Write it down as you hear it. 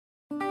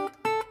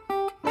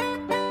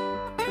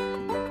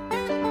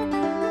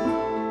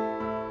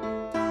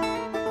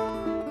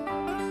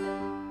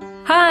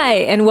Hi,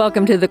 and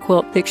welcome to the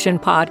Quilt Fiction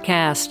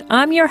Podcast.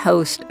 I'm your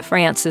host,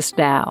 Frances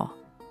Dow.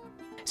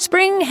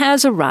 Spring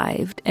has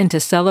arrived, and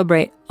to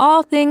celebrate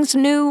all things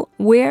new,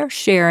 we're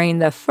sharing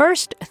the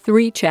first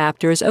 3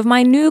 chapters of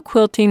my new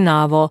quilting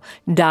novel,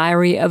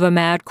 Diary of a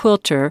Mad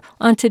Quilter,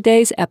 on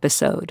today's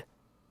episode.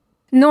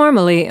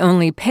 Normally,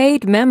 only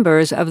paid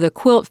members of the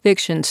Quilt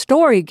Fiction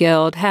Story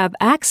Guild have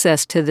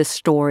access to this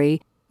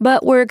story,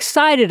 but we're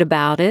excited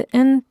about it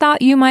and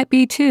thought you might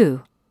be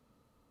too.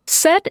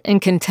 Set in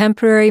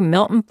contemporary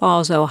Milton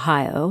Falls,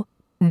 Ohio,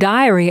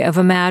 Diary of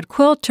a Mad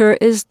Quilter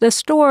is the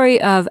story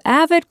of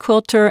avid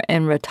quilter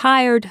and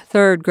retired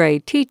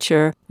 3rd-grade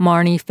teacher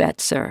Marnie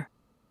Fetzer.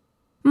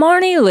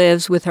 Marnie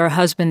lives with her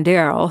husband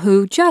Daryl,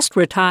 who just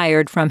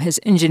retired from his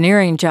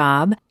engineering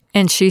job,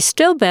 and she's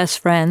still best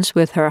friends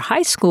with her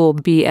high school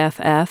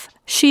BFF,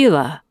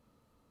 Sheila.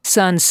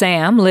 Son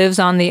Sam lives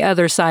on the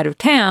other side of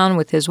town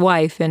with his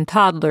wife and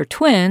toddler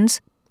twins,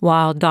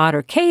 while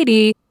daughter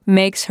Katie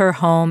makes her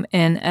home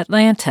in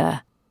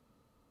Atlanta.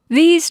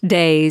 These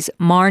days,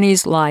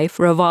 Marnie's life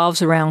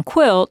revolves around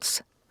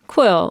quilts,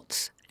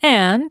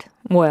 and,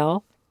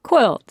 well,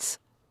 quilts.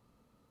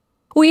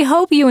 We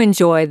hope you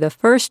enjoy the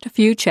first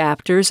few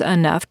chapters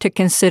enough to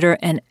consider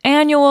an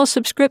annual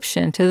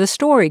subscription to the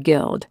Story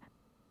Guild.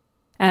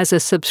 As a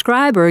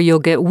subscriber, you'll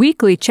get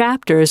weekly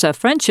chapters of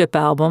Friendship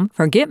Album,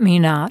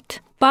 Forget-Me-Not,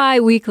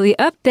 bi-weekly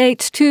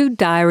updates to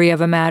Diary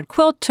of a Mad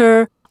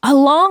Quilter,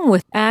 along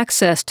with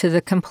access to the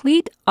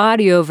complete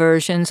audio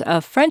versions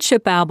of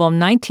Friendship Album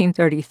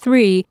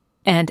 1933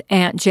 and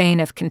Aunt Jane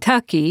of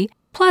Kentucky,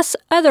 plus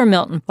other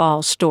Milton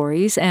Falls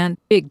stories and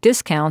big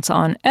discounts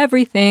on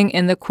everything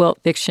in the Quilt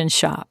Fiction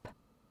shop.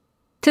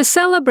 To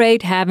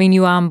celebrate having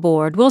you on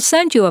board, we'll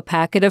send you a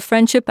packet of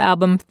Friendship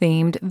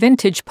Album-themed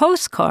vintage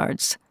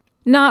postcards.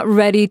 Not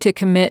ready to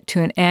commit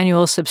to an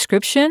annual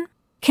subscription?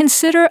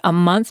 Consider a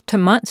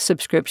month-to-month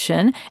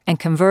subscription and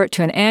convert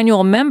to an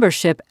annual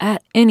membership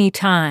at any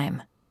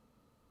time.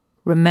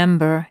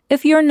 Remember,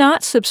 if you're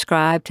not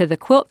subscribed to the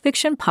Quilt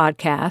Fiction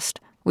Podcast,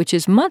 which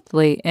is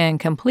monthly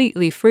and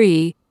completely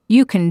free,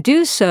 you can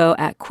do so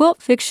at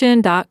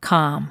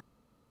quiltfiction.com.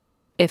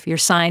 If you're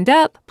signed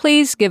up,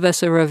 please give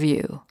us a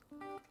review.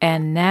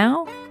 And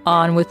now,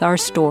 on with our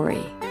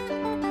story.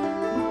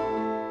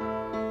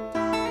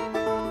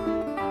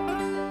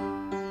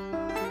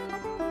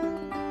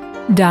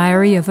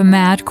 Diary of a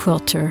Mad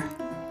Quilter,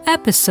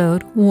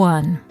 Episode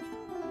 1.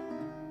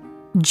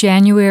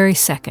 January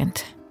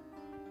 2nd.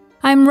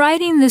 I'm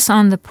writing this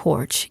on the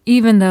porch,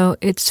 even though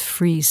it's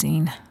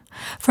freezing.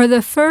 For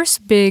the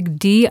first big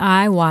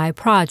DIY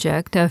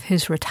project of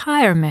his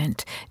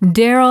retirement,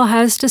 Daryl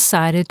has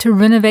decided to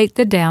renovate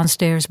the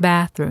downstairs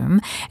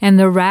bathroom, and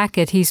the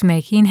racket he's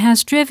making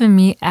has driven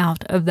me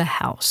out of the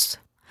house.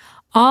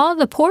 All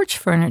the porch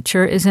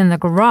furniture is in the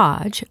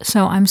garage,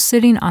 so I'm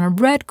sitting on a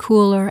red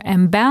cooler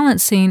and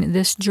balancing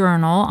this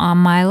journal on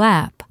my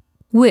lap,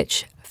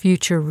 which,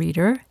 future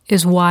reader,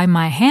 is why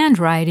my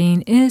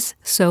handwriting is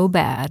so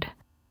bad.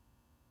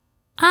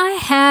 I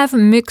have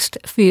mixed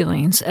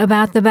feelings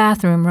about the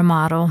bathroom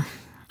remodel.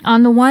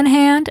 On the one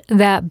hand,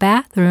 that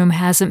bathroom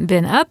hasn't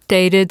been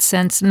updated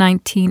since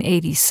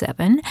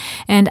 1987,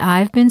 and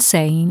I've been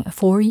saying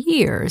for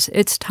years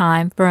it's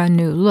time for a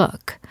new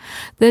look.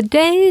 The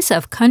days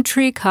of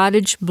country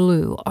cottage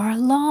blue are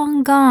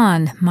long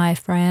gone, my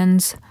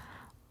friends.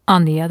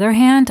 On the other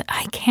hand,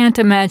 I can't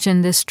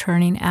imagine this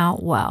turning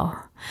out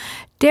well.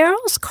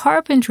 Daryl's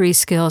carpentry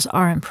skills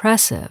are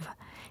impressive.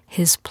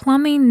 His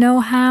plumbing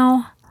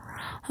know-how,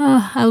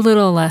 a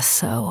little less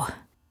so.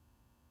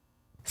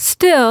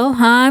 Still,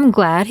 I'm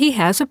glad he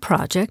has a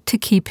project to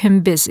keep him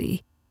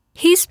busy.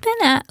 He's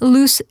been at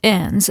loose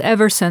ends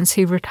ever since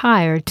he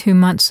retired 2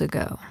 months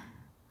ago.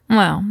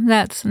 Well,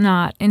 that's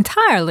not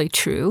entirely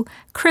true.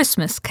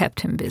 Christmas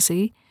kept him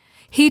busy.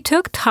 He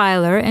took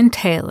Tyler and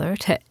Taylor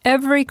to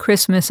every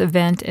Christmas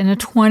event in a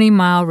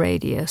 20-mile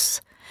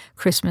radius.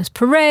 Christmas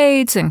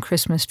parades and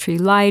Christmas tree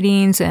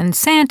lightings and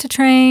Santa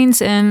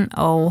trains and,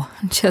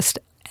 just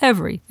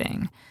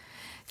everything.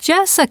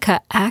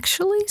 Jessica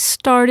actually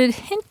started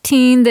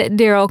hinting that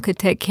Daryl could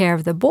take care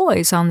of the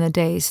boys on the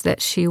days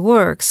that she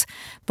works,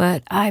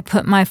 but I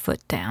put my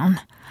foot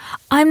down.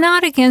 I'm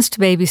not against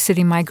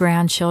babysitting my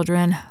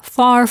grandchildren.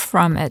 Far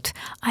from it.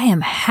 I am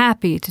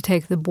happy to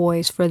take the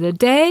boys for the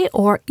day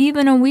or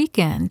even a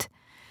weekend.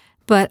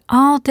 But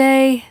all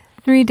day,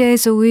 3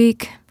 days a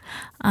week,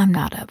 I'm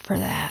not up for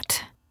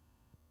that.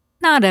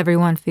 Not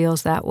everyone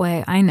feels that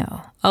way, I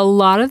know. A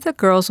lot of the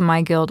girls in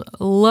my guild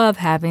love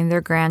having their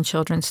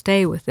grandchildren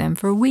stay with them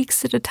for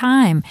weeks at a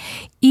time,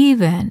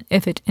 even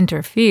if it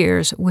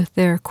interferes with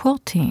their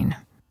quilting.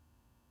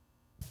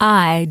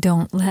 I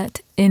don't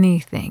let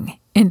anything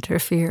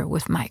interfere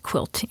with my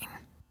quilting.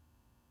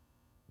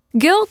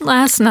 Guild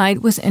last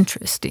night was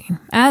interesting,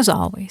 as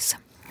always.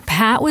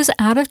 Pat was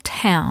out of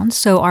town,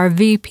 so our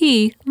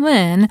VP,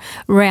 Lynn,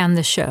 ran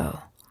the show.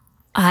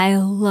 I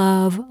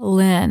love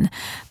Lynn,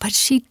 but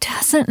she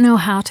doesn't know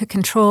how to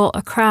control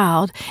a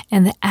crowd,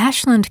 and the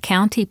Ashland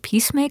County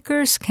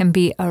Peacemakers can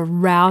be a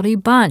rowdy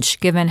bunch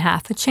given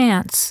half a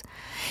chance.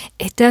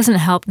 It doesn't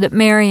help that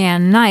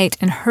Marianne Knight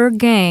and her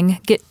gang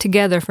get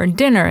together for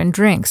dinner and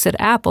drinks at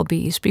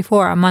Applebee's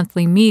before our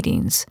monthly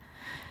meetings.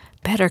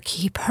 "Better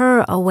keep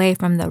her away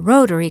from the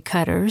rotary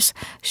cutters,"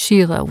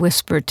 Sheila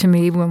whispered to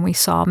me when we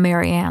saw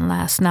Marianne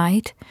last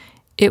night.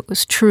 It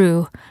was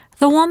true.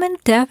 The woman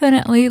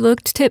definitely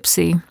looked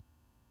tipsy.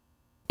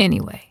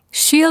 Anyway,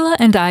 Sheila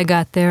and I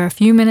got there a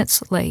few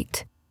minutes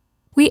late.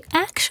 We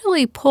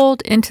actually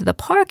pulled into the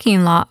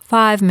parking lot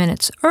 5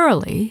 minutes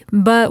early,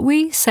 but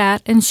we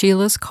sat in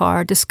Sheila's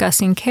car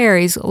discussing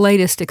Carrie's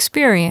latest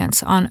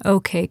experience on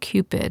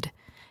OkCupid.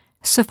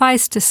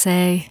 Suffice to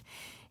say,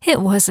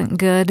 it wasn't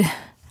good.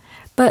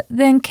 But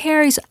then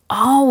Carrie's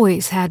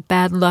always had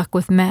bad luck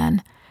with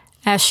men.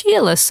 As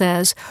Sheila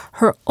says,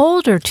 her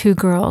older 2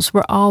 girls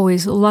were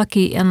always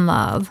lucky in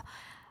love.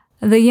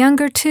 The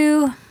younger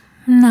 2,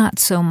 not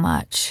so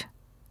much.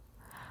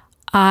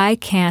 I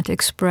can't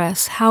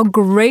express how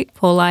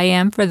grateful I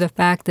am for the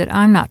fact that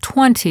I'm not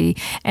 20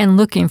 and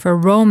looking for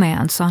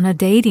romance on a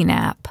dating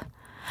app.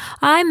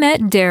 I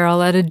met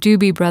Daryl at a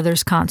Doobie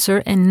Brothers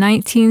concert in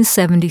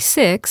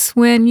 1976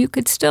 when you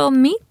could still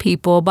meet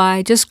people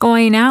by just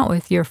going out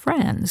with your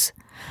friends.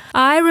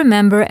 I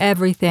remember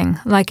everything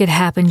like it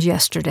happened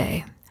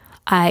yesterday.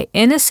 I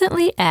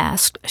innocently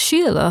asked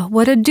Sheila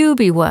what a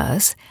doobie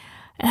was.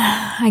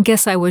 I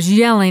guess I was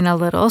yelling a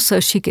little so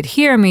she could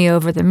hear me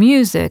over the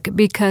music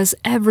because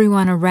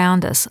everyone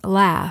around us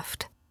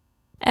laughed.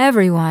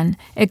 Everyone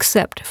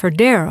except for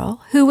Daryl,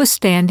 who was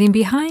standing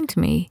behind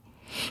me.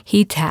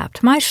 He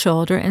tapped my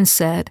shoulder and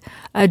said,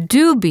 "A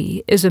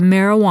doobie is a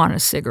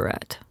marijuana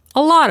cigarette.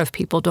 A lot of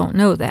people don't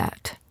know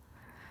that."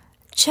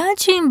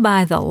 Judging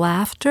by the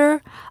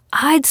laughter,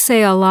 I'd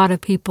say a lot of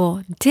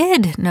people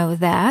did know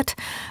that,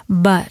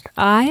 but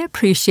I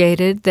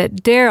appreciated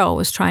that Daryl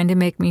was trying to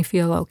make me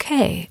feel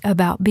okay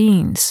about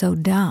being so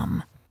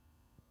dumb.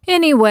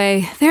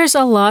 Anyway, there's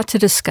a lot to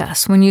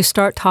discuss when you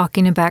start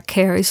talking about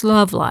Carrie's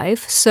love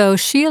life, so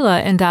Sheila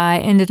and I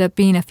ended up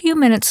being a few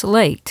minutes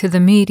late to the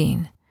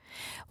meeting.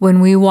 When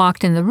we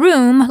walked in the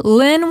room,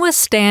 Lynn was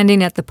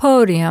standing at the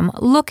podium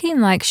looking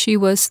like she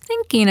was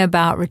thinking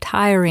about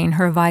retiring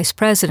her vice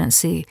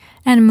presidency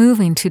and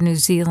moving to New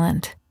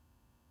Zealand.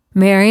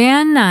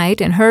 Marianne Knight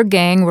and her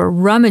gang were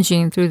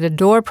rummaging through the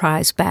door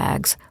prize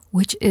bags,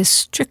 which is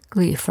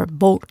strictly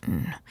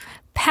verboten.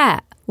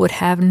 Pat would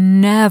have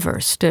never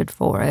stood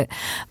for it,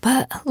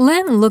 but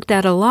Lynn looked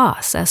at a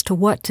loss as to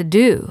what to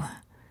do.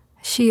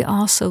 She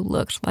also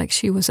looked like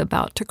she was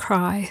about to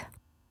cry.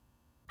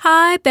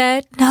 "I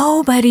bet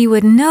nobody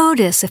would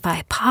notice if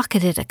I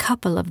pocketed a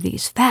couple of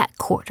these fat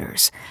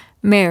quarters,"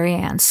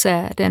 Marianne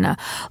said in a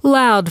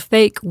loud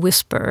fake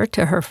whisper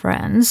to her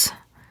friends.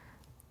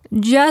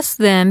 Just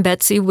then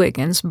Betsy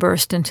Wiggins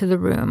burst into the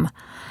room.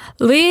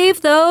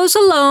 "Leave those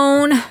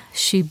alone,"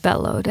 she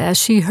bellowed as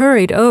she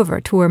hurried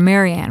over to where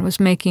Marianne was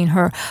making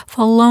her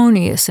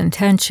felonious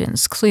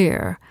intentions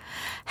clear.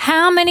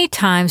 "How many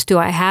times do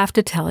I have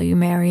to tell you,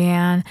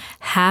 Marianne?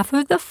 Half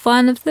of the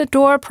fun of the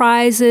door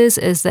prizes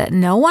is that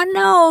no one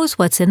knows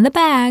what's in the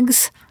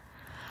bags."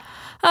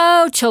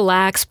 "Oh,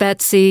 chillax,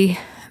 Betsy,"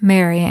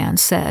 Marianne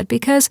said,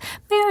 because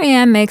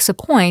Marianne makes a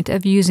point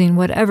of using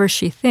whatever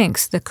she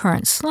thinks the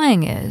current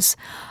slang is,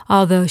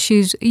 although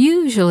she's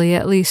usually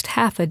at least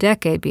half a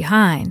decade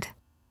behind.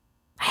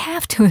 I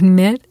have to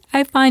admit,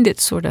 I find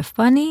it sort of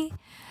funny,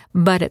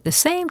 but at the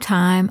same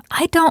time,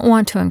 I don't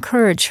want to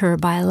encourage her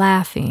by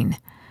laughing.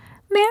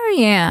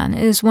 Marianne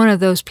is one of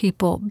those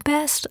people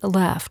best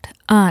left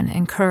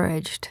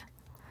unencouraged.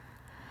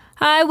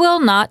 "I will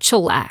not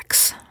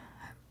chillax."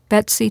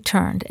 Betsy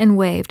turned and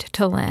waved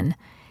to Lynn.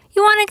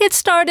 "You want to get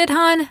started,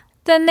 hon?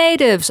 The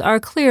natives are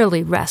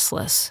clearly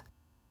restless."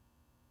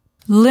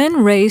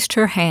 Lynn raised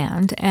her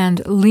hand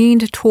and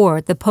leaned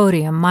toward the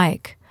podium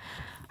mic.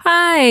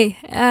 "Hi,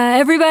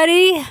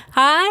 everybody.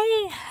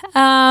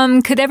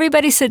 Hi. Could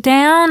everybody sit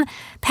down?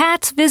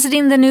 Pat's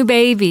visiting the new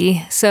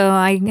baby, so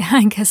I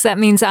guess that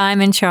means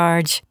I'm in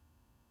charge."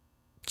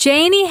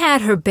 "Janie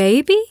had her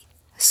baby?"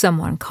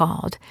 someone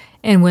called,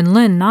 and when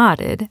Lynn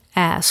nodded,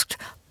 asked,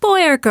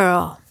 "Boy or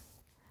girl?"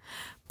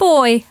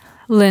 "Boy,"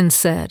 Lynn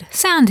said,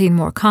 sounding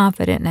more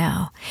confident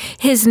now.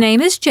 "His name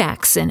is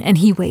Jackson, and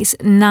he weighs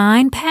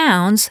 9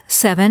 pounds,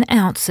 7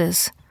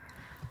 ounces.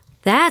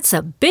 "That's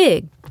a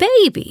big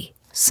baby,"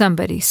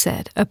 somebody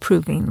said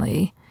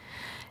approvingly.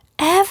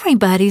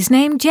 "Everybody's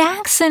named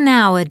Jackson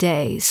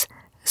nowadays,"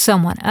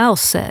 someone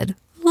else said,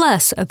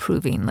 less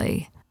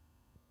approvingly.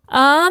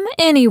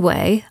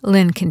 Anyway,"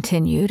 Lynn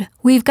continued,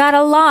 "we've got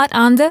a lot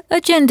on the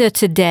agenda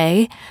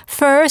today.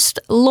 First,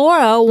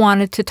 Laura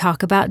wanted to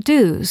talk about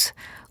dues,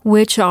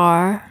 which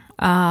are,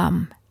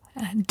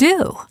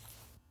 due."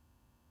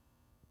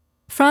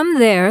 From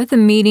there, the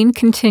meeting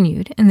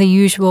continued in the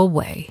usual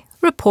way.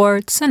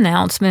 Reports,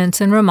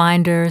 announcements, and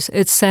reminders,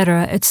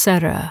 etc.,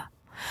 etc.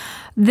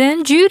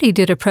 Then Judy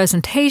did a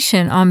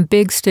presentation on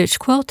big stitch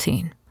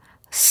quilting.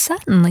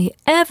 Suddenly,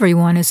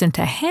 everyone is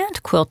into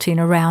hand quilting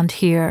around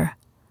here.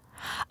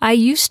 I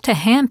used to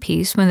hand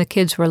piece when the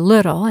kids were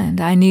little and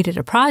I needed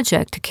a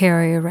project to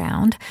carry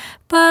around,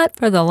 but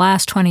for the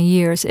last 20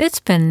 years, it's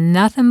been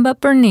nothing but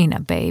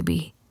Bernina,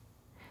 baby.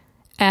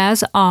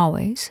 As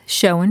always,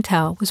 show and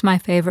tell was my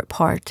favorite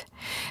part.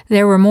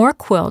 There were more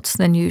quilts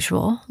than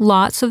usual,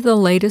 lots of the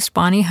latest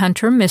Bonnie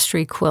Hunter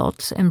mystery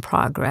quilts in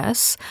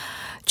progress.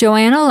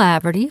 Joanna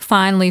Laverty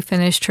finally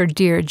finished her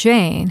Dear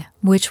Jane,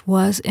 which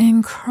was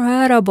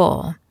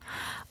incredible.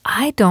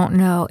 I don't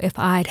know if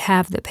I'd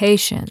have the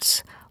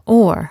patience,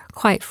 or,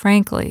 quite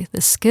frankly,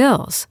 the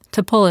skills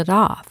to pull it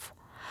off.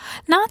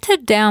 Not to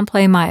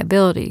downplay my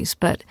abilities,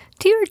 but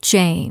Dear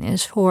Jane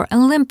is for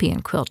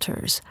Olympian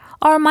quilters,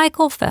 are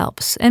Michael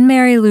Phelps and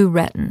Mary Lou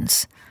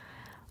Rettens.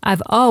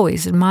 I've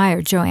always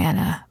admired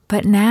Joanna,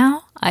 but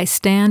now I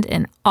stand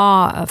in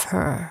awe of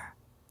her.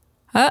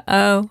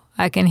 Uh-oh,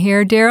 I can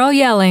hear Daryl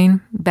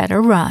yelling,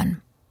 better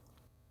run.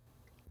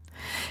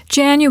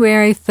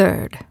 January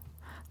 3rd.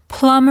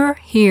 Plumber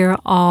here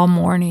all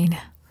morning.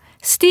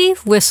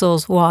 Steve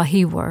whistles while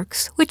he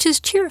works, which is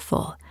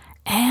cheerful,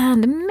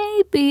 and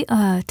maybe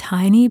a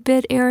tiny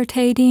bit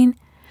irritating,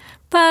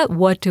 but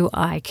what do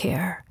I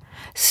care?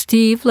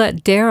 Steve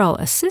let Daryl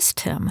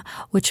assist him,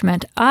 which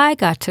meant I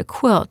got to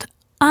quilt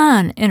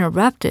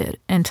uninterrupted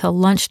until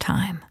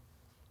lunchtime.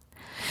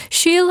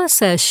 Sheila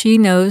says she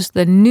knows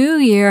the new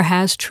year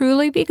has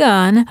truly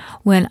begun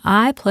when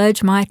I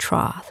pledge my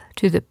troth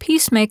to the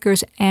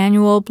Peacemaker's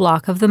annual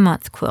Block of the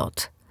Month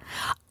quilt.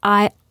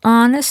 I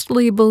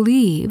honestly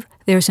believe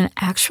there's an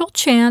actual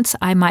chance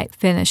I might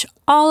finish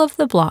all of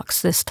the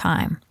blocks this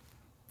time.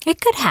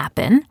 It could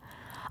happen.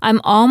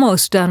 I'm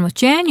almost done with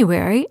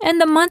January, and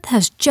the month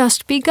has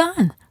just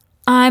begun.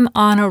 I'm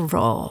on a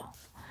roll.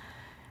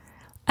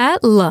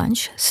 At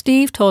lunch,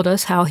 Steve told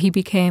us how he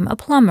became a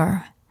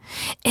plumber.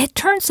 It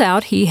turns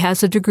out he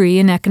has a degree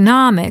in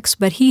economics,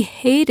 but he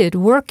hated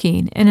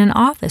working in an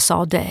office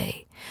all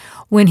day.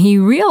 When he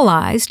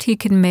realized he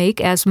could make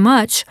as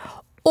much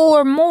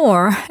or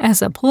more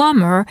as a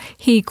plumber,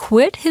 he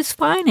quit his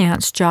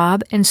finance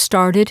job and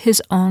started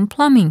his own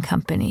plumbing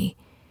company.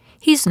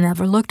 He's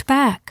never looked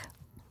back.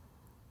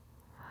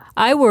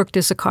 I worked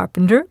as a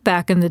carpenter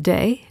back in the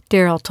day,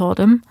 Daryl told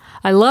him.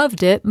 I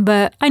loved it,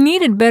 but I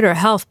needed better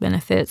health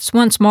benefits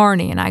once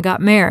Marnie and I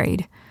got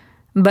married.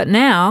 But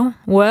now,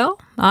 well,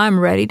 I'm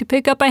ready to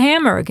pick up a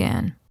hammer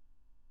again.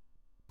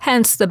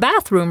 Hence the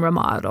bathroom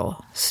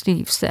remodel,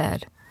 Steve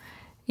said.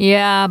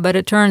 Yeah, but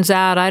it turns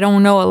out I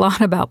don't know a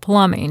lot about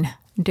plumbing,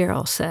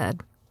 Daryl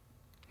said.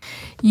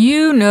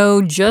 You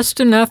know just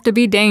enough to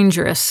be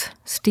dangerous,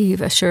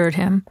 Steve assured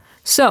him.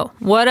 So,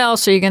 what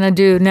else are you going to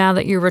do now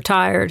that you're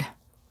retired?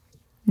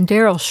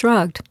 Daryl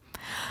shrugged.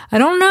 I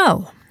don't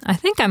know. I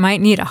think I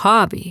might need a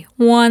hobby,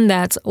 one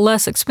that's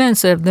less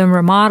expensive than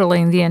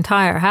remodeling the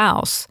entire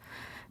house.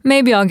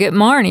 Maybe I'll get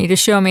Marnie to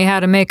show me how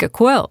to make a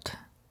quilt.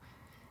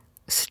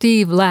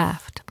 Steve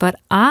laughed, but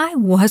I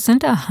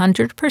wasn't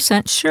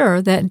 100%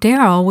 sure that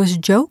Daryl was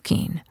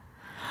joking.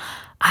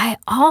 I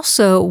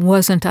also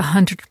wasn't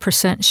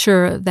 100%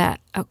 sure that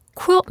a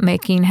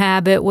quilt-making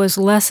habit was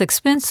less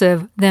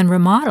expensive than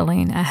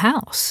remodeling a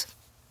house.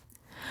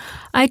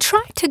 I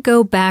tried to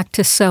go back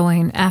to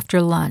sewing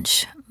after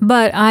lunch,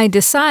 but I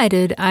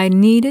decided I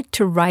needed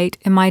to write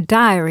in my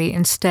diary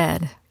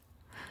instead.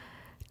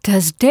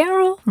 Does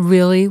Daryl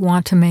really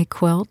want to make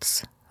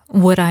quilts?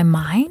 Would I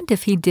mind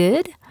if he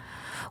did?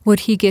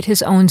 Would he get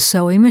his own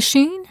sewing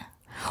machine?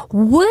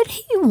 Would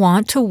he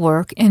want to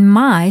work in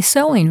my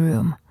sewing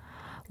room?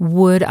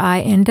 Would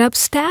I end up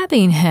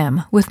stabbing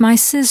him with my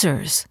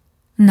scissors?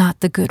 Not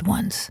the good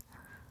ones.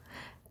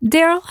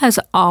 Daryl has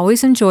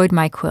always enjoyed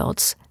my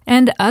quilts,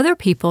 and other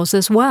people's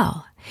as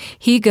well.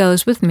 He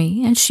goes with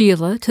me and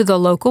Sheila to the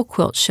local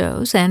quilt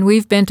shows, and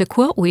we've been to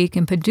Quilt Week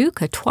in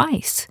Paducah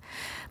twice.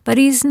 But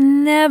he's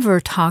never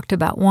talked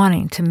about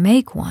wanting to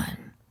make one.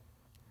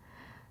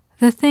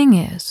 The thing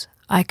is,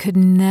 I could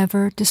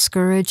never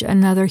discourage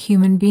another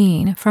human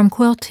being from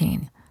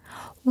quilting.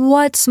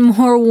 What's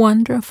more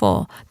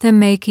wonderful than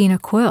making a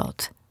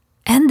quilt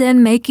and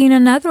then making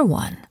another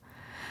one?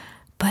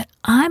 But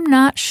I'm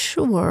not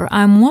sure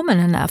I'm woman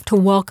enough to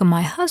welcome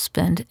my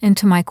husband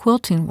into my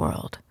quilting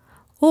world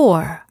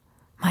or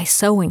my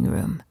sewing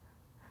room.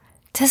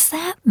 Does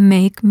that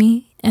make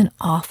me an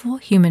awful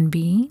human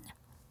being?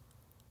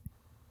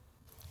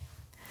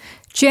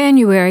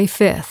 January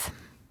 5th.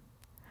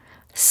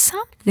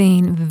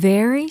 Something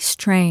very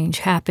strange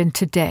happened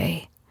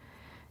today.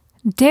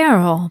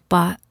 Daryl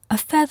bought a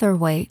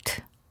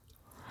featherweight.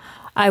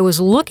 I was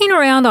looking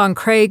around on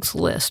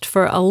Craigslist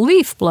for a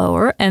leaf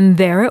blower, and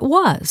there it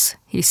was,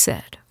 he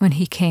said when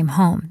he came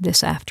home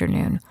this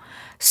afternoon.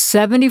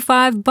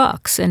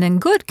 $75 and in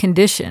good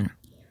condition.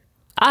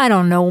 I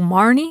don't know,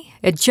 Marnie.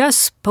 It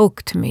just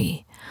spoke to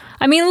me.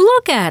 I mean,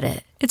 look at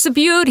it. It's a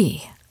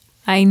beauty.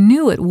 I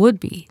knew it would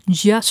be,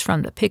 just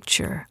from the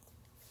picture.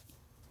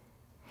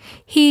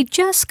 He'd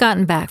just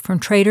gotten back from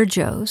Trader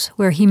Joe's,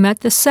 where he met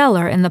the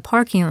seller in the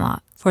parking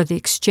lot for the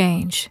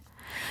exchange.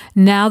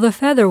 Now the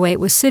featherweight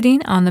was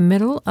sitting on the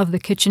middle of the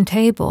kitchen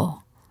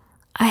table.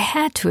 I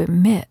had to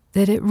admit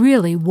that it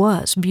really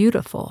was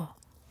beautiful.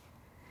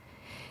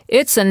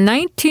 "It's a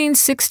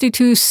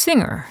 1962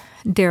 Singer,"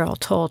 Darrell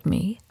told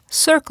me,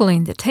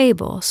 circling the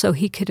table so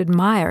he could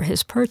admire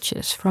his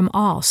purchase from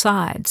all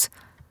sides.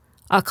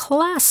 "A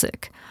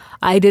classic.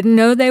 I didn't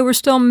know they were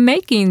still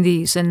making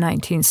these in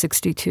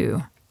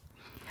 1962.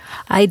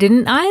 "I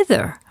didn't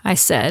either," I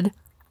said.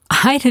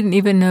 "I didn't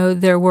even know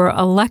there were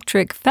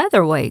electric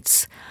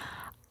featherweights.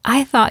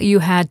 I thought you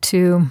had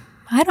to,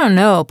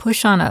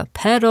 push on a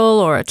pedal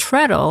or a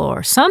treadle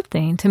or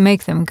something to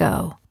make them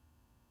go."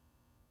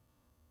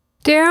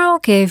 Darrell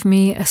gave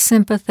me a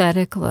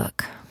sympathetic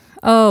look.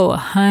 "Oh,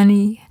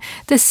 honey,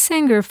 the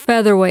Singer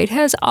featherweight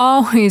has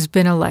always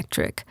been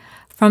electric,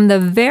 from the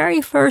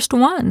very first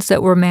ones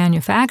that were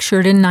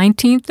manufactured in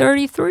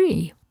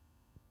 1933.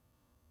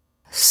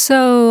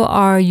 "So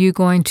are you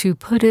going to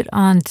put it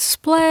on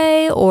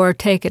display or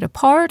take it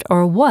apart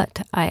or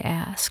what?" I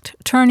asked,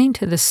 turning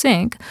to the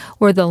sink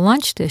where the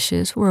lunch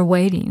dishes were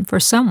waiting for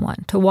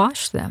someone to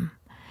wash them.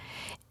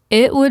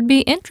 It would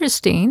be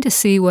interesting to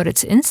see what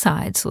its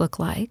insides look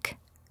like.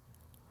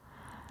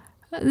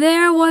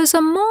 There was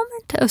a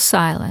moment of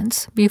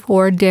silence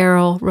before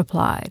Darrell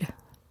replied.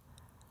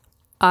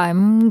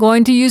 "I'm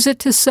going to use it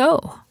to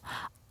sew.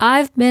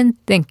 I've been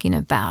thinking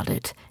about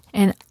it,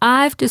 and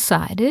I've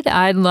decided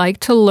I'd like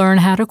to learn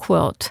how to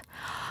quilt.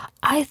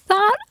 I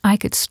thought I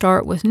could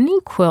start with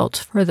new quilts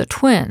for the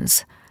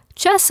twins.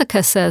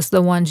 Jessica says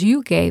the ones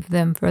you gave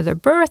them for their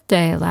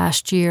birthday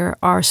last year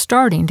are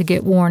starting to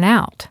get worn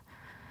out."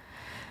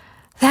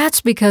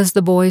 "That's because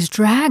the boys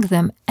drag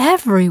them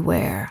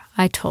everywhere,"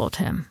 I told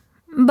him.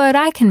 "But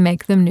I can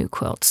make them new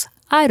quilts.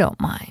 I don't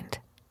mind."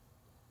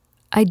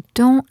 I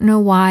don't know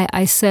why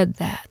I said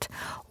that.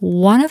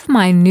 One of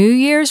my New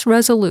Year's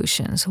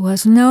resolutions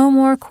was no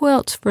more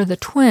quilts for the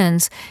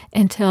twins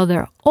until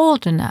they're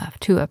old enough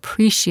to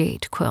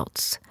appreciate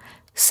quilts.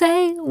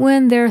 Say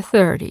when they're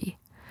 30,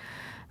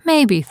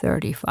 maybe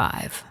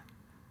 35.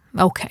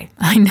 Okay,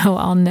 I know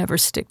I'll never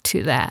stick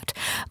to that,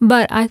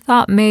 but I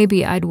thought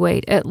maybe I'd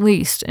wait at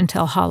least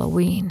until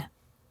Halloween.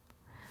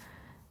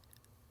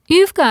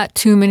 "You've got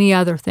too many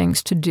other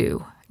things to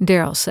do,"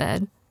 Darrell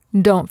said.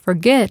 "Don't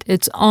forget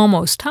it's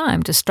almost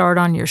time to start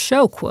on your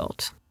show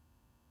quilt."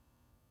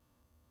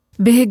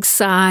 Big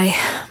sigh.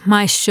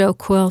 My show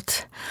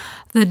quilt.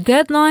 The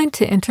deadline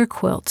to enter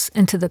quilts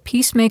into the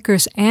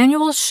Peacemaker's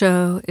annual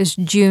show is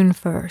June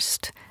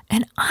 1st,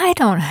 and I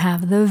don't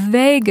have the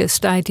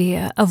vaguest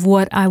idea of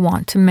what I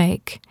want to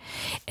make.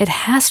 It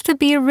has to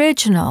be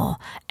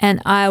original,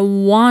 and I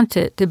want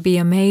it to be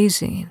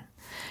amazing.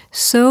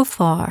 So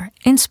far,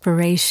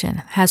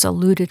 inspiration has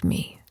eluded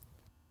me.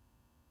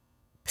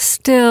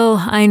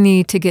 Still, I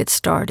need to get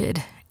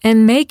started,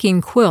 and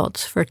making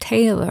quilts for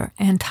Taylor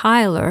and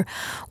Tyler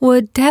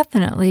would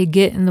definitely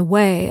get in the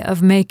way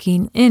of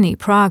making any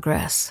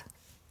progress.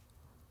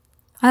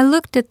 I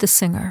looked at the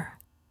Singer.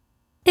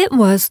 It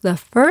was the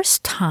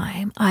first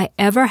time I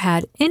ever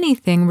had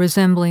anything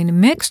resembling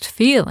mixed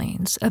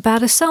feelings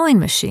about a sewing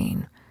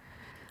machine.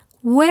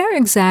 Where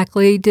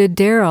exactly did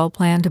Darrell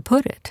plan to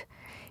put it?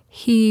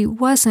 He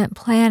wasn't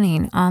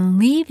planning on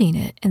leaving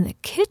it in the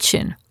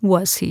kitchen,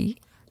 was he?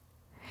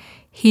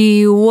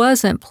 He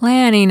wasn't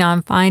planning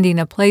on finding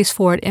a place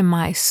for it in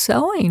my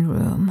sewing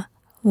room,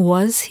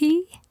 was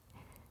he?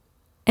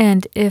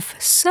 And if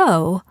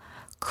so,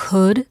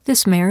 could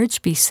this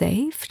marriage be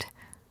saved?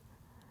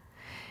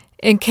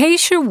 "In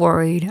case you're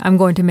worried, I'm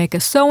going to make a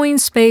sewing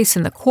space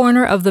in the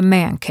corner of the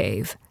man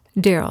cave,"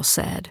 Darrell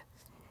said.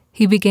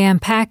 He began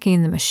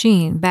packing the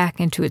machine back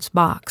into its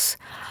box.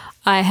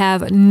 "I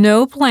have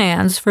no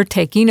plans for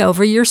taking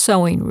over your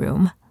sewing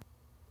room."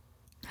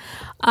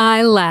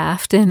 I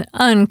laughed an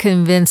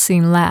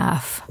unconvincing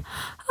laugh.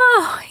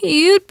 "Oh,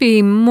 you'd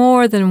be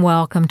more than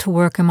welcome to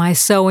work in my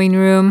sewing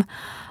room.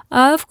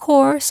 Of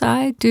course,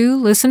 I do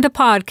listen to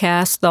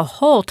podcasts the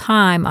whole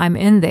time I'm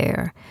in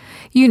there.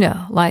 You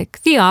know,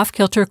 like The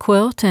Off-Kilter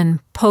Quilt and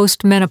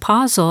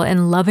Postmenopausal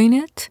and Loving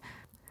It."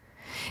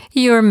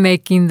 "You're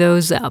making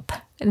those up,"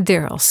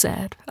 Darrell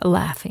said,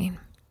 laughing.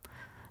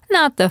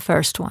 "Not the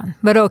first one,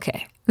 but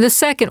okay. The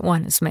second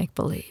one is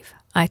make-believe,"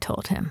 I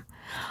told him.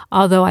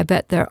 Although I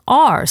bet there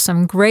are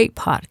some great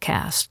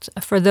podcasts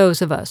for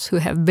those of us who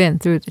have been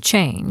through the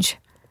change.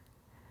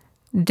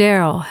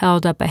 Darrell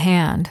held up a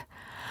hand.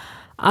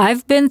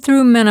 "I've been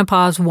through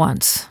menopause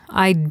once.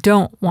 I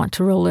don't want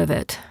to relive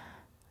it."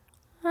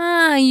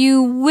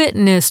 You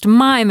witnessed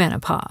my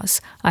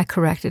menopause," I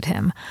corrected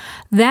him.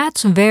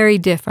 "That's very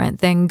different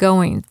than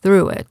going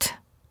through it."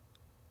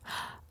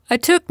 "I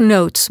took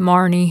notes,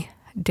 Marnie,"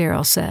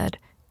 Darrell said.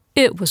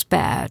 "It was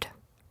bad."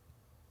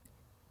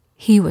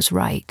 He was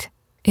right.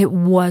 It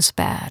was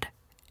bad.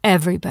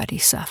 Everybody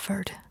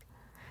suffered.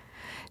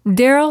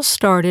 Darrell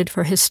started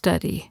for his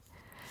study.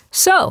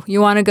 "So,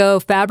 you want to go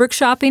fabric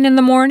shopping in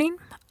the morning?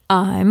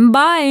 I'm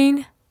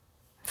buying."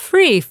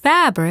 "Free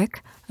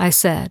fabric," I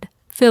said,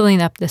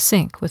 filling up the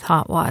sink with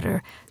hot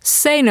water.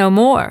 "Say no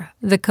more.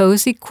 The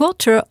Cozy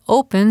Quilter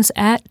opens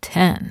at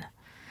 10.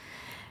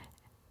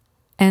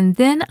 And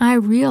then I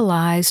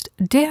realized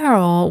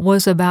Daryl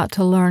was about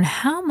to learn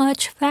how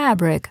much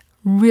fabric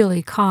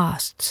really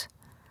costs.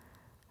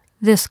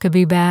 This could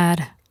be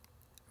bad.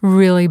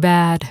 Really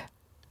bad.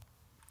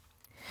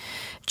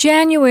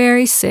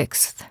 January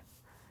 6th.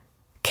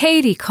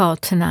 Katie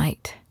called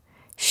tonight.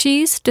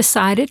 She's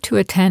decided to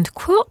attend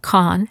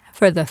QuiltCon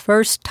for the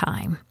first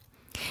time.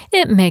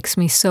 It makes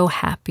me so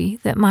happy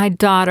that my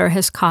daughter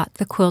has caught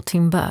the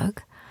quilting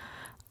bug.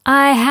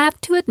 I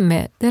have to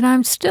admit that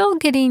I'm still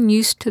getting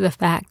used to the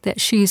fact that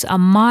she's a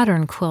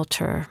modern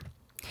quilter.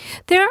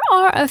 There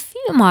are a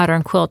few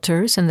modern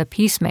quilters in the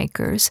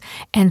Peacemakers,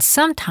 and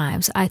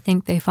sometimes I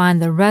think they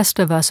find the rest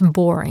of us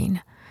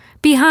boring,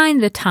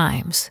 behind the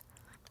times.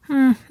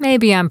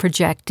 Maybe I'm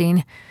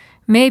projecting.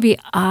 Maybe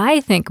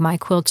I think my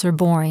quilts are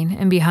boring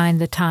and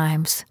behind the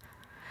times.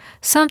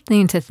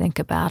 Something to think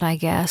about, I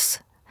guess.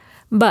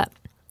 But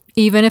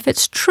even if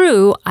it's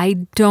true, I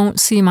don't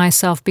see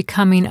myself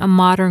becoming a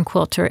modern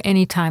quilter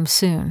anytime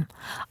soon.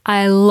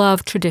 I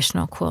love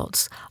traditional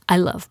quilts. I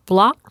love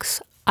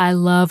blocks. I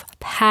love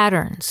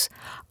patterns.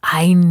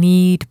 I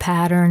need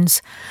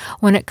patterns.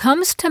 When it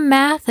comes to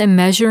math and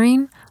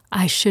measuring,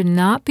 I should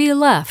not be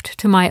left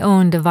to my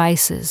own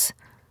devices.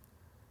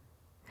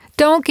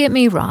 Don't get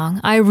me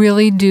wrong, I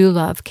really do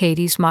love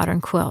Katie's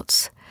modern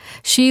quilts.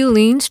 She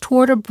leans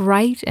toward a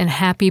bright and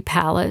happy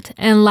palette,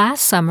 and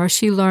last summer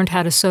she learned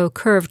how to sew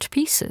curved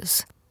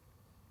pieces.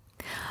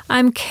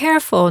 I'm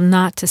careful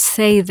not to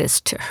say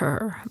this to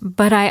her,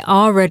 but I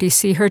already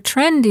see her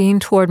trending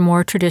toward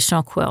more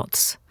traditional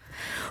quilts.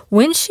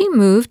 When she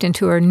moved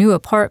into her new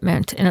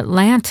apartment in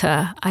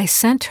Atlanta, I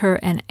sent her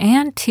an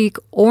antique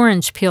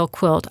orange peel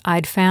quilt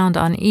I'd found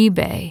on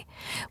eBay,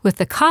 with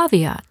the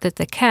caveat that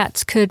the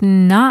cats could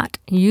not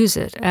use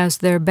it as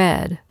their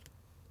bed.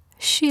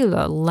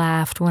 Sheila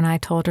laughed when I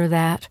told her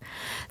that.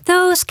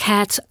 "Those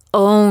cats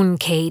own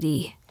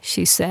Katie,"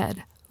 she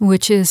said,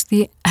 which is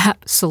the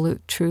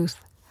absolute truth.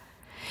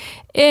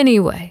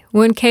 Anyway,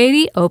 when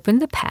Katie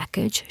opened the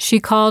package, she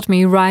called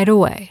me right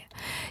away.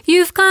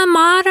 "You've gone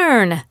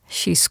modern,"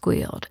 she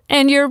squealed,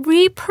 "and you're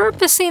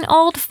repurposing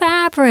old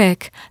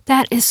fabric.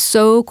 That is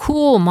so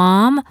cool,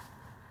 Mom."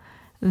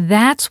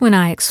 That's when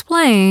I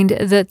explained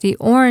that the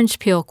orange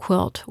peel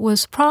quilt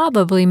was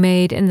probably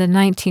made in the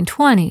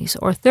 1920s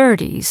or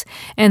 30s,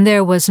 and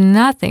there was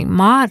nothing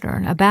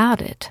modern about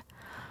it.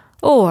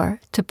 Or,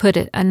 to put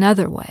it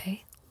another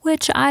way,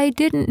 which I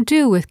didn't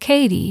do with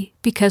Katie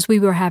because we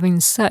were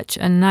having such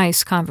a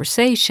nice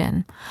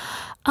conversation,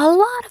 a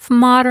lot of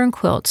modern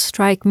quilts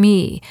strike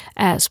me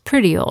as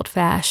pretty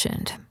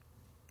old-fashioned.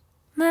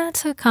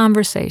 That's a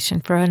conversation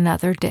for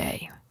another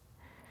day.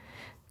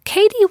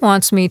 Katie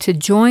wants me to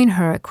join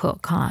her at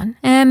QuiltCon,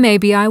 and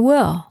maybe I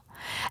will.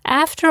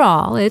 After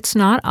all, it's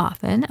not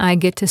often I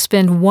get to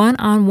spend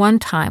one-on-one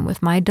time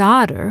with my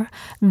daughter,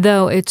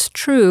 though it's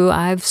true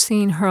I've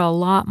seen her a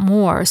lot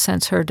more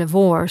since her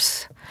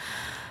divorce.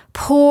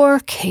 Poor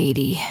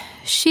Katie.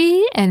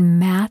 She and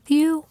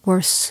Matthew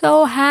were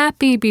so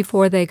happy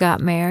before they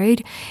got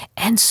married,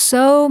 and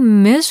so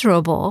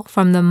miserable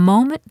from the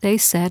moment they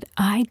said,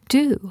 "I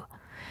do."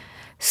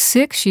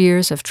 6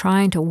 years of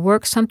trying to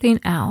work something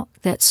out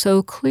that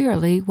so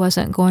clearly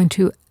wasn't going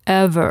to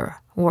ever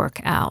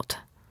work out.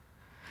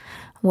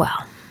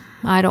 Well,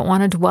 I don't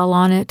want to dwell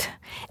on it.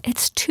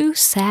 It's too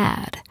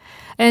sad.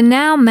 And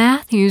now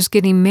Matthew's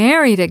getting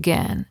married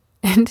again,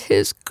 and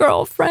his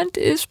girlfriend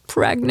is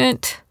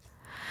pregnant.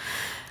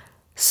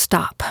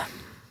 Stop.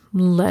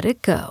 Let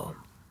it go.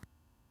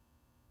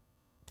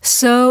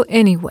 So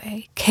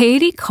anyway,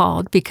 Katie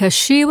called because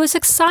she was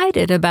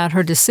excited about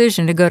her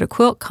decision to go to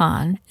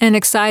QuiltCon and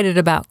excited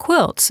about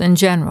quilts in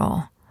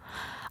general.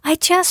 "I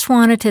just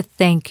wanted to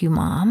thank you,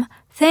 Mom.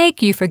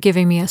 Thank you for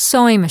giving me a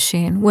sewing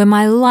machine when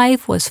my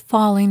life was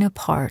falling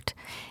apart.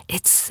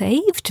 It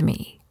saved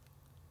me."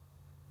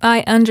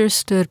 I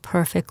understood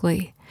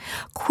perfectly.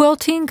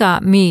 Quilting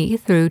got me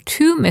through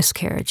 2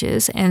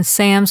 miscarriages and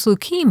Sam's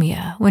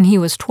leukemia when he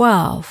was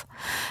 12,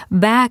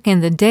 back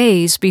in the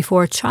days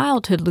before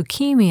childhood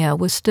leukemia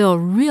was still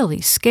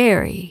really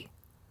scary.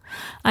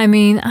 I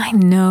mean, I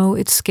know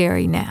it's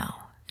scary now.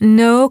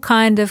 No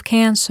kind of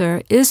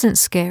cancer isn't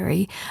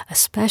scary,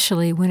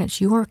 especially when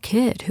it's your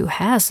kid who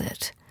has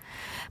it.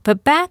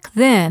 But back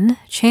then,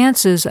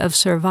 chances of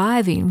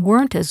surviving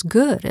weren't as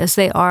good as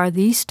they are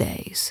these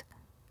days.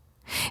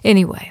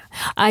 Anyway,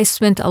 I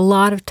spent a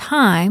lot of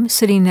time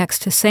sitting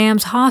next to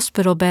Sam's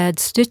hospital bed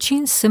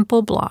stitching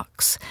simple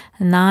blocks,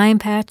 9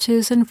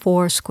 patches and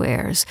 4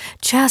 squares,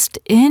 just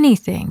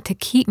anything to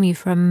keep me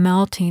from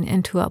melting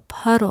into a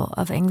puddle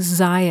of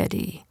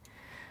anxiety.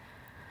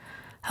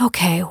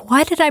 Okay,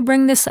 why did I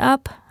bring this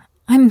up?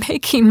 I'm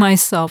making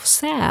myself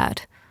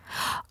sad.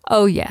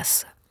 Oh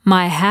yes,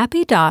 my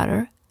happy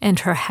daughter and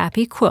her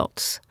happy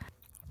quilts.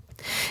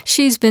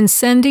 She's been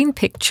sending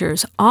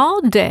pictures all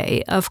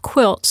day of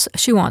quilts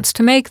she wants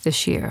to make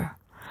this year.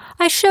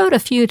 I showed a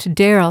few to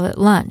Daryl at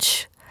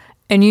lunch,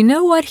 and you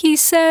know what he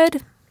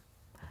said?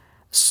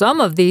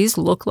 "Some of these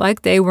look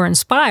like they were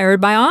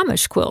inspired by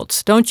Amish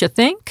quilts, don't you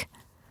think?"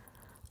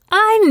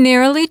 I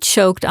nearly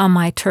choked on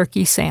my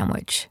turkey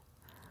sandwich.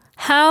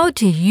 How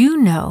do you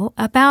know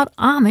about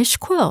Amish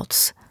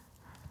quilts?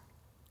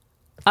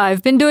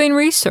 I've been doing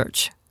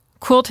research,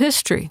 quilt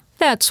history,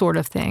 that sort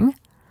of thing.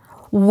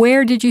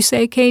 Where did you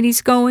say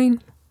Katie's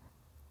going?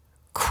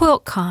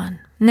 QuiltCon,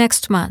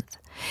 next month.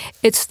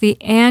 It's the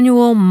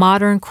annual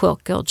Modern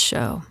Quilt Guild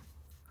show.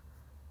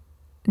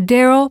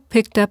 Daryl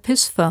picked up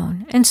his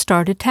phone and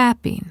started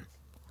tapping.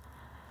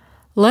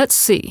 Let's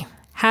see.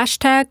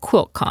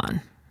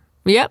 #QuiltCon.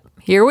 Yep,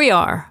 here we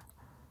are.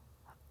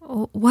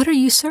 What are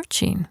you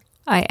searching?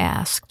 I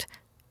asked.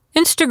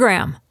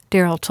 Instagram,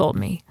 Daryl told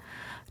me.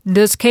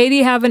 Does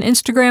Katie have an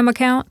Instagram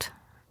account?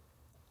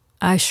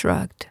 I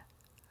shrugged.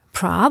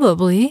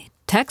 Probably.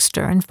 Text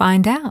her and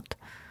find out.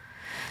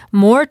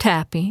 More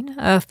tapping,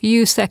 a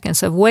few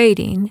seconds of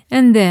waiting,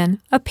 and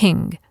then a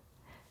ping.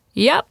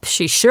 Yep,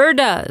 she sure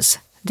does,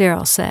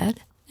 Daryl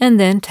said, and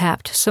then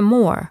tapped some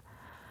more.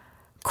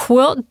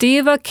 Quilt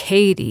Diva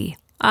Katie.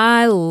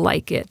 I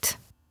like it.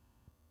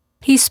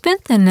 He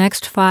spent the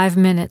next 5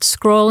 minutes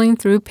scrolling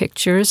through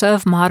pictures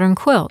of modern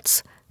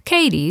quilts,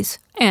 Katie's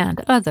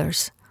and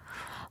others.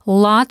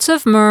 Lots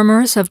of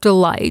murmurs of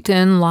delight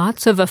and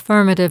lots of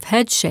affirmative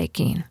head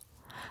shaking.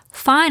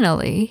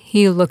 Finally,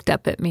 he looked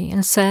up at me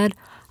and said,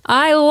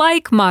 I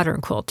like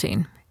modern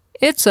quilting.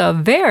 It's a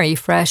very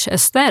fresh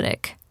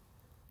aesthetic.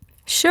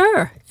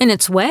 Sure, in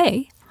its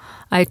way,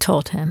 I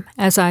told him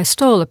as I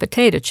stole a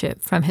potato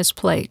chip from his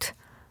plate.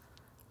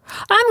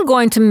 I'm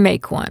going to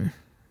make one.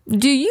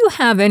 Do you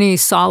have any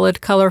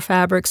solid color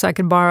fabrics I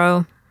could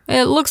borrow?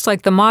 It looks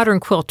like the modern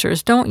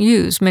quilters don't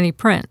use many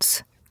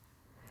prints.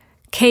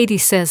 Katie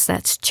says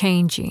that's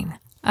changing,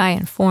 I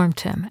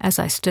informed him as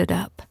I stood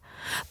up.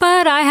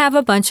 But I have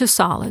a bunch of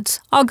solids.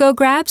 I'll go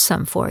grab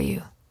some for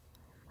you.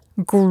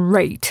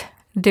 Great,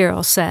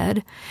 Daryl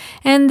said,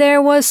 and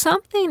there was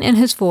something in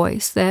his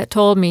voice that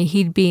told me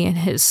he'd be in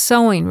his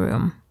sewing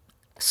room.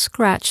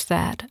 Scratch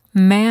that,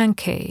 man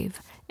cave,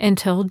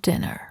 until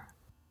dinner.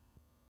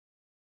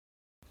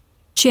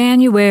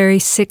 January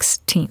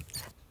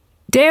 16th.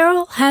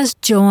 Daryl has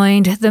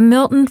joined the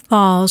Milton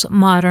Falls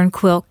Modern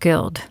Quilt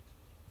Guild.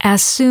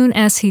 As soon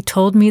as he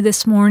told me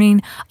this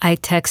morning, I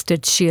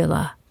texted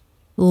Sheila.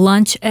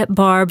 Lunch at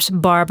Barb's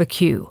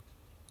barbecue.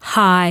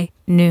 High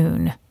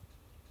noon.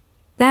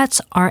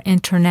 That's our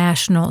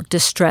international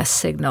distress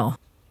signal.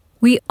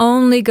 We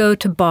only go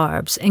to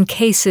Barb's in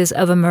cases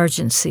of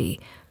emergency,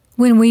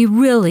 when we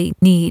really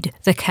need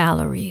the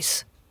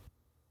calories.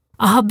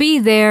 I'll be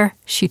there,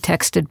 she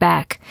texted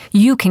back.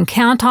 You can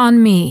count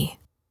on me.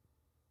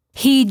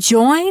 He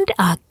joined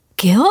a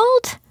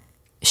guild?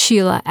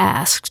 Sheila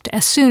asked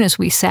as soon as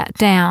we sat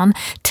down,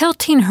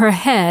 tilting her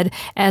head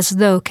as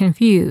though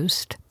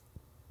confused.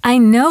 I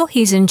know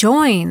he's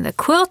enjoying the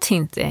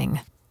quilting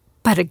thing,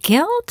 but a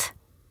guild?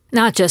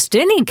 Not just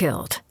any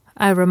guild,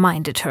 I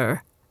reminded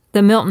her.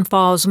 The Milton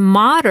Falls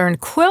Modern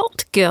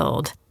Quilt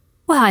Guild.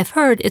 Well, I've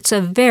heard it's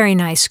a very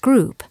nice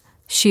group,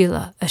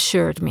 Sheila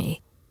assured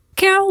me.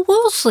 Carol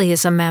Woolsey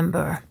is a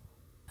member.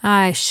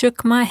 I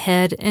shook my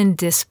head in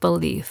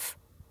disbelief.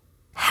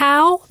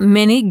 How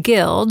many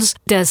guilds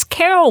does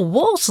Carol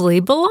Woolsey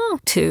belong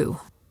to?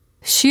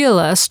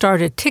 Sheila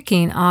started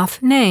ticking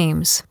off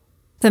names.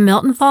 The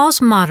Milton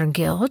Falls Modern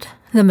Guild,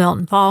 the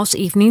Milton Falls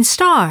Evening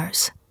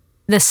Stars,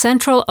 the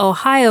Central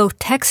Ohio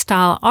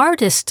Textile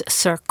Artist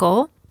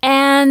Circle,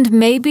 and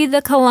maybe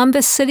the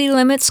Columbus City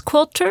Limits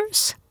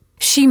Quilters?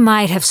 She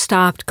might have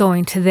stopped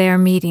going to their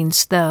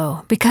meetings,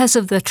 though, because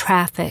of the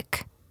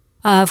traffic.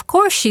 Of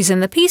course she's in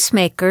the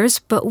Peacemakers,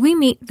 but we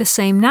meet the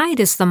same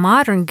night as the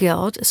Modern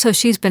Guild, so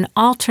she's been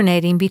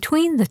alternating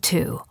between the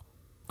two.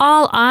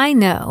 All I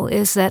know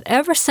is that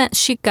ever since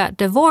she got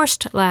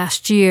divorced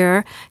last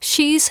year,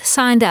 she's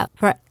signed up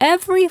for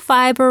every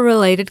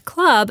fiber-related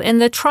club in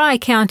the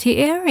Tri-County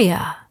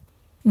area.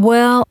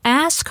 Well,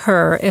 ask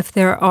her if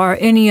there are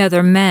any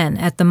other men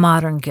at the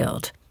Modern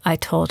Guild, I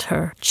told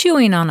her,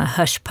 chewing on a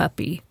hush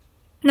puppy.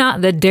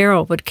 Not that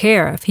Daryl would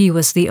care if he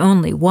was the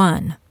only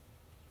one.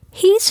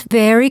 He's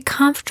very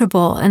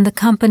comfortable in the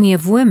company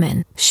of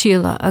women,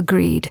 Sheila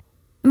agreed.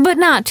 But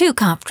not too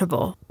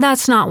comfortable.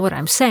 That's not what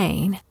I'm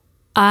saying.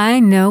 I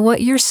know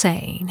what you're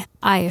saying,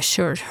 I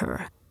assured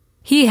her.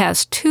 He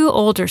has 2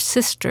 older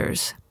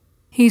sisters.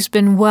 He's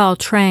been well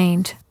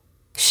trained.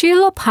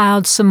 Sheila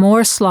piled some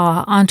more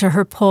slaw onto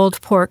her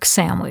pulled pork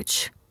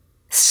sandwich.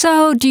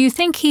 So, do you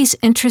think he's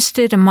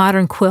interested in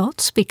modern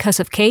quilts because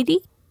of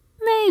Katie?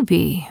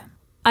 Maybe.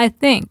 I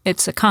think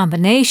it's a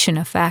combination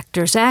of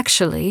factors,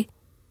 actually.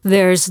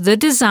 There's the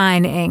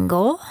design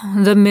angle,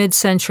 the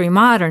mid-century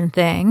modern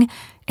thing.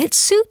 It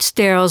suits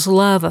Daryl's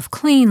love of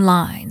clean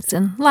lines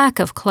and lack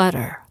of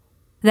clutter.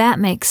 That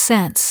makes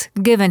sense,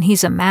 given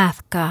he's a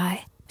math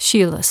guy,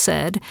 Sheila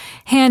said,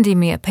 handing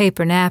me a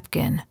paper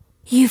napkin.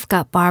 You've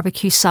got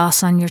barbecue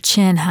sauce on your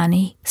chin,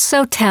 honey.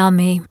 So tell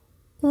me,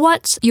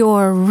 what's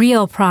your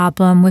real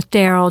problem with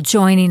Daryl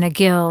joining a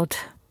guild?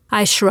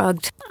 I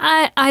shrugged.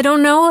 I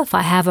don't know if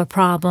I have a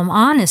problem,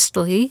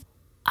 honestly.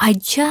 I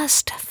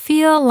just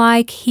feel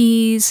like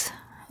he's,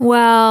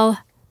 well,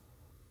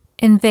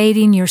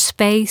 invading your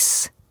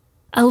space?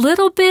 A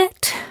little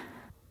bit?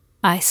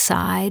 I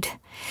sighed.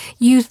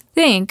 You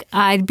think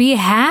I'd be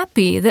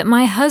happy that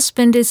my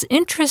husband is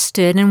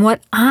interested in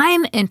what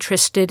I'm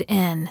interested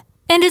in.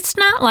 And it's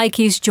not like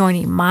he's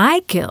joining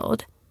my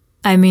guild.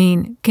 I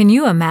mean, can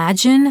you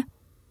imagine?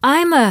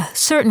 I'm a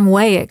certain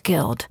way at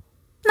guild.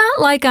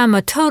 Not like I'm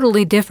a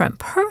totally different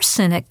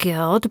person at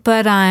guild,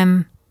 but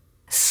I'm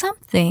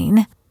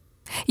something.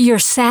 You're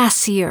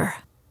sassier,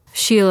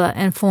 Sheila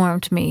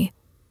informed me.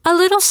 A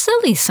little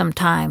silly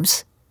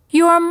sometimes.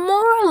 You're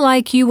more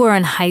like you were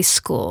in high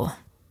school.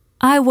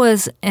 I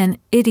was an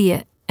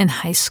idiot in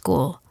high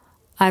school,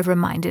 I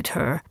reminded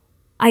her.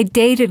 I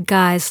dated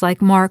guys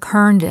like Mark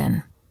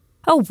Herndon.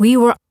 Oh, we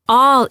were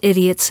all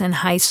idiots in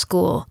high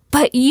school,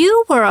 but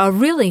you were a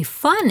really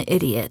fun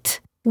idiot.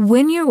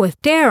 When you're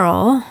with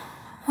Daryl,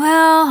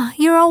 well,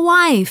 you're a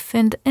wife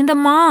and a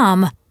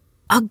mom.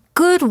 A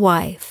good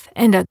wife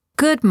and a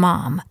good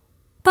mom,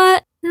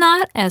 but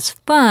not as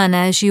fun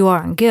as you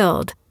are in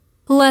guild.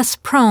 Less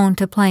prone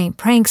to playing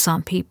pranks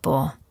on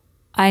people.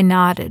 I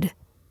nodded.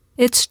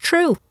 It's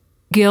true.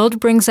 Guild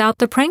brings out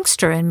the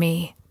prankster in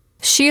me.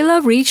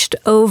 Sheila reached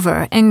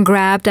over and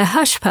grabbed a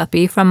hush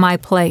puppy from my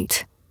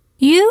plate.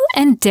 You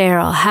and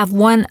Daryl have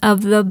one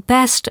of the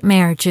best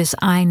marriages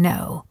I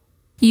know.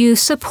 You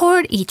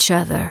support each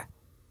other.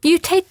 You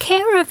take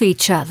care of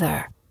each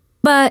other.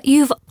 But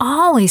you've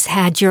always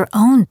had your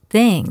own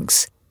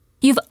things.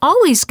 You've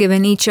always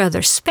given each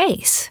other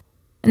space.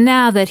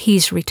 Now that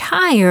he's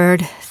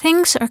retired,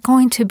 things are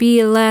going to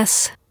be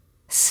less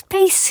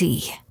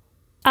spacey.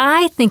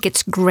 I think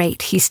it's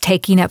great he's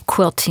taking up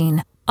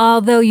quilting,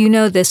 although you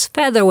know this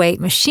featherweight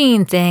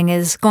machine thing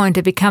is going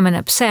to become an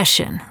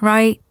obsession,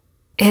 right?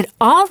 It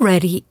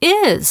already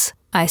is,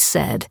 I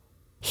said.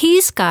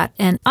 He's got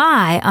an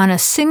eye on a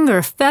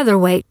Singer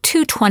featherweight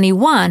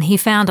 221 he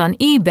found on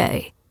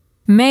eBay,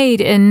 made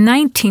in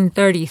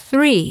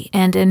 1933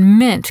 and in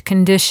mint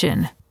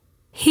condition.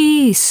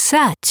 He's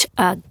such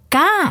a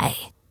guy,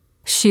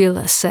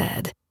 Sheila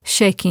said,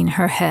 shaking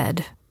her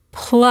head.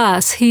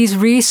 Plus, he's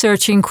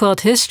researching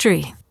quilt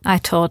history, I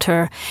told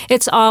her.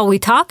 It's all we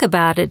talk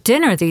about at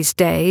dinner these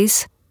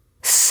days.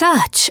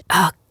 Such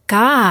a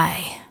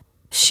guy,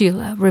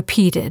 Sheila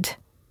repeated.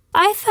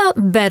 I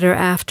felt better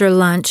after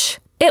lunch.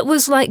 It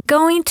was like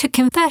going to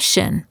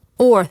confession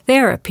or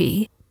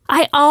therapy.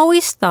 I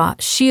always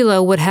thought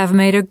Sheila would have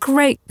made a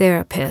great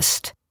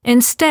therapist.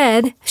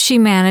 Instead, she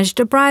managed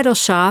a bridal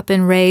shop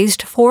and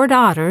raised 4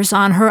 daughters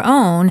on her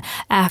own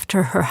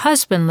after her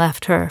husband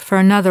left her for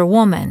another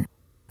woman.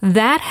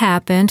 That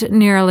happened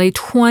nearly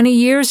 20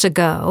 years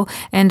ago,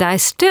 and I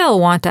still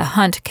want to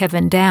hunt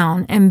Kevin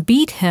down and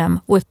beat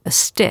him with a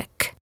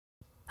stick.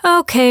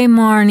 Okay,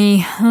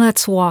 Marnie,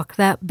 let's walk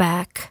that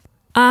back.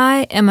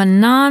 I am a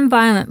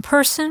nonviolent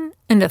person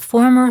and a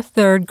former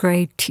 3rd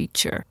grade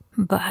teacher,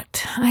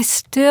 but I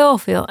still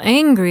feel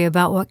angry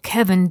about what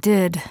Kevin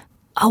did.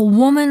 A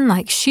woman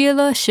like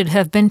Sheila should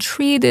have been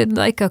treated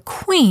like a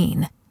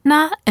queen,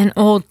 not an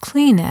old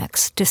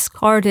Kleenex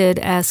discarded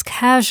as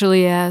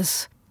casually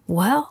as,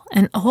 well,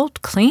 an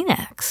old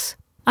Kleenex.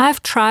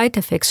 I've tried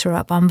to fix her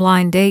up on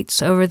blind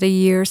dates over the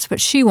years,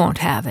 but she won't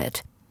have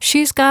it.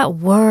 She's got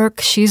work,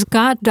 she's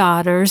got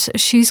daughters,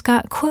 she's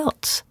got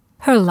quilts.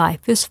 Her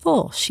life is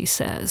full, she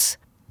says.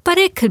 But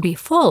it could be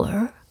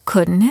fuller,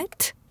 couldn't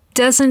it?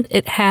 Doesn't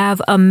it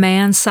have a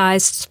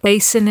man-sized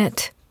space in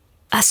it?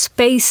 A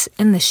space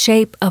in the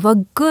shape of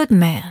a good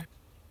man,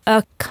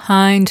 a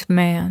kind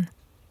man,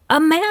 a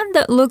man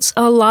that looks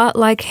a lot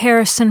like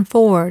Harrison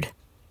Ford.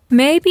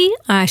 Maybe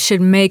I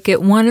should make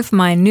it one of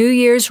my New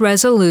Year's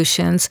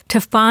resolutions to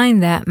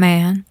find that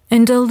man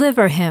and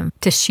deliver him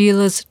to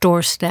Sheila's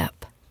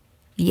doorstep.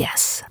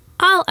 Yes,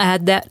 I'll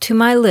add that to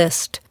my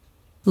list.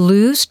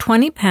 Lose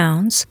 20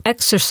 pounds,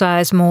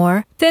 exercise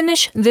more,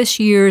 finish this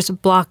year's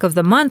Block of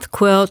the Month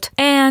quilt,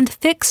 and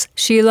fix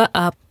Sheila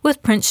up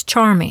with Prince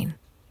Charming.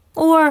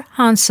 Or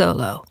Han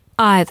Solo.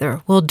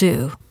 Either will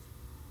do.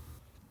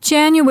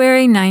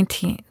 January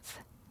 19th.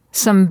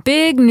 Some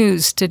big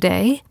news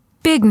today.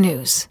 Big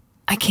news.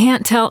 I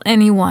can't tell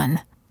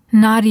anyone.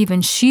 Not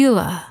even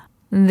Sheila.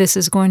 This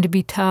is going to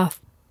be tough.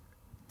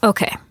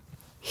 Okay,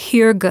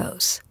 here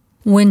goes.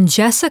 When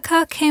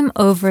Jessica came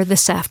over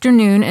this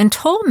afternoon and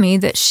told me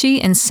that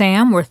she and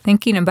Sam were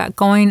thinking about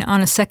going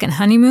on a second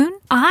honeymoon,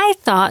 I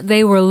thought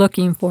they were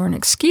looking for an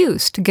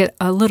excuse to get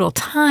a little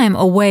time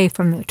away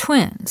from their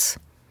twins.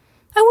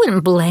 I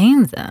wouldn't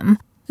blame them.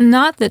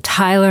 Not that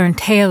Tyler and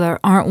Taylor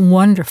aren't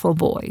wonderful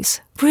boys.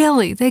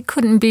 Really, they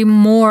couldn't be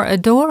more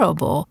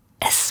adorable,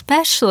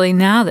 especially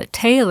now that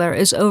Taylor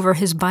is over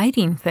his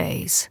biting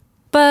phase.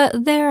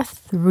 But they're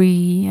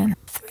 3, and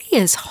 3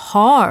 is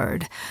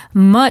hard,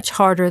 much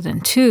harder than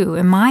 2,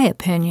 in my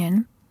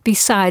opinion.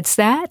 Besides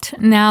that,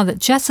 now that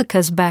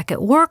Jessica's back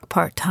at work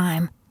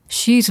part-time,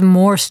 she's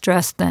more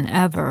stressed than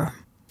ever.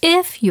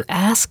 If you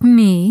ask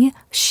me,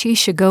 she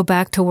should go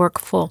back to work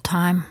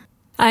full-time.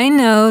 I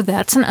know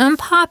that's an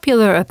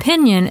unpopular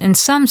opinion in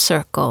some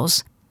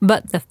circles,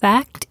 but the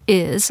fact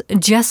is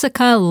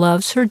Jessica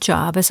loves her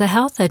job as a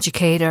health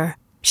educator.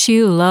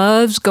 She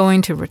loves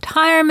going to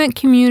retirement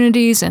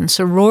communities and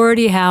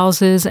sorority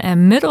houses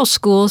and middle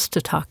schools to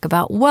talk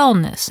about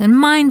wellness and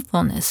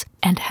mindfulness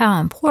and how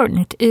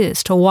important it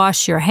is to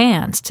wash your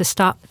hands to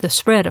stop the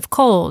spread of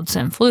colds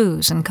and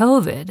flus and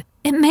COVID.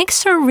 It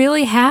makes her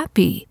really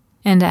happy,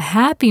 and a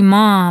happy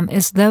mom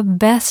is the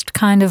best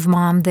kind of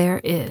mom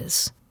there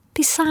is.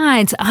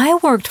 Besides, I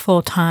worked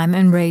full-time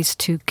and raised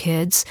 2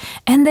 kids,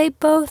 and they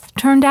both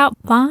turned out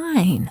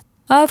fine.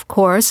 Of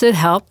course, it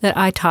helped that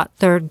I taught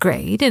 3rd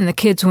grade and the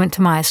kids went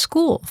to my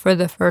school for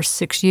the first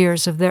 6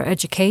 years of their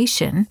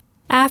education.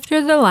 After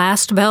the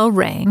last bell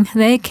rang,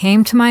 they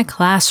came to my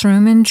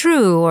classroom and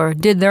drew or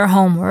did their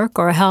homework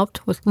or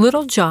helped with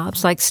little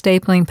jobs like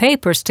stapling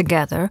papers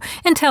together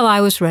until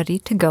I was ready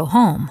to go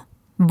home.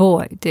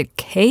 Boy, did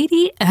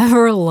Katie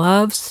ever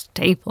love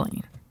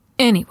stapling.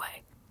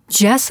 Anyway,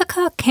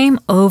 Jessica came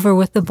over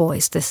with the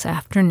boys this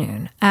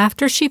afternoon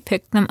after she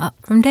picked them up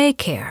from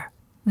daycare.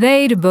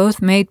 They'd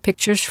both made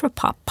pictures for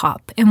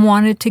Pop and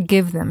wanted to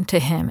give them to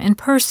him in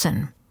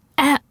person.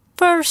 At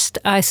first,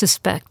 I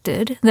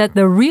suspected that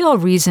the real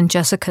reason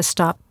Jessica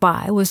stopped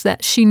by was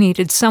that she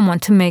needed someone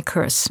to make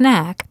her a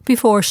snack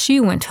before she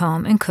went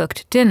home and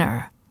cooked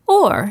dinner.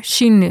 Or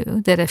she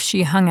knew that if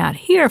she hung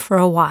out here for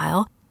a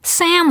while,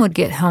 Sam would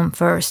get home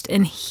first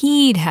and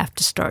he'd have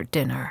to start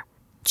dinner.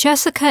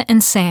 Jessica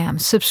and Sam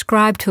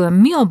subscribe to a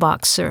meal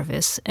box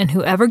service, and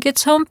whoever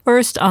gets home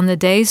first on the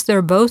days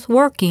they're both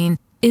working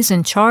is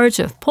in charge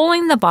of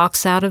pulling the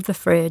box out of the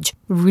fridge,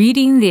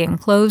 reading the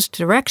enclosed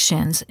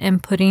directions,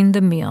 and putting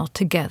the meal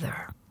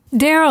together.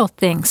 Daryl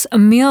thinks a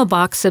meal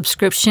box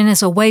subscription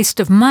is a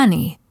waste of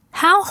money.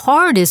 How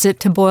hard is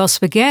it to boil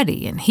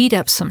spaghetti and heat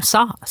up some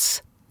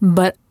sauce?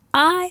 But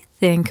I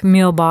think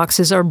meal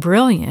boxes are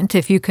brilliant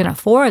if you can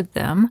afford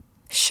them.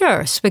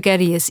 Sure,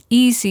 spaghetti is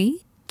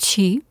easy,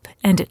 cheap,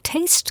 and it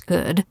tastes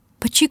good,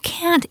 but you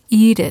can't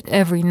eat it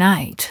every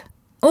night.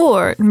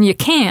 Or you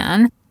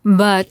can,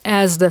 but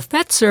as the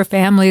Fetzer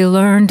family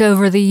learned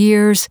over the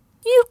years,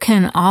 you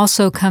can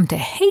also come to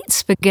hate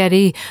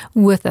spaghetti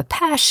with a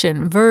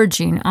passion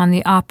verging on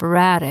the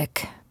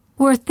operatic.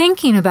 We're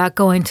thinking about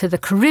going to the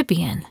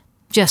Caribbean,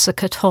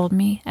 Jessica told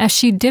me as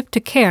she dipped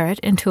a carrot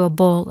into a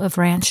bowl of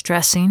ranch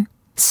dressing.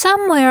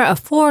 Somewhere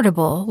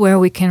affordable where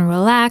we can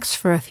relax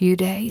for a few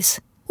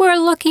days. We're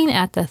looking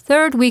at the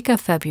 3rd week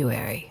of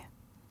February.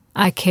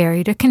 I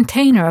carried a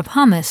container of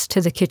hummus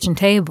to the kitchen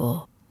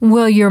table.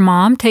 Will your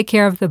mom take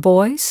care of the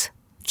boys?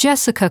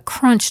 Jessica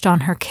crunched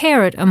on her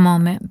carrot a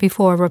moment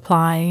before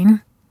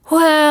replying,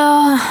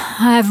 Well,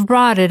 I've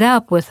brought it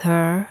up with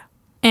her.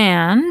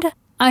 And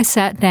I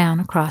sat down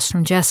across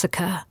from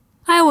Jessica.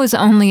 I was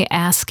only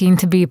asking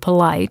to be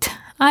polite.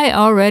 I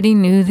already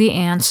knew the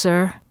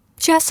answer.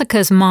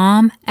 Jessica's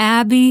mom,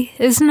 Abby,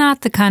 is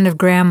not the kind of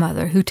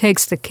grandmother who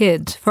takes the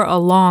kids for a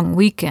long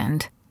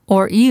weekend,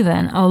 or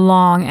even a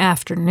long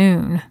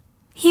afternoon.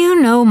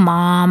 You know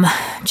Mom,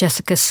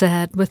 Jessica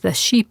said with a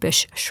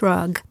sheepish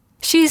shrug.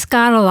 She's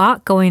got a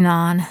lot going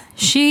on.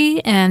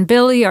 She and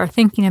Billy are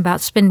thinking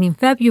about spending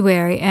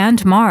February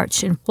and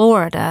March in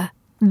Florida.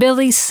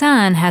 Billy's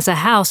son has a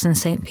house in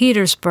St.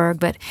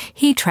 Petersburg, but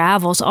he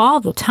travels all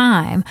the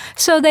time,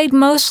 so they'd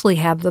mostly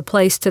have the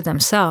place to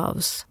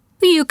themselves.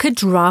 You could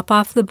drop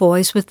off the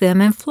boys with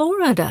them in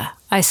Florida,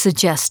 I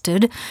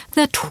suggested.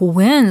 The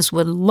twins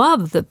would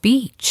love the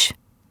beach.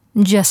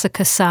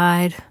 Jessica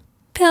sighed.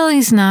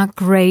 Billy's not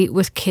great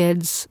with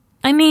kids.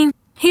 I mean,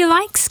 he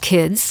likes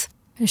kids.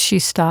 She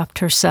stopped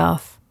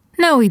herself.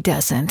 No, he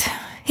doesn't.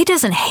 He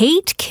doesn't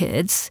hate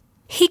kids.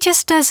 He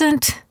just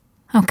doesn't...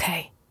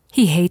 Okay,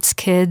 he hates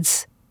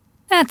kids.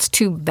 That's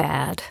too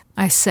bad,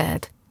 I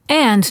said.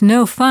 And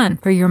no fun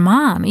for your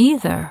mom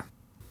either.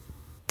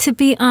 To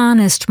be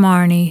honest,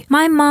 Marnie,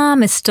 my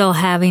mom is still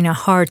having a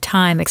hard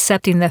time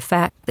accepting the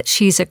fact that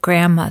she's a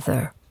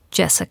grandmother,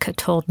 Jessica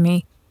told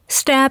me,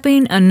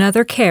 stabbing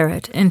another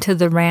carrot into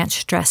the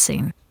ranch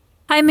dressing.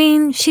 I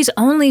mean, she's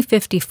only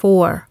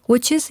 54,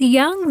 which is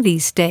young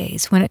these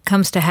days when it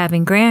comes to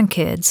having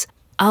grandkids.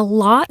 A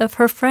lot of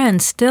her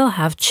friends still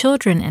have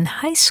children in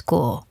high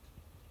school.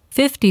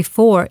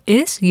 54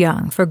 is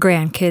young for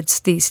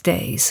grandkids these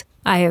days,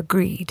 I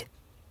agreed,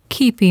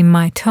 keeping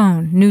my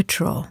tone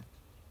neutral.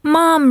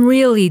 Mom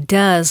really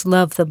does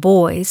love the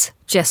boys,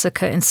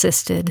 Jessica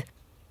insisted.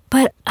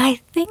 But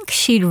I think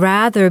she'd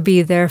rather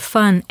be their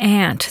fun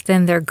aunt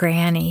than their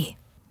granny.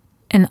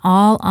 In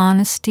all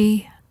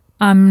honesty,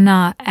 I'm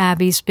not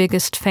Abby's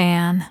biggest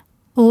fan.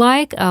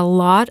 Like a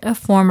lot of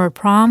former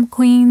prom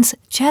queens,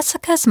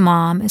 Jessica's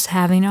mom is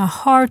having a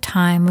hard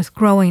time with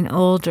growing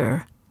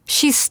older.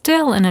 She's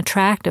still an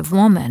attractive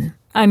woman.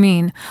 I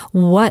mean,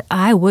 what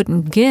I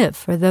wouldn't give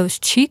for those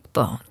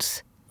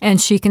cheekbones. And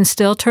she can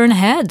still turn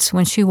heads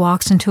when she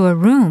walks into a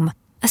room,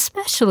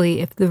 especially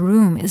if the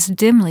room is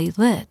dimly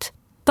lit.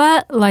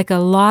 But like a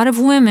lot of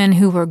women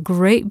who were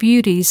great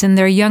beauties in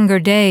their younger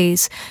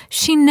days,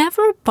 she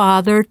never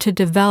bothered to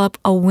develop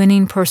a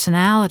winning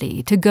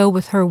personality to go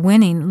with her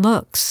winning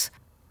looks.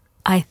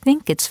 I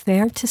think it's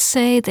fair to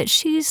say that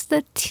she's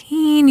the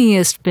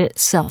teeniest bit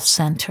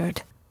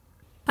self-centered.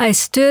 I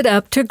stood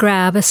up to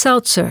grab a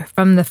seltzer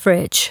from the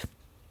fridge.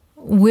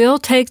 We'll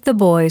take the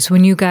boys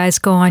when you guys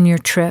go on your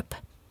trip.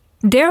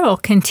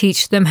 Daryl can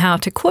teach them how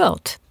to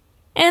quilt,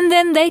 and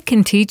then they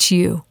can teach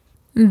you.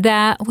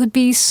 That would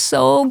be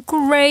so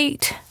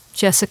great,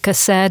 Jessica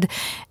said,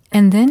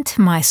 and then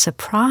to my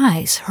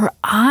surprise, her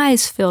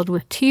eyes filled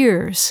with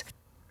tears.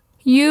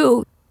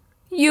 You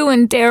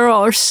and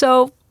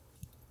Daryl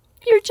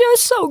you're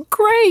just so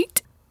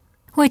great.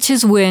 Which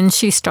is when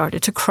she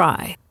started to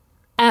cry.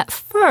 At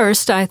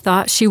first, I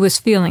thought she was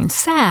feeling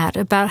sad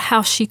about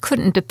how she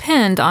couldn't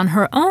depend on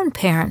her own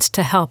parents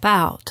to help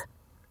out.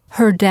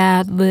 Her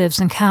dad lives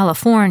in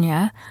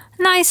California,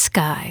 nice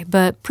guy,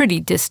 but pretty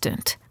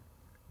distant.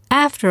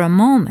 After a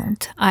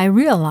moment, I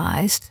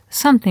realized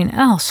something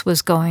else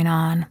was going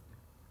on.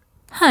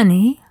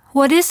 "Honey,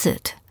 what is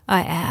it?"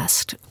 I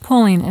asked,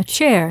 pulling a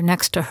chair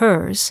next to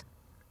hers.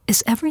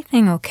 "Is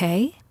everything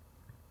okay?"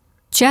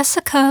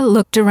 Jessica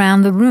looked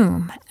around the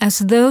room as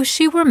though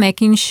she were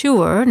making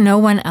sure no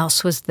one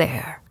else was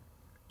there.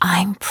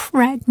 "I'm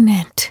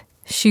pregnant,"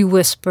 she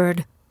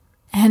whispered,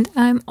 "and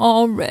I'm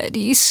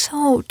already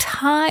so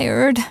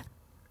tired.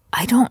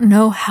 I don't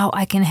know how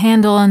I can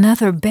handle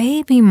another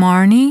baby,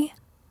 Marnie."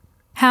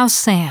 "How's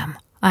Sam?"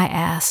 I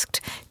asked,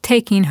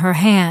 taking her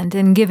hand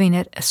and giving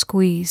it a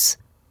squeeze.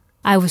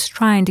 I was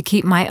trying to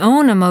keep my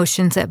own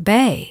emotions at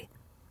bay.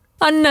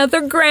 "Another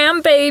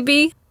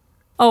grandbaby!"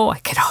 Oh, I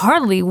could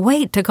hardly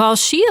wait to call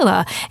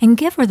Sheila and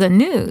give her the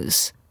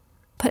news.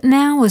 But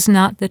now was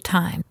not the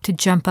time to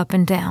jump up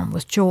and down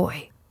with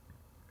joy.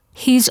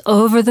 "He's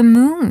over the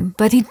moon,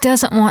 but he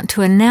doesn't want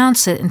to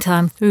announce it until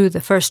I'm through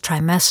the first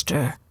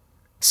trimester.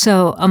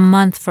 So a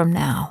month from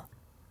now.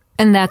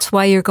 And that's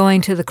why you're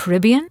going to the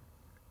Caribbean?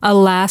 A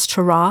last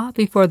hurrah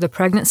before the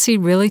pregnancy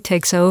really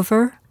takes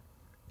over?"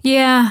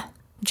 "Yeah."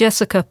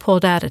 Jessica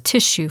pulled out a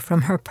tissue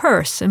from her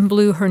purse and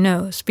blew her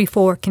nose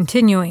before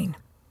continuing.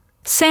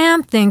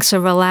 "Sam thinks a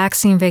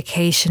relaxing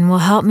vacation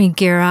will help me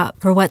gear up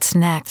for what's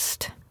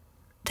next."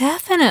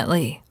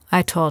 "Definitely,"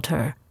 I told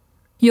her.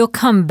 "You'll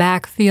come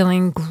back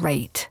feeling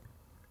great."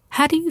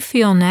 "How do you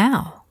feel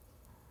now?"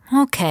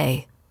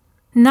 "Okay.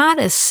 Not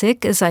as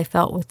sick as I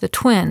felt with the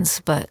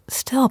twins, but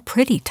still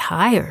pretty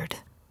tired."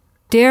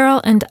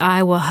 "Daryl and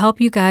I will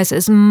help you guys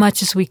as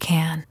much as we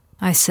can,"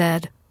 I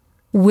said.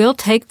 "We'll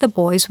take the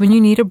boys when you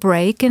need a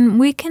break, and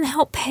we can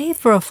help pay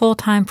for a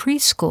full-time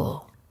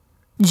preschool."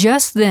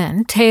 Just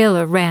then,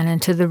 Taylor ran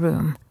into the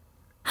room.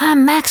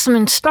 "I'm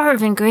maximum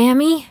starving,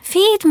 Grammy.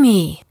 Feed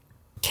me."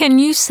 "Can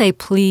you say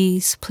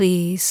please,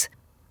 please?"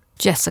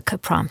 Jessica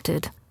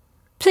prompted.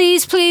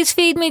 "Please, please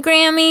feed me,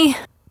 Grammy,"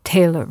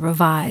 Taylor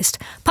revised.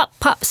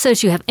 Pop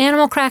says you have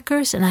animal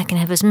crackers, and I can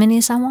have as many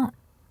as I want."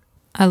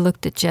 I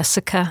looked at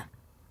Jessica.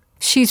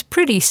 She's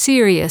pretty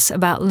serious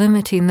about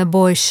limiting the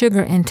boys'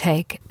 sugar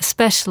intake,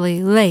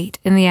 especially late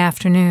in the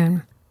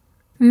afternoon.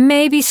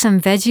 "Maybe some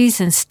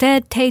veggies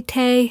instead,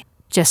 Tay-Tay,"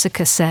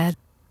 Jessica said.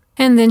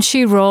 And then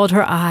she rolled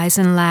her eyes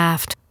and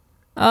laughed.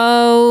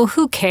 "Oh,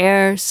 who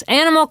cares?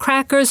 Animal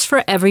crackers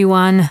for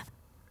everyone."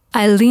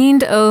 I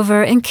leaned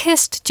over and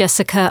kissed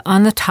Jessica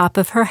on the top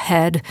of her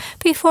head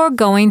before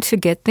going to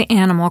get the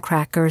animal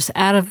crackers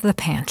out of the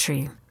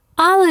pantry.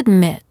 I'll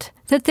admit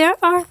that there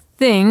are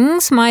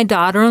things my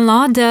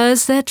daughter-in-law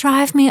does that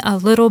drive me a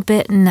little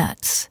bit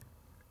nuts.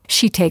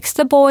 She takes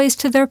the boys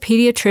to their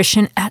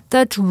pediatrician at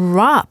the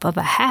drop of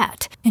a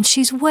hat, and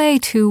she's way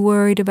too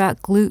worried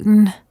about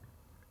gluten.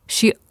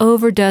 She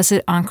overdoes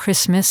it on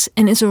Christmas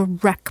and is a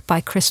wreck by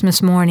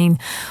Christmas morning,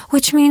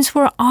 which means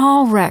we're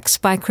all wrecks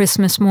by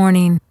Christmas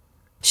morning.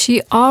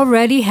 She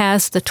already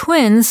has the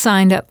twins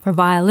signed up for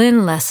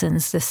violin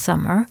lessons this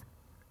summer.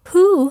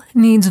 Who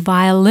needs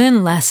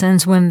violin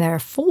lessons when they're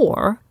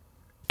 4?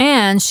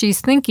 And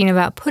she's thinking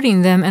about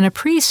putting them in a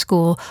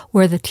preschool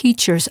where the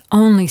teachers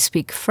only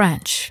speak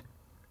French.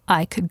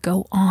 I could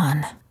go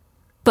on.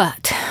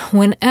 But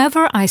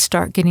whenever I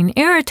start getting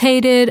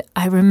irritated,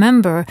 I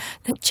remember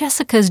that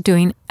Jessica's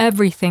doing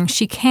everything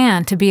she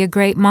can to be a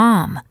great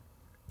mom,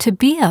 to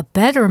be a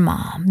better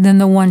mom than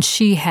the one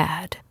she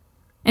had.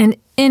 And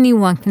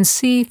anyone can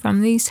see from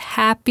these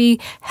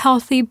happy,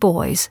 healthy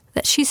boys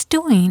that she's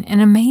doing an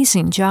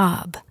amazing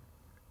job.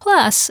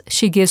 Plus,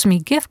 she gives me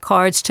gift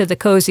cards to the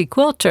Cozy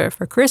Quilter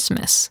for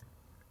Christmas.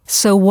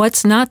 So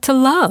what's not to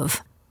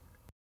love?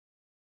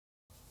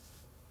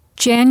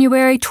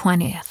 January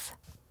 20th.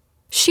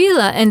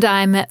 Sheila and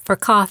I met for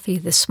coffee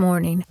this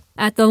morning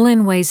at the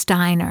Linways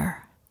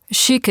Diner.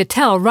 She could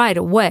tell right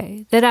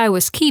away that I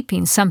was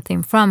keeping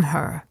something from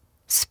her.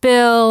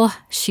 "Spill,"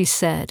 she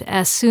said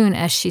as soon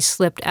as she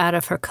slipped out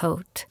of her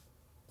coat.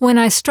 When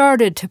I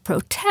started to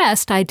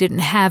protest I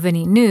didn't have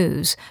any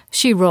news,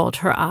 she rolled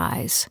her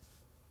eyes.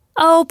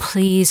 "Oh,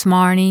 please,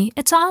 Marnie,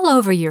 it's all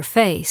over your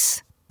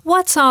face."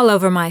 "What's all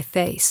over my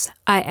face?"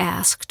 I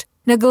asked,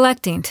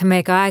 neglecting to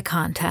make eye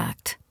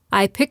contact.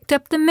 I picked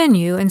up the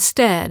menu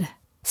instead.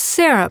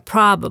 "Syrup,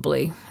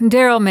 probably.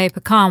 Daryl made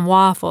pecan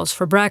waffles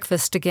for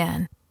breakfast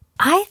again.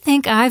 I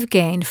think I've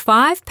gained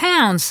 5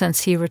 pounds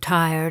since he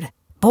retired.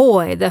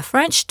 Boy, the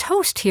French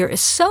toast here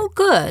is so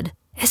good.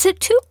 Is it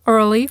too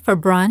early for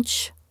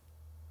brunch?"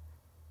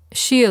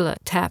 Sheila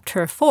tapped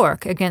her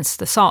fork against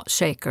the salt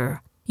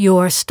shaker.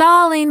 "You're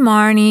stalling,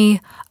 Marnie.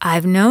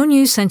 I've known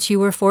you since you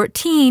were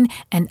 14,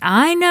 and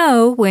I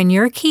know when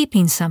you're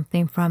keeping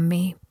something from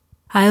me."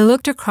 I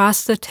looked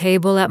across the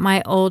table at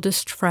my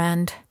oldest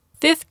friend.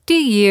 50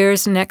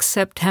 years next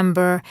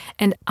September,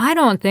 and I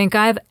don't think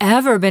I've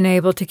ever been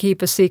able to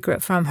keep a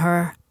secret from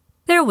her.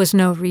 There was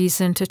no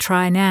reason to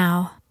try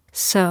now.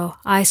 So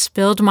I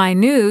spilled my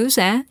news,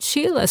 and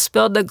Sheila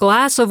spilled the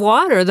glass of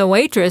water the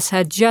waitress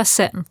had just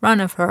set in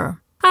front of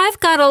her. "I've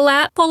got a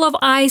lap full of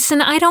ice,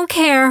 and I don't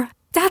care.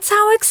 That's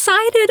how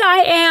excited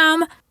I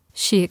am,"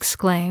 she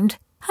exclaimed.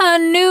 "A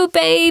new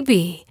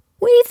baby.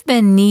 We've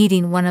been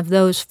needing one of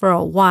those for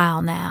a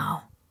while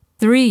now."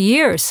 3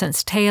 years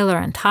since Taylor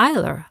and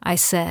Tyler, I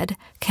said,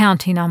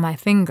 counting on my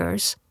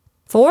fingers.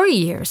 4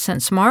 years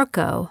since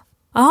Marco.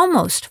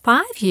 Almost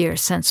 5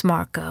 years since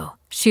Marco,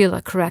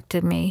 Sheila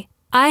corrected me.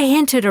 I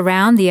hinted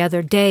around the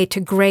other day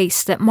to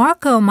Grace that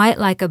Marco might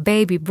like a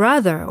baby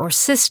brother or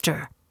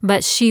sister,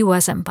 but she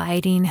wasn't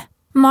biting.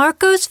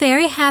 "Marco's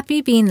very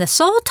happy being the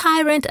sole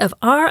tyrant of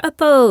our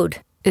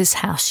abode,"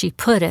 is how she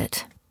put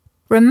it.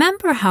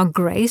 "Remember how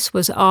Grace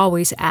was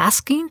always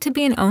asking to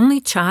be an only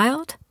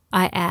child?"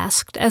 I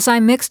asked as I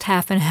mixed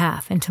half and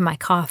half into my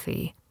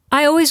coffee.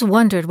 "I always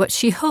wondered what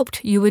she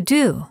hoped you would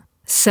do.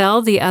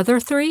 Sell the other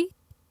 3?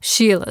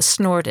 Sheila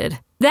snorted.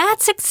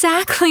 "That's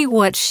exactly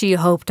what she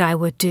hoped I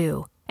would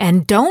do.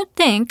 And don't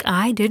think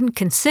I didn't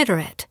consider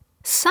it.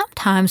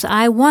 Sometimes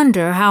I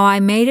wonder how I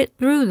made it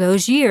through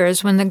those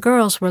years when the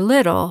girls were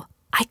little.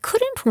 I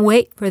couldn't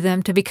wait for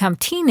them to become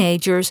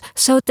teenagers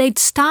so they'd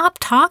stop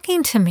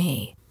talking to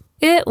me."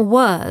 "It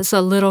was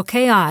a little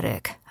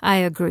chaotic," I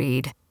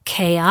agreed.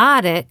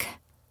 "Chaotic?"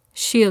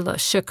 Sheila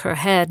shook her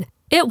head.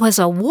 "It was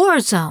a war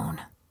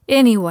zone.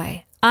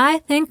 Anyway, I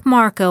think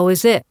Marco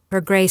is it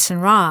for Grace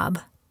and Rob.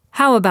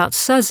 How about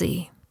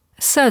Suzy?"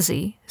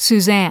 Suzy,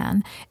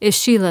 Suzanne, is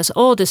Sheila's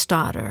oldest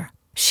daughter.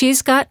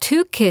 She's got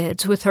 2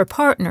 kids with her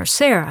partner,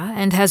 Sarah,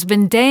 and has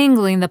been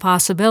dangling the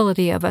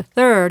possibility of a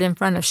third in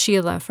front of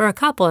Sheila for a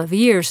couple of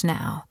years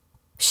now.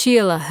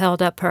 Sheila held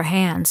up her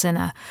hands in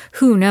a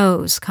who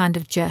knows kind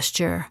of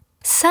gesture.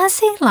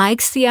 "Suzy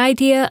likes the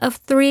idea of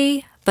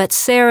 3, but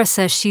Sarah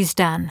says she's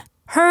done.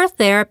 Her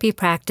therapy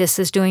practice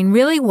is doing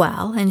really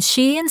well, and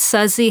she and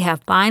Suzy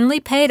have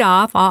finally paid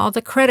off all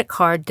the credit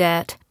card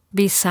debt.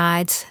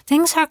 Besides,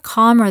 things are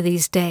calmer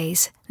these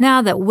days,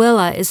 now that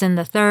Willa is in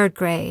the 3rd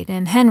grade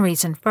and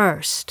Henry's in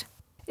 1st.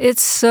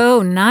 It's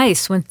so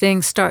nice when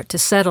things start to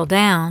settle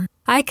down.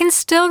 I can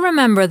still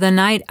remember the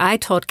night I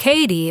told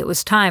Katie it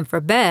was time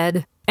for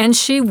bed, and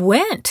she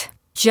went,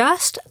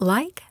 just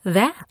like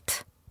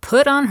that.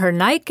 Put on her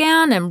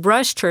nightgown and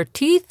brushed her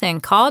teeth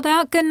and called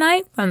out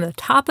goodnight from the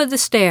top of the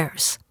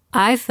stairs.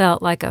 I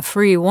felt like a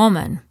free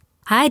woman.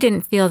 I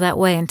didn't feel that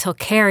way until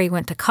Carrie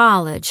went to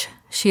college,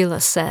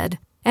 Sheila said.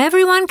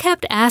 Everyone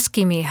kept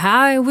asking me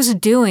how I was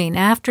doing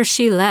after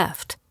she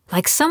left,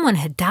 like someone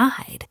had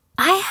died.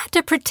 I had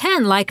to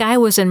pretend like I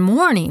was in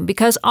mourning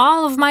because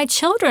all of my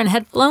children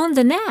had flown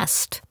the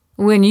nest,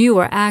 when you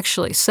were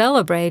actually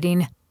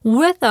celebrating,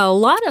 with a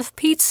lot of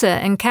pizza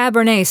and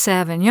Cabernet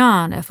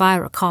Sauvignon, if I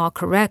recall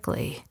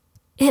correctly.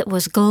 It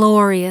was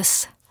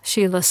glorious,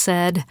 Sheila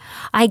said.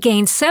 I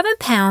gained 7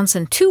 pounds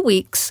in 2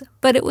 weeks,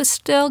 but it was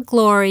still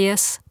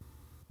glorious.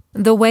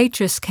 The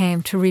waitress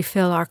came to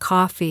refill our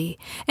coffee,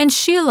 and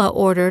Sheila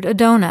ordered a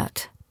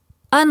donut.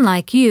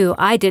 Unlike you,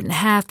 I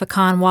didn't have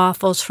pecan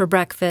waffles for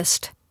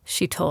breakfast,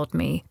 she told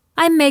me.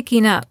 I'm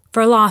making up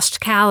for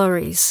lost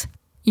calories.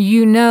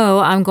 You know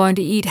I'm going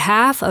to eat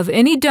half of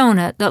any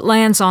donut that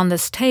lands on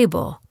this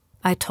table,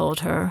 I told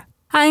her.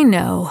 I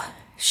know,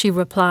 she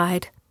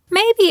replied.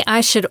 Maybe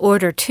I should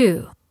order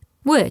 2,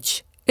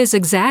 which is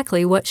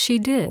exactly what she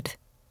did.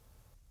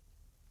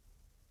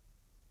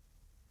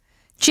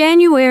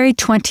 January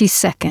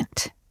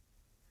 22nd.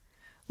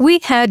 We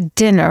had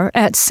dinner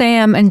at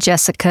Sam and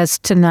Jessica's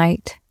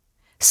tonight.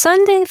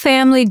 Sunday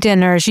family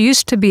dinners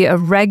used to be a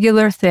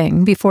regular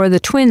thing before the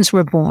twins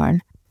were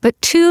born,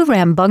 but 2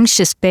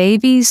 rambunctious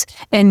babies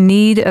in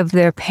need of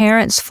their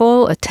parents'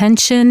 full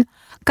attention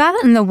got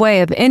in the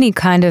way of any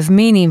kind of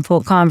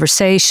meaningful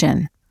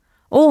conversation,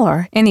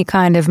 or any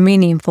kind of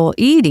meaningful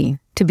eating,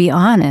 to be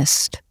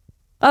honest.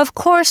 Of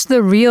course,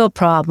 the real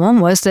problem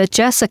was that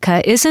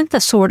Jessica isn't the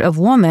sort of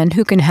woman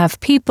who can have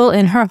people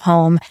in her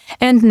home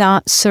and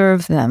not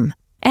serve them.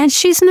 And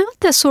she's not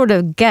the sort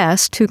of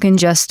guest who can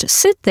just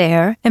sit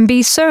there and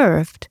be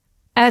served.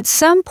 At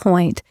some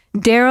point,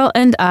 Daryl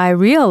and I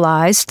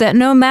realized that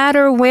no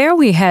matter where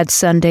we had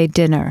Sunday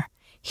dinner,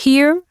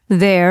 here,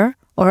 there,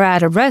 or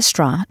at a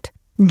restaurant,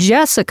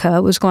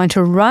 Jessica was going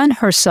to run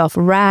herself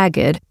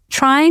ragged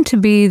trying to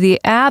be the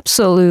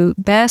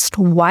absolute best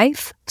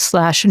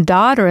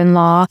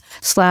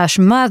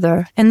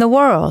wife/daughter-in-law/mother in the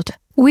world.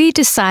 We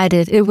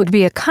decided it would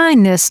be a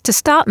kindness to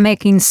stop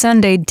making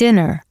Sunday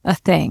dinner a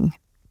thing.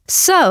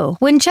 So,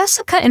 when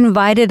Jessica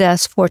invited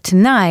us for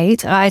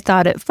tonight, I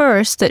thought at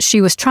first that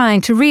she was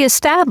trying to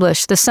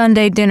reestablish the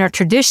Sunday dinner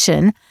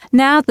tradition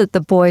now that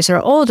the boys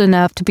are old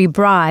enough to be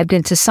bribed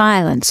into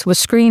silence with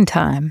screen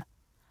time.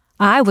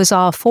 I was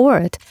all for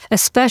it,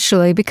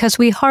 especially because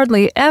we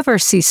hardly ever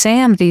see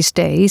Sam these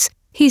days.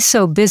 He's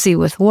so busy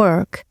with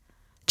work.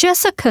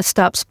 Jessica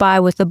stops by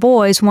with the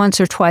boys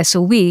once or twice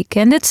a week,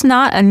 and it's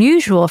not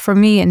unusual for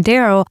me and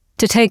Daryl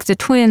to take the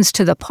twins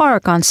to the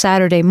park on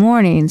Saturday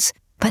mornings,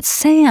 but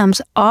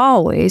Sam's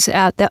always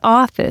at the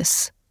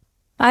office.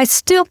 I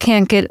still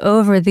can't get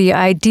over the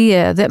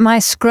idea that my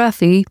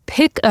scruffy,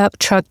 pickup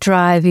truck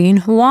driving,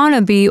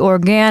 wannabe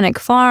organic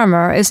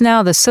farmer is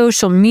now the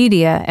social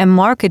media and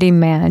marketing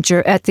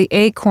manager at the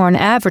Acorn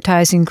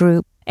Advertising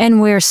Group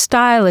and wears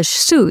stylish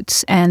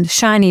suits and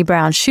shiny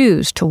brown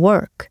shoes to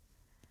work.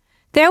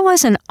 There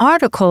was an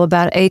article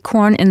about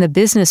Acorn in the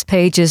business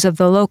pages of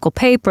the local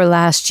paper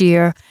last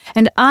year,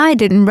 and I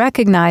didn't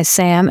recognize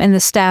Sam in the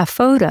staff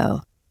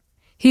photo.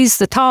 "He's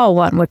the tall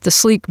one with the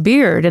sleek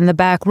beard in the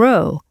back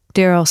row,"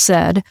 Daryl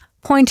said,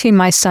 pointing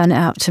my son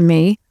out to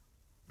me.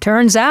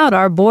 "Turns out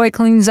our boy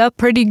cleans up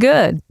pretty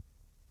good."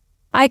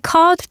 I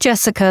called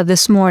Jessica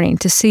this morning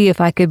to see if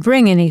I could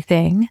bring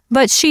anything,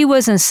 but she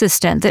was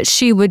insistent that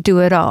she would do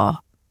it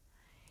all.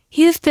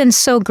 "You've been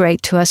so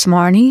great to us,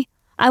 Marnie.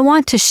 I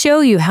want to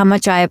show you how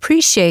much I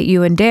appreciate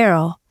you and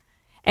Daryl.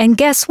 And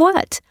guess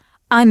what?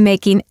 I'm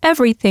making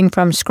everything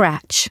from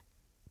scratch."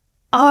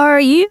 "Are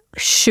you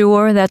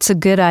sure that's a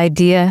good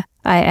idea?"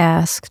 I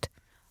asked.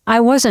 I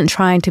wasn't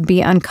trying to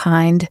be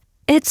unkind.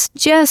 It's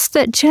just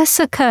that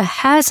Jessica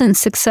hasn't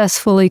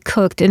successfully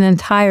cooked an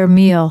entire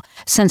meal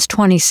since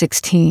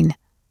 2016.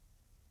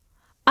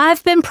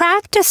 "I've been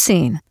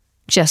practicing,"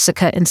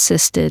 Jessica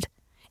insisted.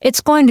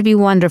 "It's going to be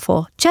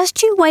wonderful.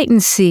 Just you wait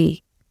and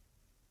see."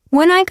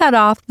 When I got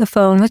off the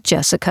phone with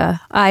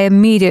Jessica, I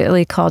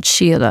immediately called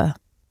Sheila.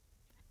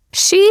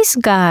 She's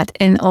got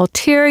an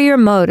ulterior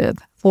motive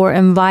for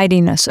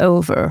inviting us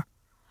over.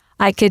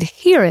 I could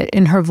hear it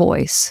in her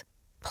voice.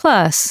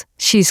 Plus,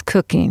 she's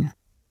cooking.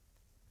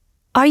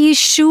 "Are you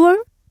sure?"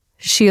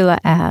 Sheila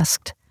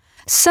asked.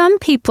 "Some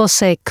people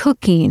say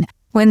cooking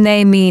when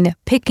they mean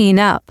picking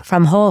up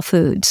from Whole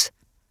Foods.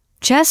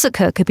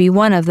 Jessica could be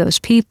one of those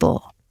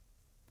people."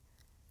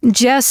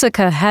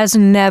 "Jessica has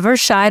never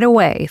shied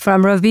away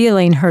from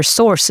revealing her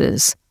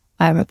sources,"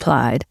 I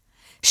replied.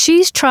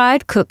 "She's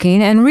tried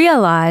cooking and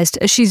realized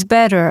she's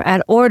better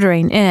at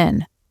ordering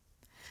in.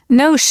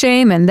 No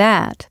shame in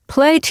that.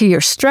 Play to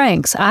your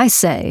strengths, I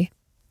say.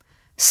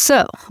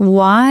 So,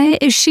 why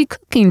is she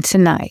cooking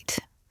tonight?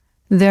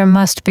 There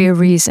must be a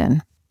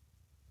reason."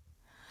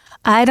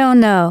 "I don't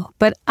know,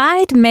 but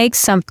I'd make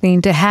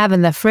something to have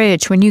in the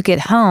fridge when you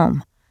get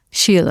home,"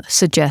 Sheila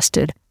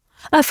suggested.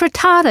 "A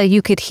frittata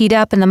you could heat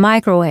up in the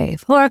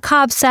microwave, or a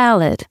Cobb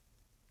salad."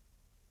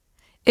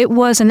 It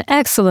was an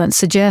excellent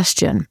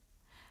suggestion.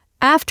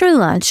 After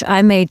lunch,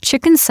 I made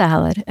chicken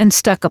salad and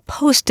stuck a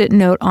Post-it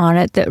note on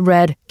it that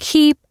read,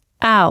 "Keep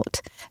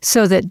out,"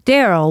 so that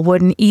Daryl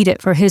wouldn't eat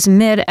it for his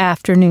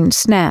mid-afternoon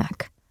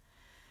snack.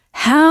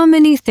 How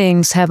many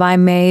things have I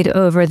made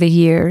over the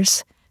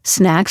years?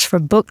 Snacks for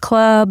book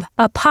club,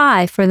 a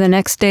pie for the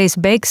next day's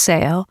bake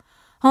sale,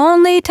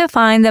 only to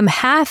find them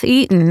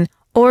half-eaten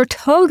or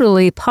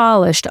totally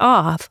polished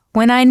off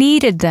when I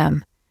needed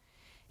them.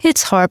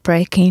 It's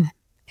heartbreaking.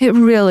 It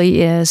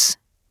really is.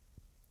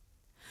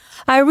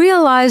 I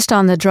realized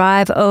on the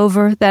drive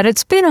over that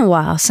it's been a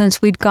while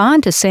since we'd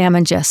gone to Sam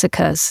and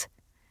Jessica's.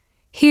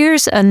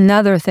 Here's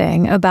another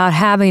thing about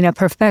having a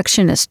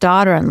perfectionist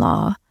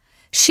daughter-in-law.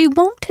 She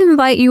won't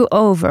invite you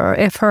over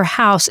if her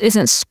house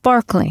isn't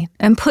sparkling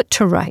and put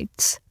to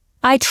rights.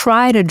 I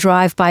tried a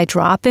drive-by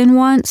drop-in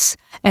once,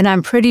 and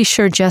I'm pretty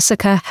sure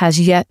Jessica has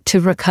yet to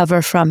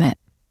recover from it.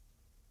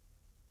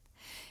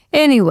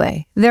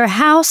 Anyway, their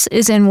house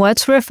is in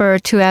what's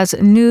referred to as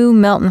New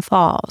Milton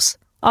Falls,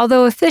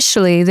 although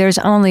officially there's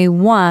only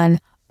one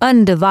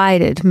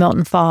undivided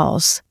Milton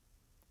Falls.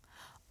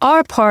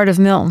 Our part of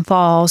Milton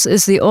Falls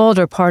is the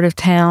older part of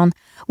town,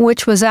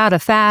 which was out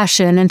of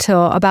fashion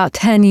until about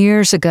 10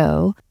 years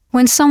ago,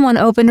 when someone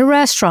opened a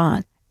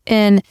restaurant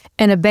in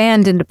an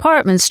abandoned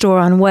department store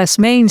on West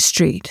Main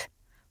Street.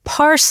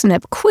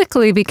 Parsnip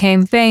quickly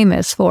became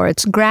famous for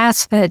its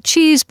grass-fed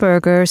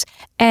cheeseburgers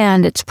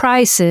and its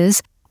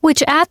prices,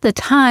 which at the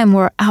time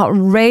were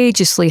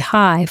outrageously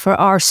high for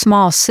our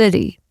small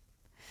city.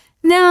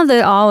 Now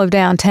that all of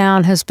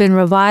downtown has been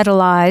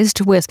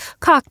revitalized with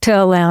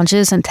cocktail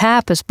lounges and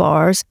tapas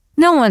bars,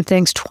 no one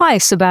thinks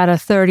twice about a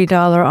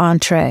 $30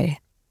 entree.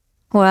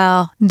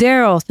 Well,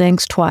 Daryl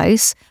thinks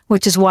twice,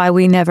 which is why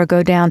we never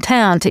go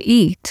downtown to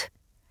eat.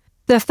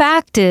 The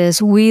fact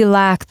is, we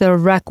lack the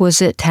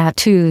requisite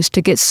tattoos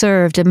to get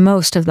served in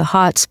most of the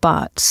hot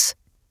spots.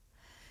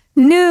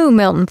 New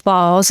Milton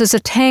Falls is a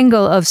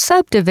tangle of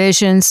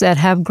subdivisions that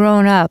have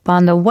grown up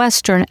on the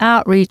western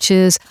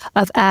outreaches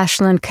of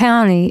Ashland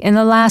County in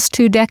the last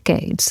 2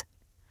 decades.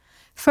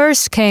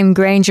 First came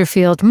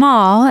Grangerfield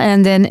Mall,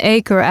 and then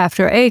acre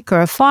after acre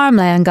of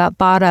farmland got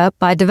bought up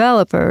by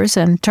developers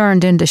and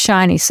turned into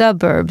shiny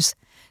suburbs,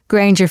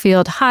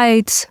 Grangerfield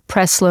Heights,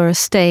 Pressler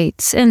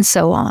Estates, and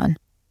so on.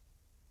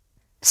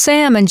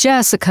 Sam and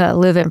Jessica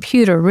live in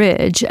Pewter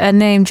Ridge, a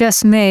name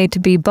just made to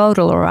be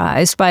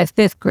Bowdlerized by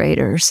 5th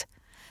graders.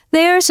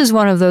 Theirs is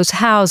one of those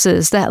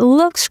houses that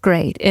looks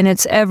great in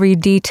its every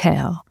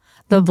detail.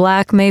 The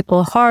black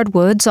maple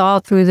hardwoods all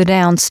through the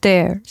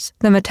downstairs,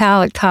 the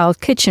metallic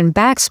tiled kitchen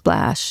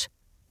backsplash,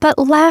 but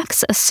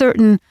lacks a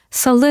certain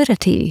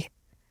solidity.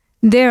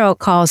 Daryl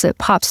calls it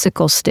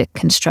popsicle stick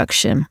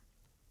construction.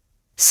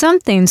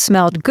 Something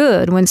smelled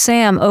good when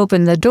Sam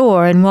opened the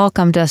door and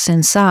welcomed us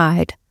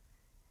inside.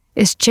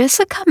 "Is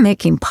Jessica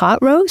making pot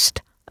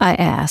roast?" I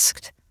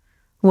asked.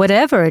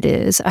 "Whatever it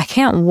is, I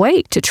can't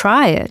wait to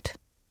try it."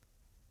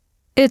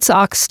 "It's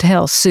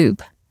oxtail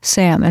soup,"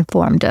 Sam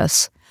informed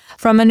us,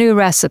 "from a new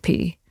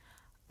recipe.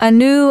 A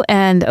new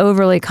and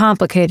overly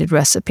complicated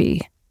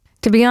recipe.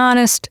 To be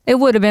honest, it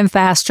would have been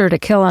faster to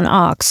kill an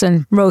ox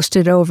and roast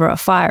it over a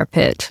fire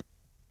pit."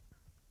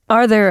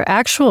 "Are there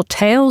actual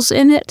tails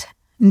in it?"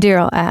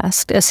 Daryl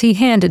asked as he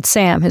handed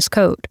Sam his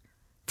coat.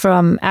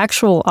 "From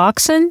actual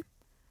oxen?"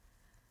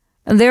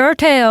 "There are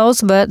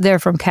tails, but they're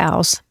from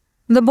cows.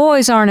 The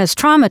boys aren't as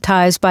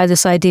traumatized by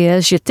this idea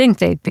as you'd think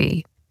they'd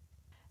be."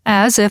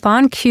 As if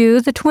on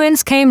cue, the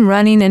twins came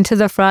running into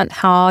the front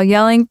hall,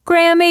 yelling,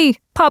 "Grammy!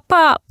 Pop,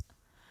 pop!"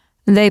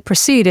 They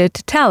proceeded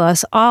to tell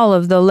us all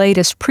of the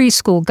latest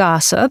preschool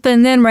gossip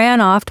and then ran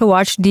off to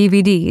watch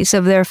DVDs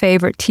of their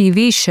favorite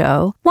TV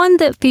show, one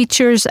that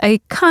features a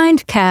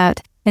kind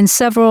cat and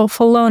several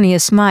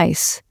felonious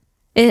mice.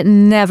 It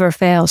never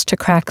fails to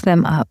crack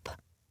them up.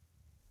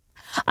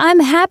 I'm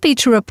happy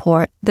to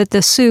report that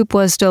the soup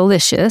was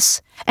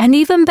delicious, and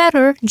even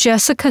better,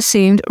 Jessica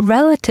seemed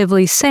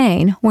relatively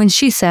sane when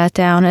she sat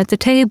down at the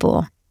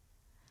table.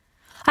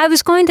 "I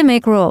was going to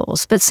make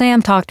rolls, but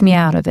Sam talked me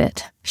out of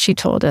it," she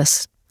told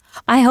us.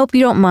 "I hope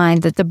you don't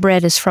mind that the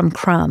bread is from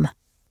Crumb."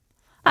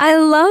 "I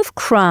love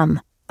Crumb,"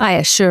 I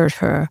assured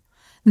her.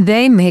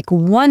 "They make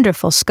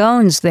wonderful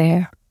scones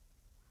there."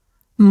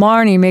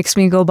 "Marnie makes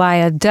me go buy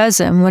a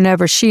dozen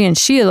whenever she and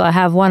Sheila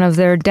have one of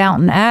their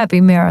Downton Abbey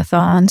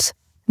marathons,"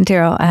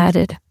 Daryl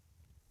added.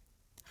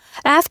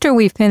 After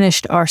we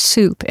finished our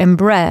soup and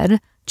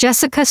bread,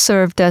 Jessica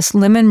served us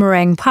lemon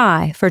meringue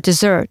pie for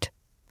dessert.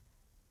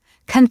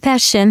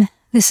 "Confession,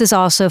 this is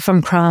also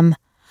from Crumb.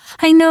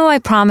 I know I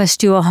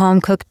promised you a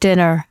home-cooked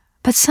dinner,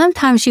 but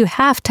sometimes you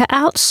have to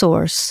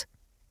outsource."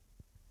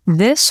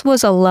 This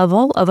was a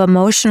level of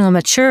emotional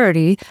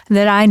maturity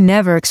that I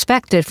never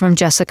expected from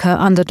Jessica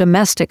on the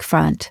domestic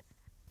front.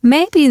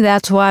 Maybe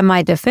that's why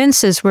my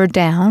defenses were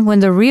down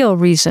when the real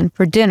reason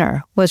for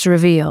dinner was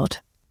revealed.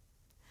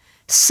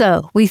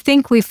 "So, we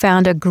think we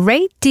found a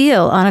great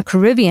deal on a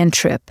Caribbean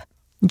trip,"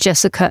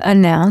 Jessica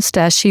announced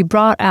as she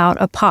brought out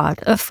a pot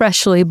of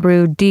freshly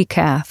brewed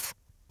decaf.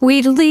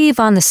 "We'd leave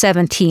on the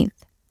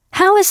 17th.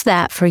 How is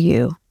that for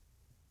you?"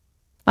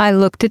 I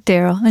looked at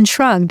Daryl and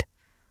shrugged.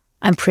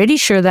 "I'm pretty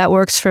sure that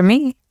works for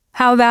me.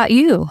 How about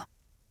you?"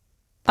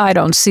 "I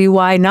don't see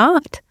why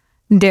not,"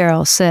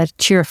 Daryl said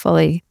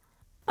cheerfully.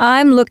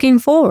 "I'm looking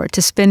forward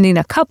to spending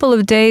a couple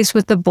of days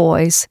with the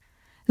boys.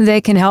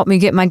 They can help me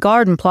get my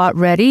garden plot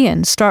ready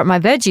and start my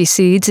veggie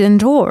seeds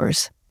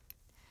indoors."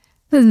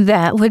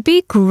 "That would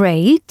be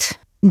great,"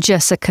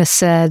 Jessica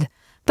said,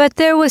 but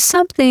there was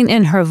something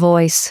in her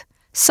voice,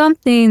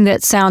 something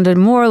that sounded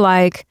more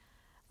like,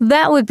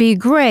 "That would be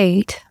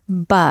great,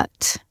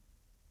 but..."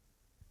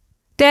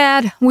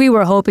 "Dad, we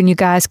were hoping you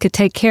guys could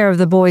take care of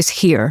the boys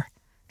here,"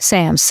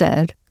 Sam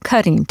said,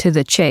 cutting to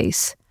the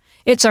chase.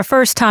 "It's our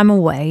first time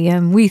away,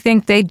 and we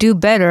think they'd do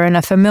better in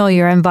a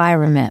familiar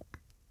environment."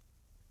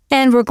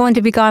 "And we're going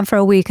to be gone for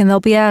a week, and they'll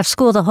be out of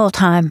school the whole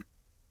time."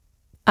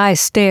 I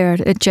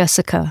stared at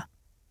Jessica.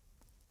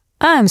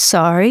 "I'm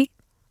sorry.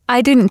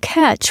 I didn't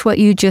catch what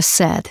you just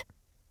said."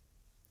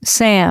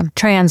 Sam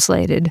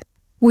translated.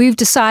 "We've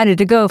decided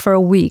to go for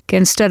a week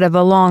instead of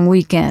a long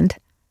weekend.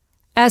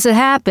 As it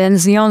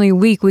happens, the only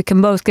week we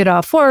can both get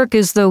off work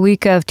is the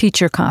week of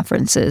teacher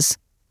conferences."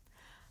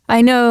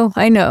 I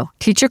know.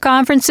 Teacher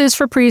conferences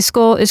for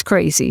preschool is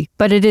crazy,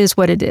 but it is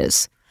what it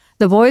is.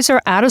 The boys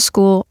are out of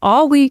school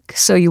all week,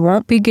 so you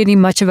won't be getting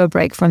much of a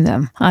break from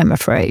them, I'm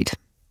afraid."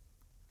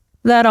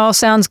 "That all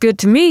sounds good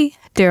to me,"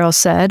 Daryl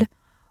said.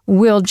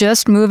 "We'll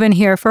just move in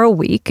here for a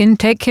week and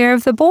take care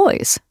of the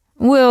boys.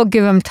 We'll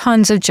give them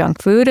tons of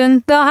junk food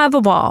and they'll have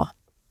a ball."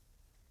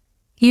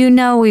 "You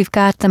know we've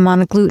got them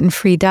on a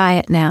gluten-free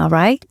diet now,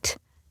 right?"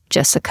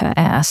 Jessica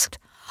asked.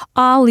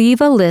 "I'll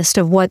leave a list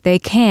of what they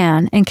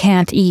can and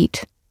can't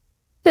eat."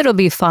 "It'll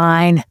be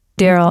fine,"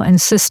 Daryl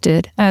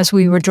insisted as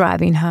we were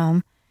driving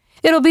home.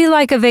 "It'll be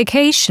like a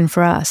vacation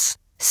for us,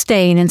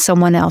 staying in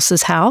someone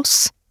else's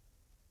house."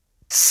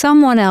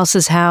 "Someone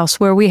else's house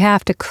where we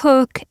have to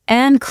cook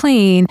and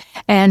clean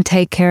and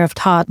take care of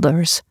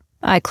toddlers,"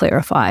 I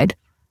clarified.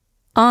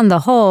 "On the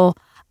whole,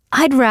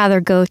 I'd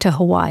rather go to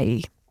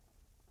Hawaii."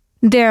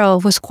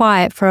 Daryl was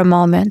quiet for a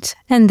moment,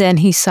 and then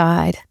he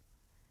sighed.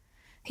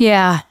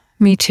 "Yeah,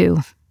 me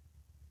too."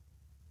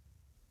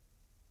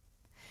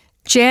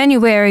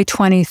 January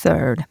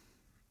 23rd.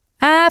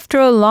 After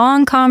a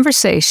long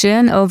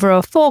conversation over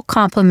a full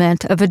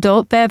complement of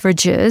adult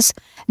beverages,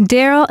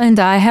 Daryl and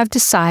I have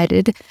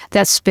decided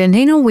that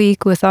spending a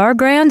week with our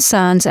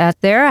grandsons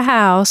at their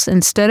house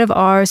instead of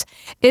ours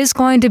is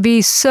going to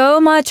be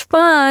so much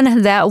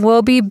fun that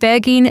we'll be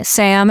begging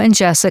Sam and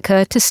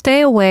Jessica to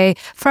stay away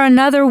for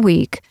another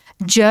week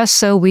just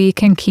so we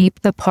can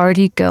keep the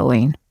party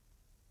going.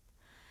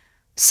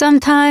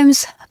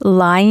 Sometimes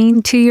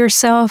lying to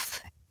yourself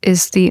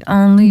is the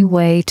only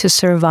way to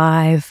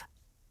survive.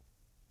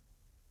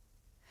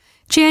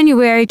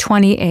 January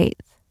 28th.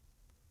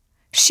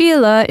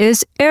 Sheila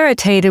is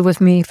irritated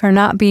with me for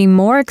not being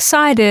more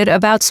excited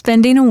about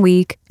spending a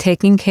week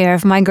taking care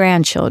of my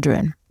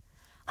grandchildren.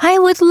 I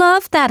would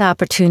love that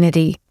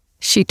opportunity,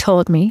 she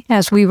told me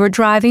as we were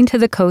driving to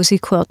the Cozy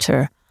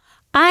Quilter.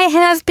 I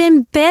have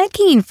been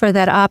begging for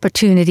that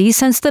opportunity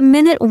since the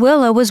minute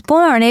Willa was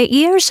born 8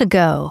 years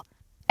ago.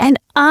 And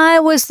I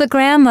was the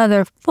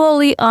grandmother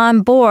fully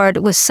on board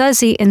with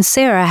Suzy and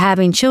Sarah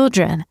having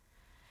children.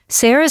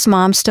 Sarah's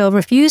mom still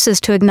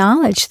refuses to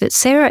acknowledge that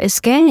Sarah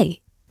is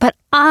gay. But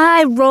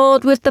I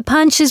rolled with the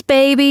punches,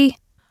 baby.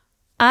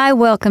 I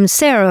welcomed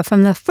Sarah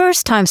from the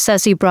first time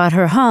Suzy brought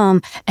her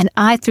home, and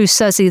I threw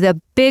Suzy the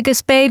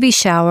biggest baby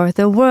shower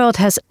the world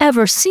has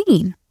ever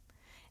seen.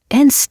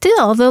 And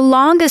still, the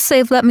longest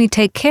they've let me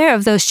take care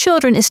of those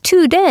children is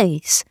 2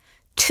 days.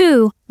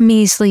 2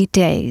 measly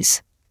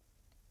days.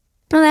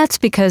 Well, that's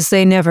because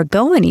they never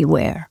go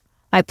anywhere,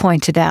 I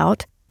pointed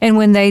out. And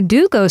when they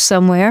do go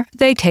somewhere,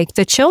 they take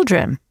the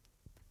children.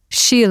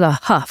 Sheila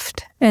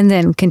huffed and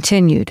then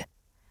continued.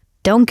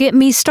 Don't get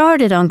me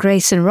started on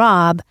Grace and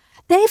Rob.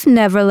 They've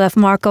never left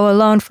Marco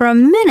alone for a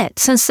minute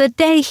since the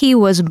day he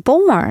was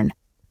born.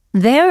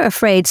 They're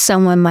afraid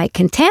someone might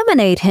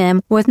contaminate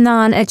him with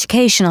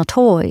non-educational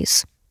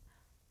toys.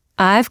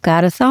 I've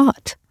got a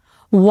thought.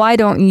 Why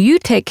don't you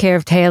take care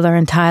of Taylor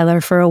and Tyler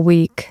for a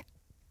week?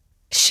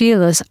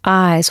 Sheila's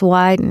eyes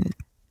widened.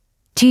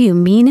 Do you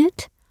mean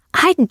it?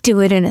 I'd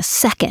do it in a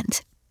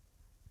second.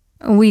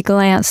 We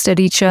glanced at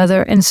each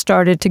other and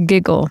started to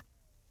giggle.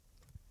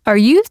 Are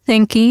you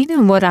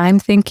thinking what I'm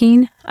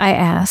thinking? I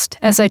asked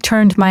as I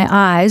turned my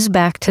eyes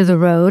back to the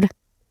road.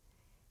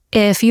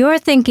 If you're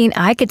thinking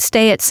I could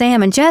stay at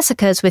Sam and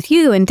Jessica's with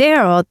you and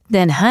Daryl,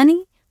 then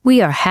honey,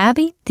 we are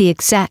having the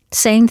exact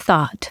same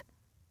thought.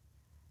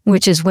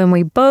 Which is when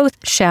we both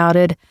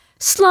shouted,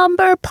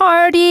 "Slumber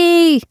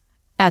party!"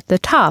 at the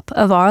top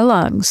of our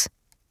lungs.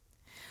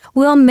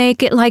 We'll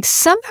make it like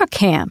summer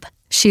camp,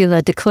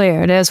 Sheila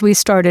declared as we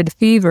started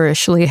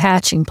feverishly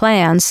hatching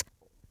plans,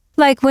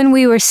 like when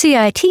we were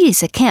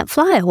CITs at Camp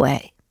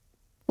Flyaway.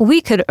 We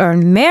could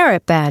earn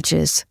merit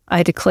badges,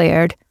 I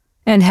declared,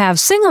 and have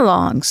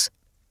sing-alongs.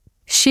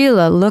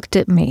 Sheila looked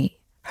at me,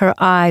 her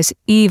eyes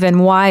even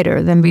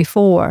wider than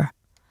before.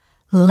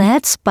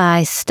 Let's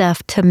buy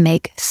stuff to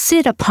make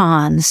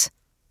sit-upons.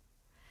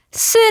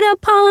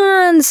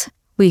 Sit-upons!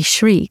 We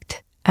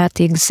shrieked at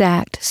the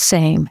exact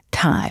same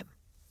time.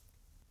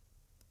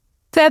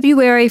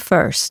 February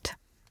 1st.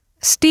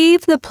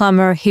 Steve the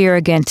plumber here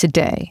again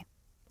today.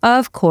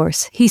 Of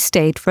course, he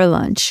stayed for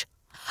lunch.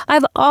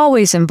 I've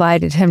always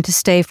invited him to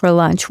stay for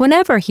lunch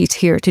whenever he's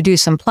here to do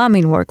some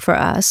plumbing work for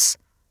us.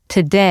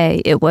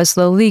 Today, it was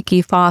the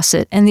leaky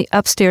faucet in the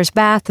upstairs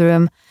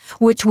bathroom,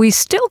 which we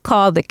still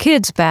call the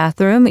kids'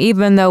 bathroom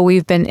even though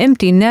we've been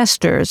empty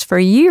nesters for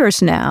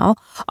years now,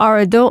 our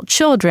adult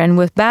children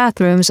with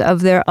bathrooms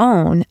of their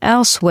own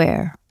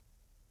elsewhere.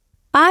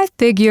 I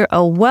figure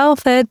a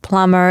well-fed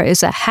plumber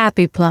is a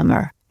happy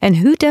plumber, and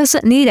who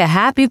doesn't need a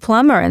happy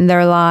plumber in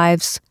their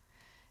lives?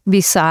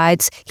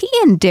 Besides, he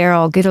and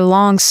Daryl get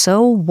along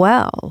so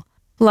well.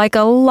 Like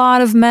a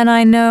lot of men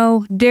I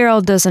know,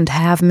 Daryl doesn't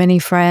have many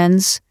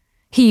friends.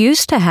 He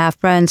used to have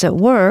friends at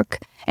work,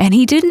 and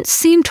he didn't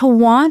seem to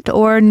want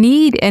or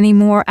need any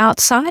more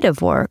outside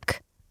of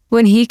work.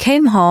 When he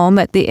came home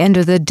at the end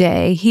of the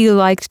day, he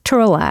liked to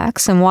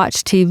relax and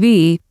watch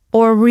TV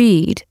or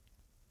read.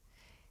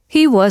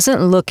 He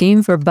wasn't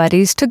looking for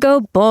buddies to go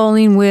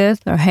bowling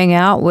with or hang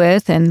out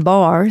with in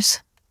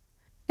bars.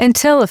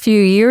 Until a few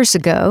years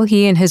ago,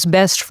 he and his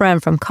best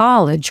friend from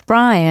college,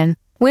 Brian,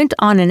 went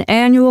on an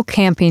annual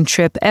camping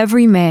trip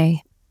every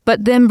May.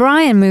 But then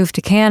Brian moved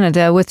to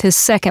Canada with his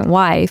second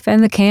wife,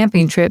 and the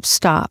camping trip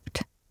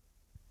stopped.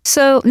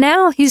 So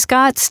now he's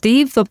got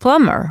Steve the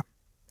plumber.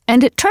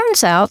 And it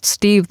turns out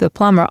Steve the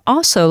plumber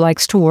also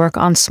likes to work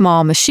on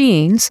small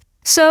machines,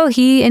 so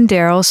he and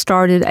Daryl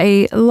started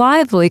a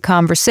lively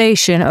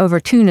conversation over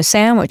tuna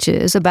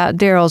sandwiches about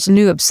Daryl's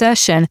new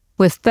obsession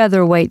with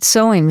featherweight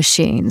sewing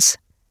machines.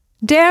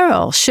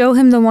 Daryl, show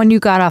him the one you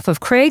got off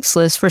of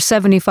Craigslist for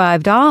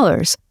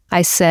 $75,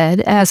 I said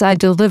as I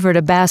delivered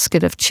a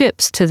basket of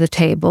chips to the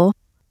table.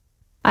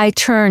 I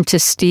turned to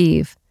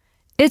Steve.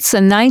 It's a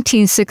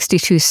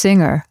 1962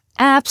 Singer,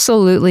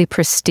 absolutely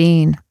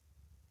pristine.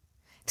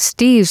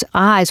 Steve's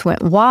eyes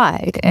went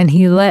wide and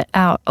he let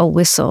out a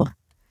whistle.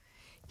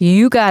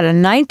 You got a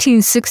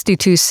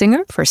 1962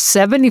 Singer for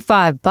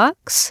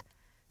 $75?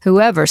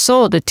 Whoever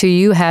sold it to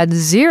you had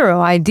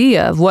zero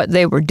idea of what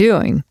they were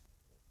doing.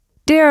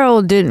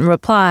 Daryl didn't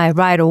reply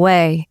right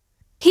away.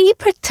 He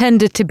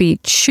pretended to be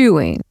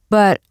chewing,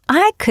 but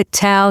I could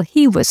tell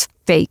he was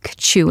fake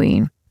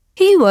chewing.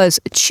 He was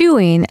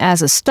chewing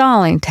as a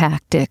stalling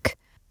tactic.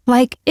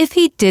 Like if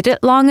he did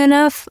it long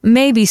enough,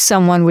 maybe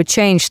someone would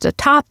change the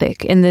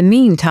topic in the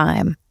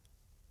meantime.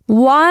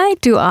 Why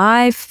do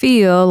I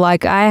feel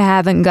like I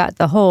haven't got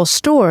the whole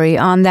story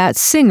on that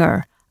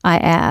singer? I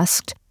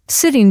asked,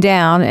 sitting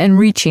down and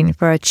reaching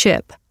for a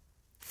chip.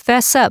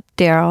 Fess up,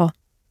 Daryl.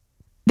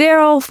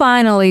 Daryl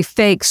finally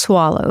fake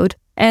swallowed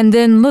and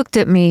then looked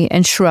at me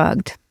and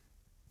shrugged.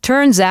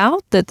 Turns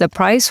out that the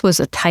price was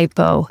a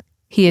typo,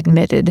 he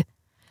admitted.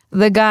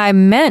 The guy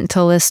meant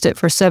to list it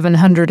for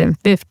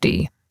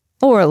 $750,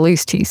 or at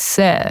least he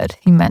said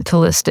he meant to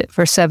list it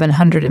for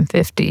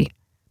 $750.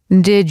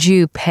 Did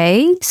you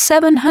pay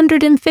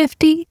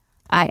 $750?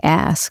 I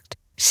asked,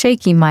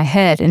 shaking my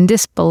head in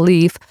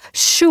disbelief,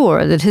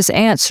 sure that his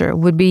answer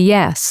would be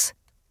yes.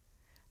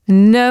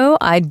 No,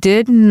 I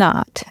did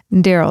not,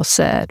 Daryl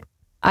said.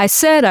 I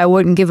said I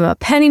wouldn't give him a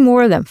penny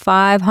more than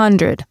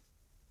 $500.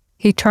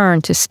 He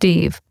turned to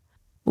Steve.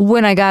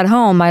 When I got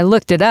home, I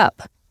looked it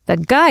up. The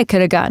guy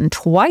could have gotten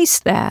twice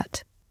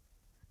that.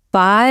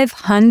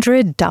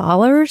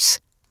 $500?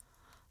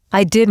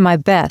 I did my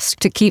best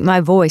to keep my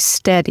voice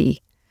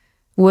steady.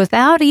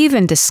 Without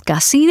even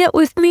discussing it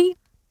with me?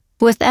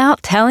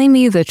 Without telling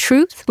me the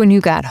truth when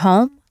you got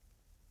home?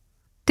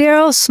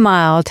 Daryl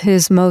smiled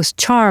his most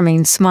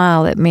charming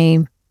smile at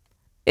me.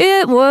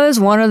 It was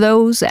one of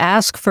those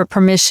ask for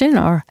permission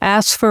or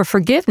ask for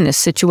forgiveness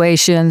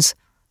situations.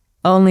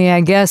 Only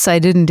I guess I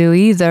didn't do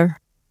either.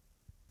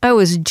 I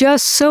was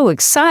just so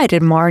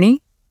excited, Marnie.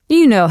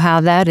 You know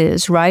how that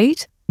is,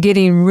 right?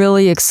 Getting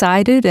really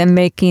excited and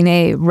making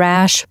a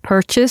rash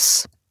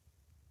purchase.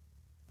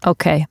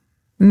 Okay,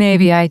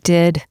 maybe I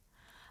did.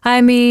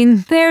 I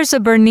mean, there's a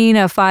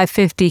Bernina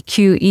 550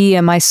 QE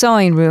in my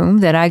sewing room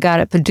that I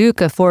got at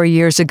Paducah 4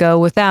 years ago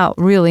without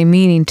really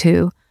meaning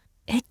to.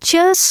 It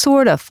just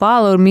sort of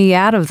followed me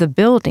out of the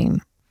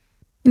building.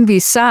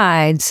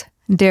 Besides,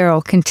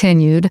 Daryl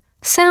continued,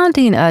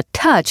 sounding a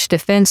touch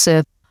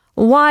defensive,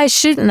 why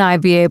shouldn't I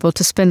be able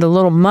to spend a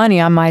little money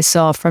on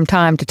myself from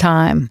time to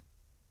time?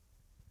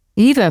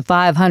 Even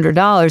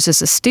 $500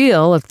 is a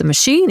steal if the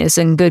machine is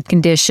in good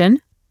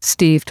condition,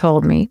 Steve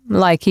told me,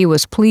 like he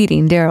was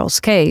pleading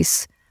Daryl's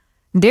case.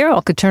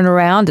 Daryl could turn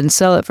around and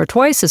sell it for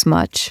twice as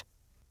much.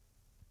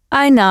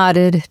 I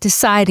nodded,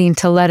 deciding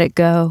to let it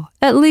go,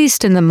 at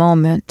least in the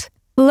moment.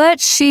 Let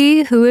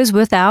she who is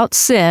without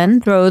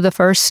sin throw the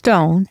first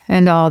stone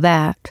and all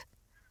that.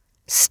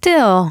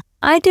 Still,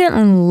 I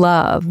didn't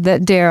love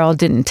that Daryl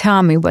didn't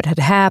tell me what had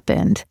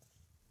happened.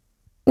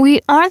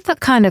 We aren't the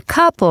kind of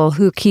couple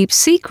who keep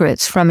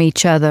secrets from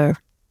each other.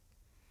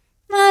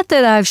 Not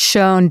that I've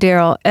shown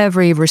Daryl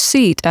every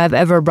receipt I've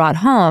ever brought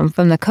home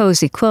from the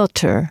Cozy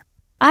Quilter.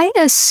 I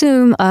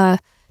assume a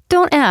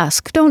don't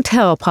ask, don't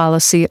tell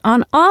policy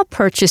on all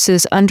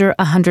purchases under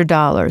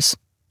 $100.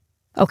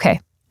 Okay,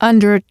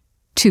 under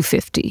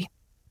 $250.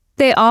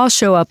 They all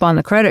show up on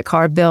the credit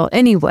card bill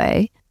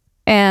anyway.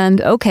 And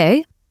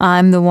okay,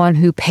 I'm the one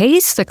who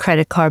pays the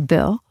credit card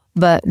bill,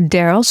 but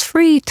Daryl's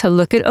free to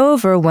look it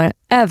over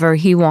whenever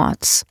he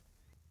wants.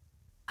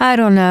 I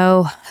don't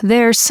know,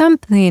 there's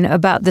something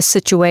about the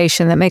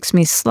situation that makes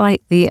me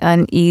slightly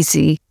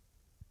uneasy.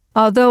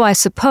 Although I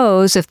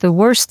suppose if the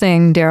worst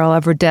thing Daryl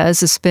ever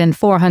does is spend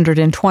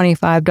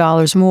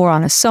 $425 more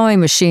on a sewing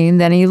machine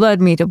than he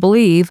led me to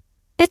believe,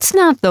 it's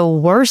not the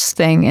worst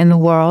thing in the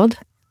world.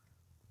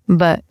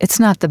 But it's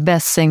not the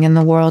best thing in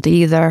the world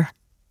either.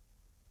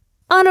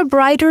 On a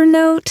brighter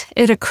note,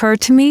 it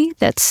occurred to me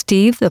that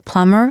Steve the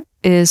plumber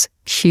is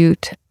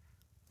cute.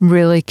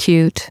 Really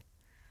cute.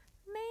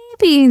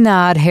 Maybe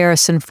not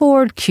Harrison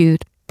Ford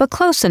cute, but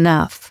close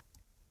enough.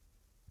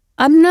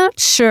 I'm not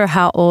sure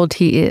how old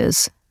he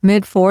is.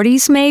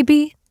 Mid-40s,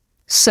 maybe?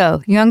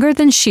 So, younger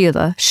than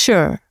Sheila,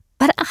 sure.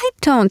 But I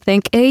don't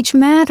think age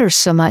matters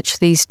so much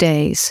these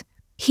days.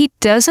 He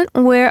doesn't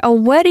wear a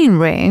wedding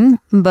ring,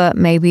 but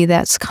maybe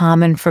that's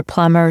common for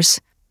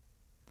plumbers.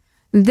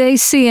 They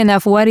see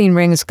enough wedding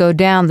rings go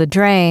down the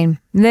drain,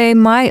 they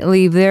might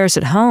leave theirs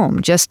at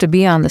home just to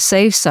be on the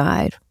safe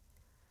side.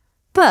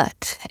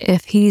 But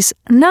if he's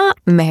not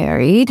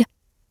married,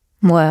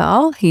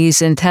 well,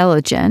 he's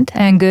intelligent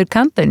and good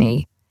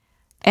company.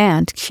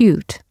 And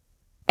cute.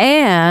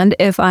 And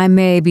if I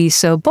may be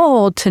so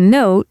bold to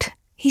note,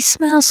 he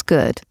smells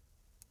good.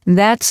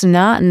 That's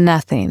not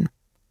nothing.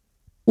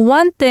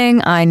 One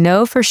thing I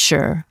know for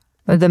sure,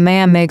 the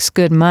man makes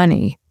good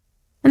money.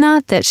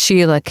 Not that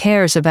Sheila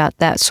cares about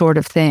that sort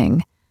of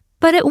thing,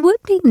 but it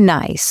would be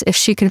nice if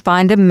she could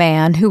find a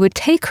man who would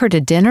take her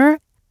to dinner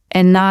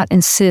and not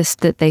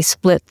insist that they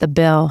split the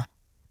bill,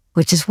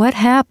 which is what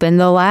happened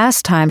the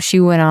last time she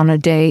went on a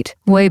date,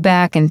 way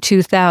back in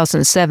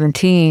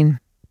 2017.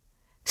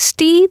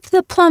 Steve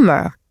the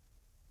plumber.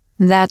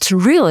 That's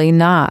really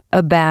not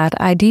a bad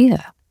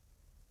idea.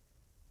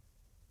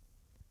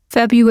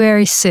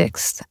 February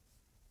 6th.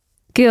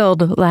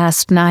 Guild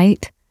last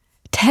night.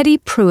 Teddy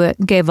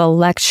Pruitt gave a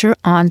lecture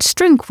on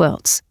string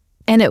quilts.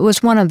 and it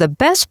was one of the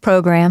best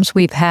programs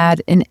we've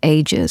had in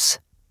ages.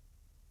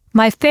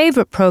 My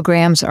favorite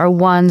programs are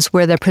ones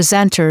where the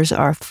presenters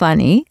are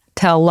funny,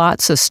 tell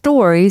lots of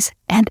stories,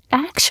 and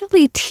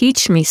actually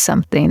teach me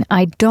something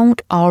I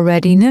don't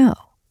already know.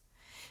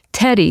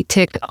 Teddy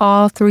ticked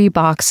all 3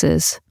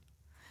 boxes.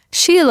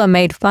 Sheila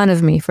made fun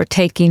of me for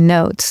taking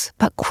notes,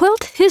 but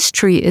quilt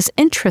history is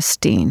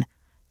interesting.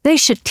 They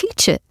should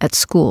teach it at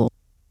school.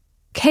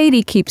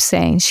 Katie keeps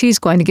saying she's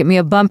going to get me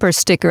a bumper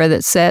sticker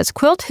that says,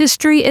 "Quilt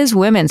history is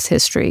women's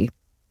history."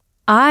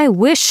 I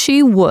wish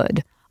she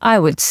would. I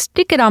would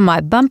stick it on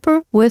my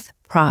bumper with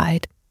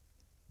pride.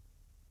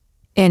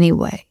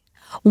 Anyway,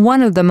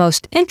 one of the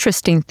most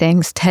interesting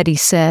things Teddy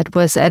said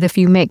was that if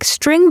you make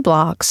string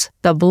blocks,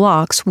 the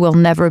blocks will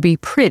never be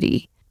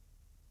pretty.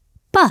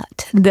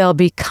 But they'll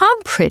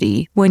become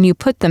pretty when you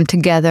put them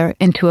together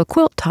into a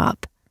quilt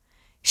top.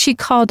 She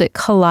called it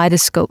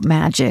kaleidoscope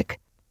magic,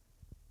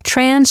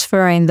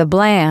 transferring the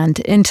bland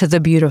into the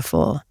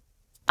beautiful.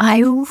 I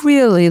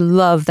really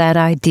love that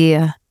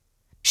idea.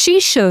 She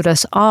showed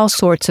us all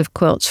sorts of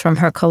quilts from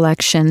her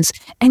collections,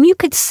 and you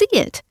could see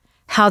it,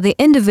 how the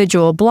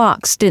individual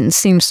blocks didn't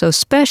seem so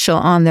special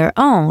on their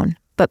own,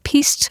 but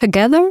pieced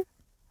together?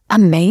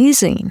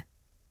 Amazing.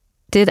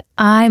 Did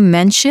I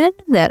mention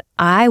that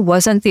I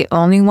wasn't the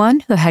only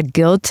one who had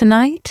guild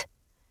tonight?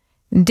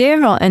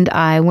 Daryl and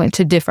I went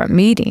to different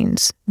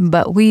meetings,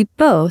 but we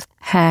both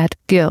had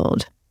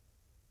guild.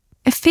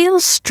 It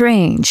feels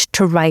strange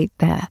to write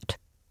that.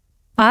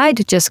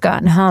 I'd just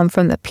gotten home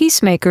from the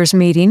Peacemakers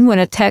meeting when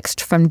a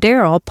text from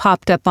Daryl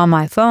popped up on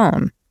my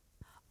phone.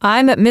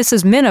 "I'm at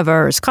Mrs.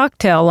 Miniver's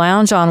cocktail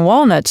lounge on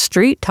Walnut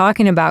Street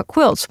talking about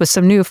quilts with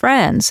some new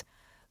friends.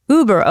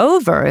 Uber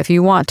over if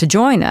you want to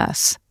join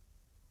us."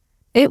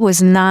 It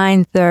was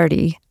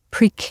 9:30,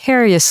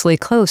 precariously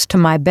close to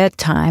my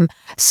bedtime,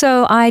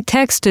 so I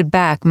texted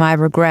back my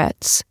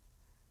regrets.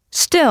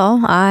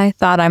 Still, I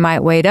thought I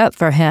might wait up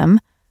for him.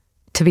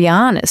 To be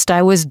honest,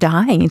 I was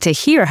dying to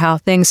hear how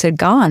things had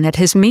gone at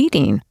his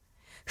meeting.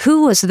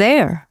 Who was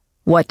there?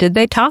 What did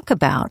they talk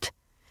about?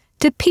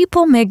 Did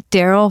people make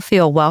Daryl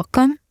feel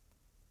welcome?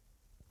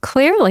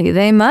 Clearly,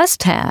 they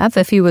must have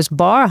if he was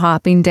bar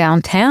hopping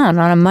downtown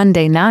on a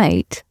Monday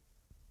night.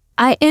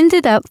 I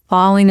ended up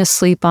falling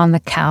asleep on the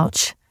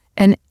couch,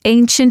 an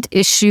ancient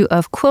issue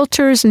of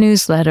Quilter's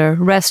newsletter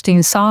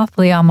resting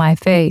softly on my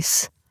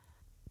face.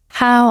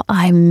 How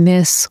I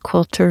miss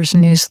Quilter's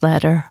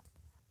newsletter.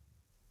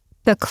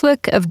 The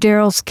click of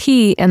Daryl's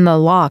key in the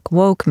lock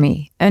woke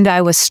me, and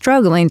I was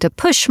struggling to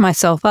push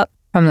myself up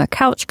from the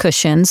couch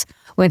cushions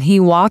when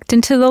he walked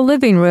into the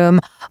living room,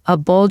 a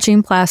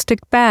bulging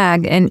plastic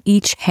bag in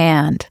each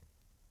hand.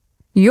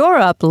 "You're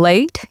up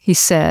late," he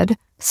said,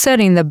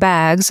 setting the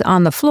bags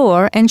on the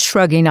floor and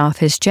shrugging off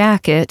his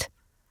jacket.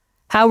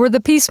 "How were the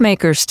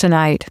Peacemakers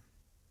tonight?"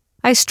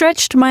 I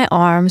stretched my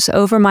arms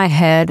over my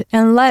head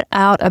and let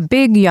out a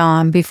big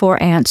yawn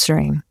before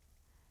answering.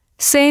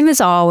 Same as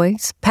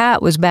always,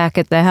 Pat was back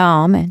at the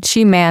helm, and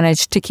she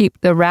managed to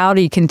keep the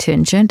rowdy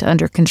contingent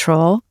under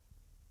control.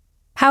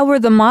 How were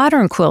the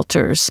modern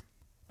quilters?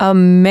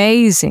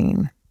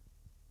 Amazing.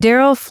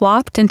 Daryl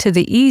flopped into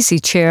the easy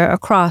chair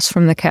across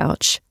from the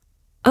couch.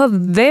 A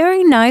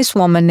very nice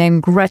woman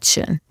named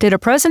Gretchen did a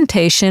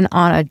presentation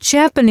on a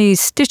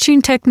Japanese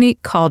stitching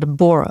technique called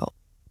boro.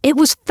 It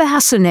was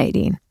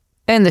fascinating.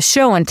 And the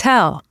show and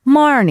tell,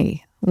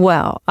 Marnie,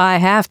 well, I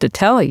have to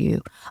tell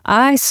you,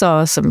 I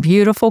saw some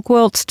beautiful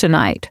quilts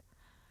tonight.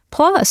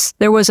 Plus,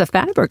 there was a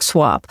fabric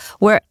swap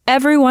where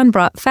everyone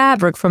brought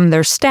fabric from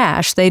their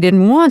stash they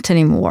didn't want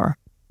anymore.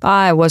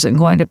 I wasn't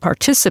going to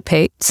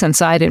participate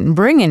since I didn't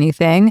bring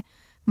anything,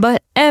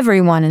 but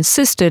everyone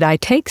insisted I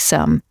take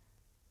some.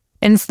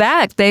 In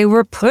fact, they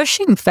were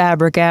pushing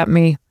fabric at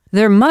me.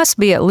 There must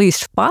be at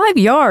least 5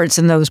 yards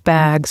in those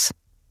bags.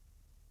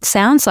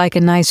 Sounds like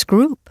a nice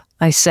group,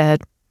 I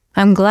said.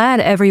 I'm glad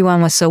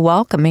everyone was so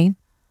welcoming.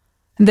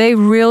 They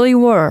really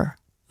were.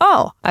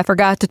 Oh, I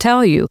forgot to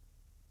tell you.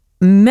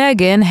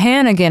 Megan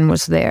Hannigan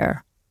was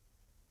there.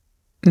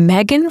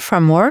 Megan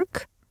from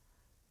work?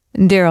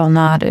 Daryl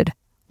nodded.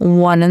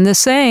 One and the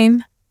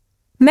same.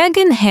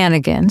 Megan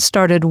Hannigan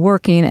started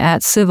working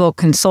at Civil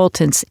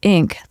Consultants,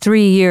 Inc.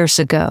 3 years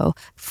ago,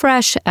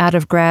 fresh out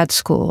of grad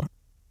school.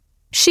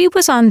 She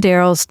was on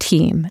Daryl's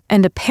team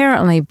and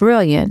apparently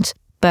brilliant,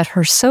 but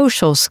her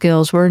social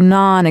skills were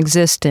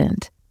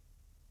non-existent.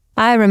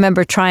 I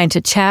remember trying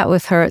to chat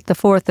with her at the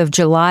 4th of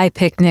July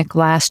picnic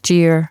last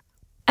year.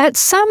 At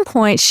some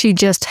point, she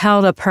just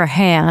held up her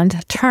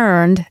hand,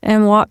 turned,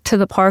 and walked to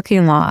the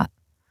parking lot.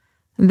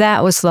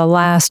 That was the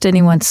last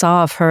anyone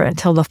saw of her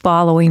until the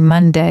following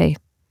Monday.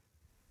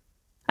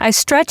 I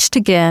stretched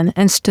again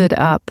and stood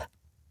up.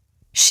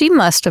 She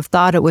must have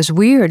thought it was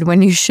weird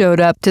when you showed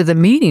up to the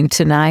meeting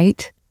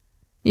tonight.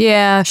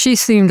 Yeah, she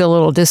seemed a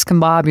little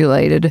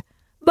discombobulated,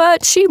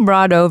 but she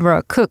brought over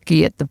a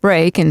cookie at the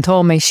break and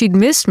told me she'd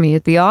missed me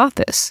at the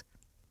office.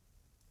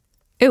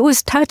 It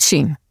was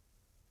touching.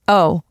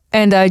 Oh,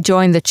 and I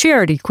joined the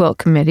charity quilt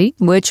committee,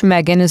 which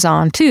Megan is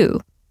on too.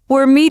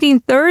 We're meeting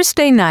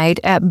Thursday night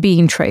at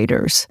Bean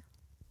Traders.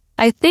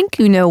 I think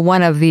you know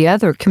one of the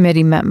other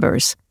committee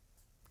members.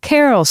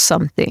 Carol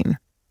something.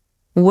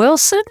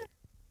 Wilson?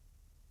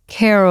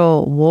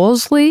 Carol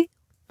Wolseley?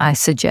 I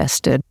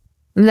suggested.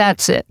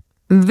 That's it.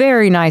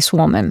 Very nice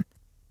woman.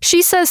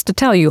 She says to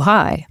tell you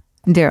hi,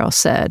 Darryl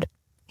said.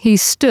 He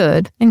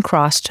stood and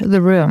crossed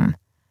the room.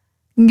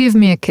 Give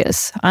me a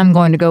kiss. I'm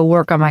going to go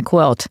work on my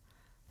quilt.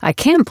 I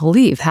can't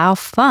believe how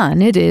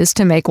fun it is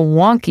to make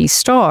wonky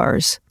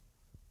stars.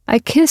 I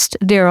kissed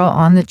Darryl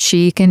on the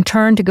cheek and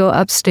turned to go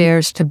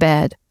upstairs to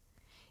bed.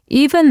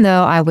 Even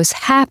though I was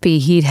happy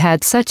he'd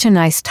had such a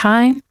nice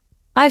time,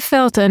 I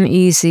felt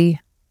uneasy.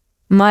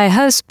 My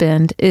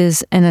husband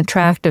is an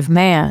attractive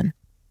man.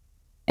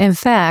 In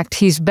fact,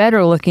 he's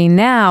better looking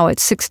now at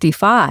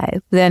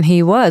 65 than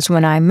he was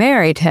when I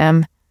married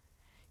him.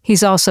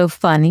 He's also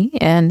funny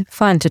and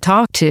fun to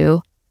talk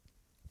to.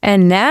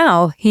 And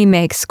now he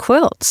makes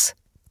quilts.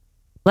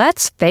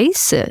 Let's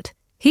face it,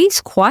 he's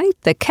quite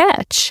the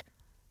catch.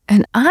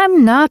 And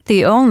I'm not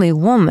the only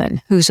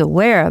woman who's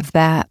aware of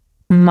that.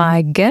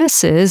 My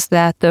guess is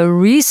that the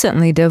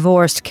recently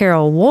divorced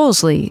Carol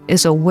Wolseley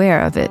is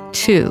aware of it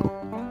too.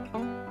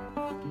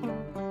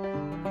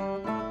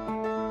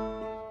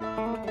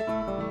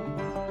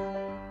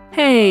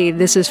 Hey,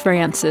 this is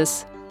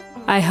Frances.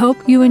 I hope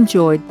you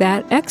enjoyed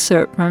that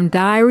excerpt from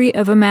Diary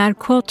of a Mad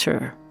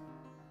Quilter.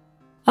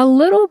 A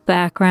little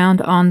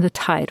background on the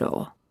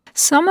title.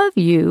 Some of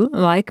you,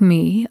 like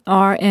me,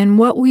 are in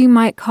what we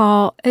might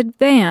call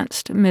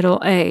advanced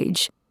middle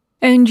age,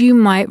 and you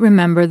might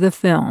remember the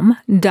film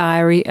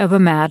Diary of a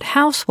Mad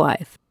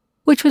Housewife,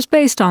 which was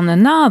based on the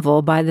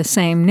novel by the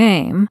same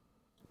name.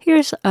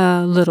 Here's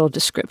a little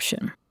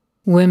description.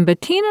 When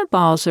Bettina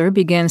Balzer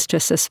begins to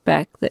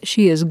suspect that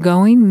she is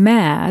going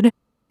mad,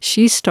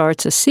 she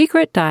starts a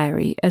secret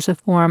diary as a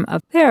form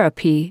of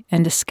therapy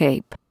and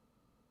escape.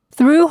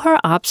 Through her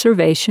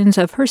observations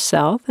of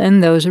herself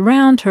and those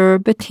around her,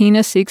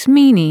 Bettina seeks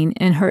meaning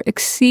in her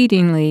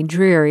exceedingly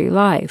dreary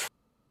life.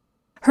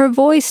 Her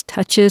voice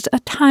touches a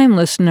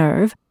timeless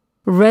nerve,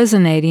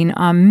 resonating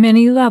on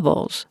many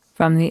levels,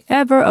 from the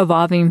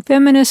ever-evolving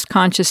feminist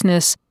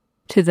consciousness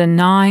to the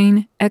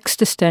gnawing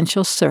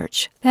existential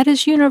search that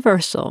is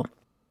universal.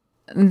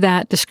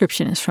 That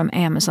description is from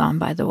Amazon,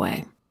 by the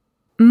way.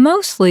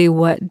 Mostly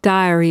what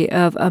Diary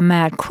of a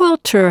Mad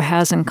Quilter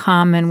has in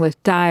common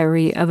with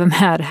Diary of a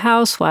Mad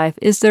Housewife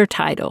is their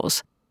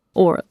titles,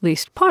 or at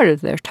least part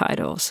of their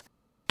titles.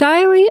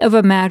 Diary of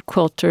a Mad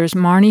Quilter's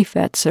Marnie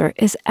Fetzer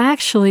is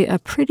actually a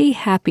pretty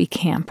happy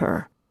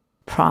camper.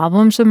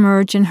 Problems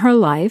emerge in her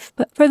life,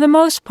 but for the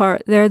most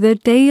part they're the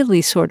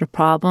daily sort of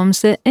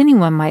problems that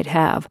anyone might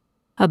have.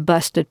 A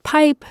busted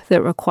pipe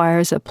that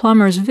requires a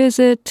plumber's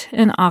visit,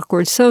 an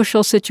awkward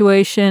social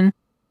situation,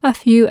 a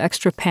few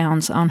extra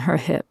pounds on her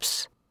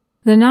hips.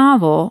 The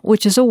novel,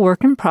 which is a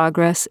work in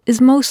progress,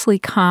 is mostly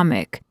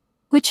comic,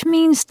 which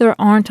means there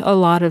aren't a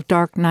lot of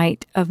dark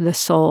night of the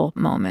soul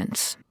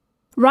moments.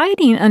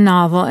 Writing a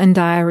novel in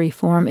diary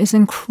form is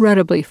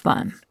incredibly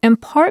fun, in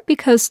part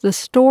because the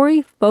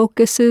story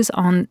focuses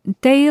on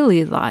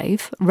daily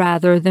life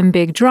rather than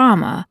big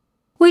drama,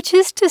 which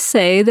is to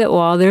say that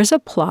while there's a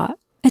plot,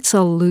 it's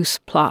a loose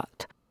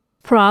plot.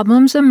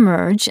 Problems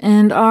emerge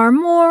and are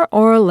more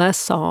or less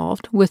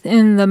solved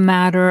within the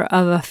matter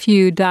of a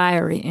few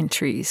diary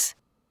entries.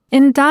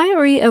 In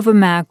Diary of a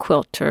Mad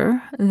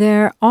Quilter,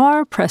 there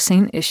are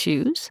pressing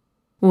issues.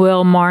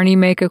 Will Marnie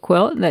make a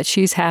quilt that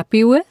she's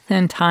happy with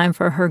in time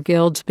for her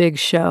guild's big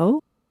show?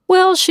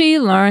 Will she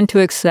learn to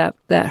accept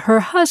that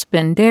her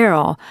husband,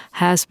 Darryl,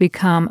 has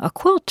become a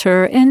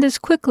quilter and is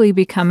quickly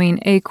becoming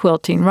a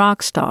quilting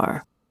rock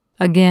star?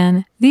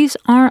 Again, these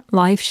aren't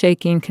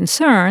life-shaking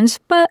concerns,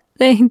 but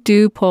they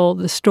do pull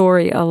the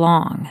story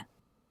along.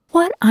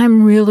 What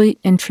I'm really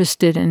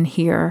interested in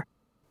here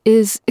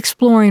is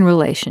exploring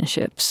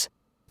relationships.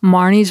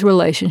 Marnie's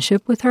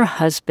relationship with her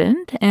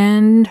husband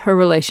and her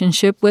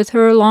relationship with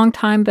her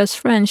longtime best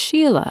friend,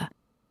 Sheila.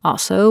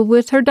 Also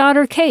with her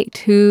daughter, Kate,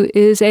 who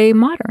is a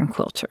modern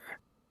quilter.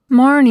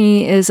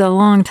 Marnie is a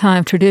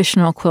longtime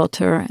traditional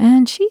quilter,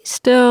 and she's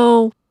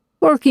still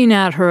working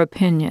out her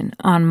opinion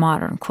on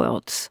modern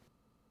quilts.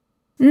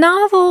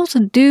 Novels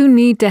do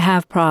need to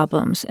have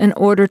problems in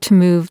order to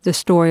move the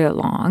story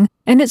along,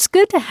 and it's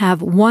good to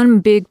have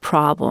one big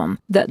problem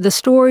that the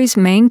story's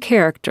main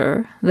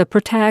character, the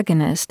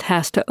protagonist,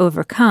 has to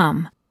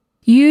overcome.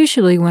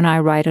 Usually when I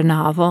write a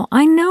novel,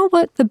 I know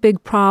what the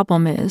big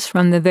problem is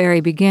from the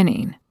very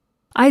beginning.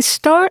 I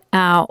start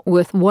out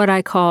with what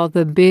I call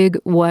the big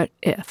what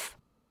if.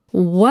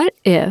 What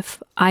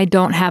if I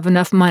don't have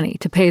enough money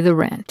to pay the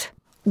rent?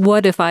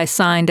 What if I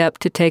signed up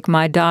to take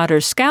my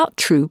daughter's scout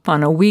troop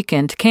on a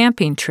weekend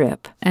camping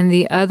trip, and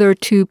the other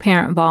 2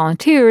 parent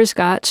volunteers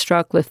got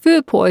struck with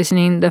food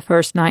poisoning the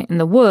first night in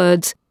the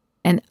woods,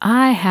 and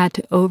I had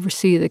to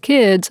oversee the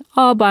kids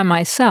all by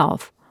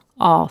myself,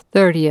 all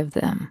 30 of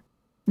them?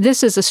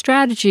 This is a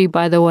strategy,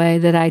 by the way,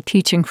 that I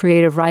teach in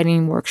creative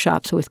writing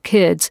workshops with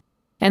kids,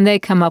 and they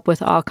come up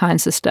with all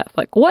kinds of stuff,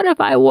 like, what if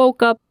I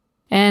woke up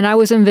and I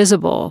was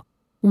invisible?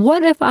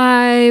 What if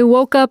I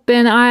woke up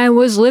and I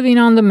was living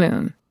on the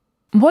moon?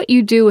 what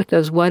you do with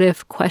those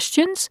what-if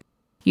questions,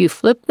 you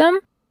flip them,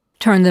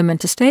 turn them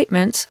into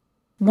statements.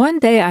 One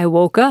day I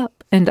woke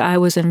up and I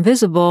was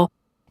invisible,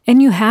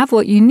 and you have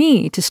what you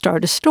need to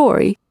start a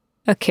story,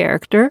 a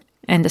character,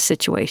 and a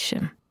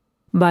situation.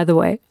 By the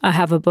way, I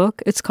have a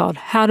book. It's called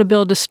How to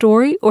Build a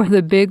Story, or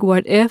The Big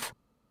What If.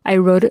 I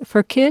wrote it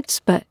for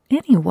kids, but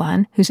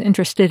anyone who's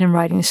interested in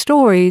writing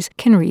stories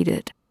can read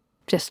it.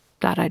 Just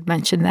thought I'd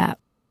mention that.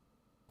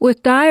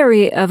 With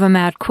Diary of a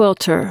Mad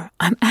Quilter,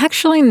 I'm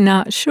actually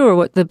not sure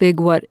what the big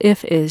what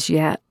if is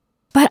yet,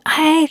 but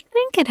I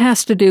think it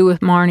has to do with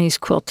Marnie's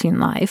quilting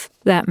life.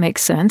 That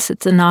makes sense.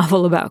 It's a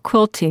novel about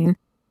quilting.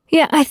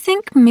 Yeah, I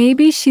think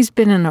maybe she's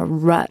been in a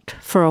rut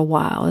for a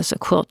while as a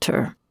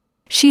quilter.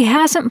 She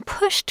hasn't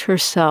pushed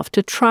herself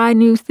to try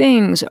new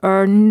things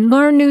or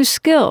learn new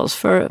skills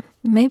for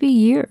maybe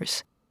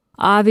years.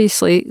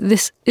 Obviously,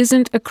 this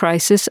isn't a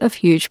crisis of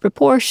huge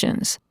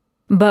proportions.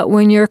 But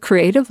when your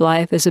creative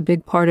life is a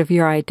big part of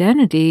your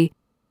identity,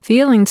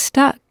 feeling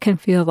stuck can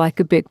feel like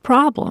a big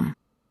problem.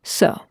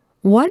 So,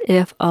 what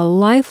if a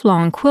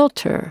lifelong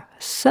quilter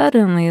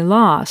suddenly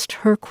lost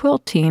her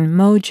quilting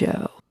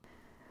mojo?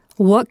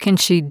 What can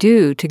she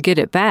do to get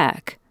it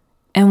back?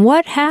 And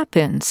what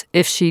happens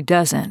if she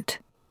doesn't?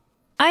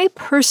 I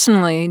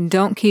personally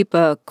don't keep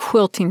a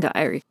quilting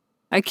diary.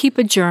 I keep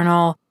a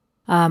journal.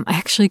 I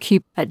actually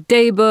keep a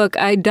day book.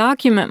 I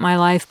document my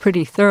life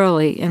pretty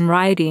thoroughly in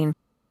writing.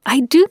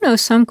 I do know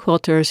some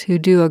quilters who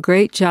do a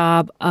great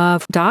job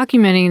of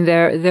documenting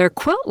their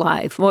quilt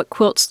life, what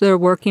quilts they're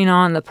working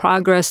on, the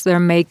progress they're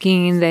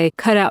making. They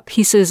cut out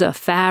pieces of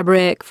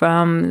fabric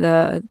from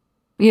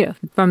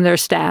from their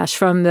stash,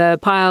 from the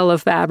pile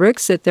of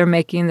fabrics that they're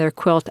making their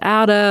quilt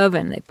out of,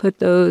 and they put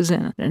those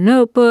in a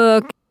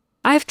notebook.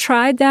 I've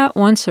tried that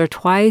once or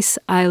twice.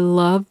 I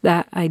love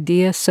that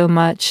idea so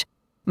much,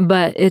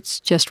 but it's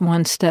just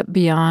one step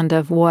beyond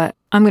of what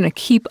I'm going to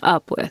keep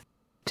up with,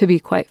 to be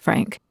quite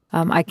frank.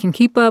 I can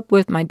keep up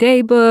with my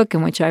day book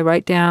in which I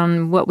write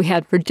down what we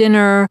had for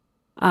dinner.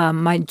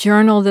 My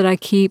journal that I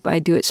keep, I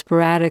do it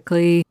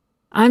sporadically.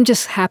 I'm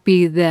just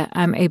happy that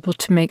I'm able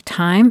to make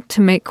time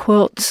to make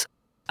quilts.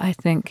 I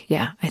think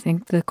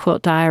the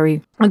quilt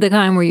diary, or the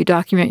kind where you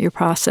document your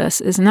process,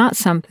 is not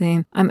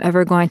something I'm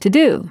ever going to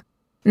do.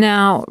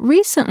 Now,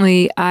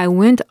 recently I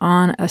went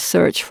on a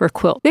search for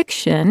quilt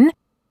fiction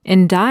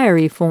in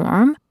diary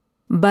form,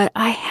 but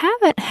I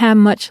haven't had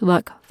much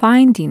luck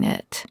finding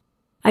it.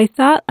 I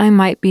thought I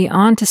might be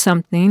onto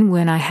something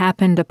when I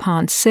happened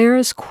upon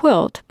Sarah's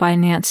Quilt by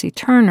Nancy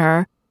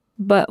Turner,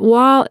 but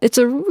while it's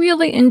a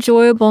really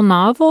enjoyable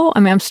novel,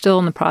 I'm still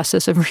in the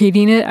process of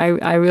reading it.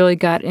 I really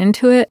got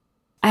into it.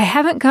 I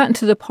haven't gotten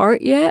to the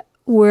part yet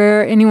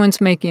where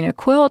anyone's making a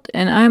quilt,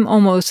 and I'm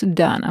almost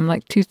done. I'm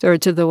like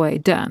 2/3 of the way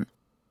done.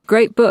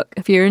 Great book.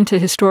 If you're into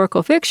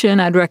historical fiction,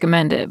 I'd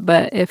recommend it.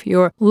 But if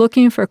you're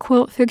looking for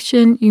quilt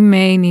fiction, you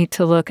may need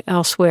to look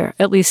elsewhere,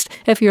 at least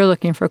if you're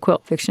looking for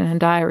quilt fiction in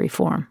diary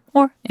form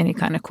or any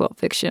kind of quilt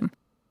fiction.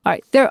 All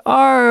right, there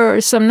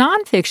are some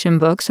nonfiction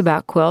books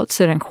about quilts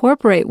that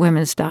incorporate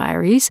women's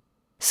diaries,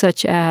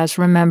 such as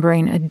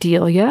Remembering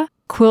Adelia,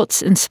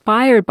 Quilts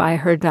Inspired by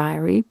Her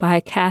Diary by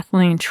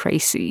Kathleen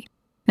Tracy.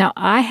 Now,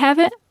 I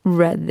haven't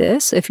read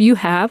this. If you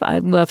have,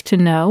 I'd love to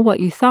know what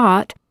you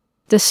thought.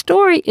 The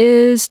story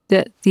is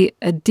that the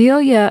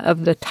Adelia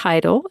of the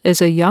title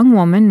is a young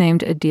woman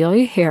named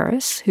Adelia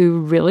Harris who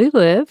really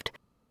lived.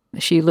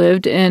 She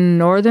lived in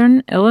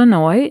northern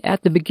Illinois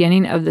at the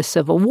beginning of the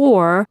Civil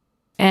War,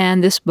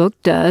 and this book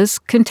does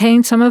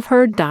contain some of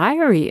her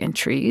diary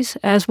entries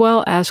as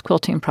well as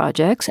quilting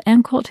projects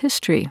and quilt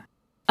history.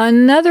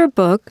 Another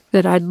book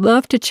that I'd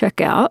love to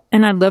check out,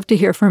 and I'd love to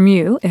hear from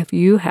you if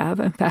you have,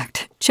 in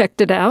fact,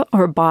 checked it out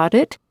or bought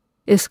it,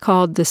 is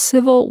called The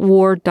Civil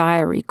War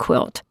Diary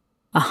Quilt.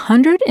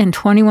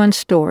 121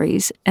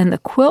 stories, and the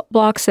quilt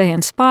blocks they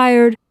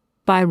inspired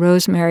by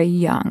Rosemary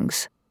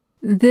Youngs.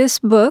 This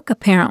book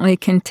apparently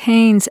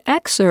contains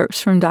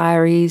excerpts from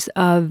diaries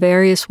of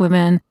various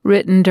women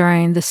written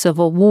during the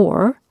Civil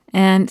War,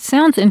 and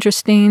sounds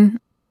interesting.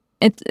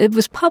 It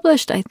was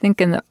published, I think,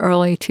 in the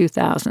early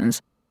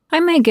 2000s. I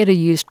may get a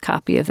used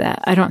copy of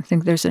that. I don't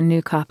think there's a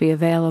new copy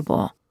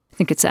available. I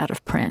think it's out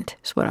of print,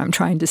 is what I'm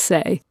trying to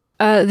say.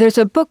 There's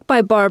a book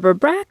by Barbara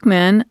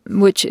Brackman,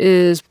 which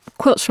is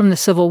Quilts from the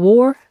Civil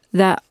War,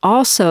 that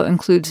also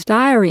includes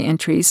diary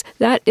entries.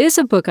 That is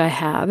a book I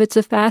have. It's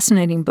a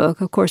fascinating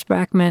book. Of course,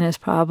 Brackman is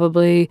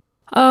probably,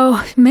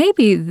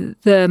 maybe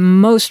the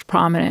most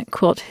prominent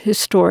quilt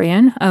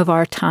historian of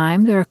our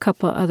time. There are a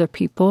couple of other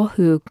people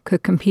who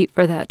could compete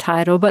for that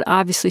title, but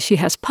obviously she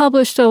has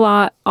published a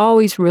lot,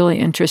 always really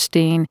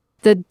interesting.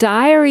 The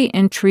diary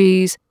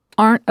entries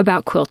aren't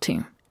about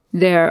quilting.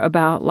 They're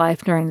about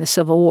life during the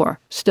Civil War.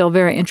 Still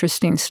very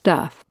interesting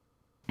stuff.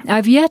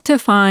 I've yet to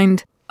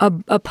find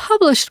a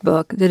published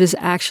book that is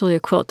actually a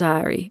quilt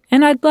diary,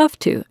 and I'd love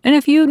to. And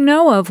if you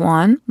know of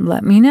one,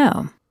 let me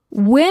know.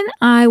 When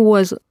I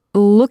was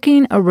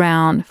looking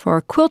around for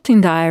quilting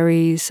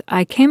diaries,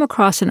 I came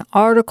across an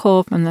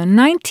article from the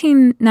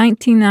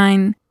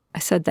 1999 I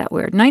said that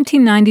weird,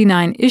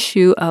 1999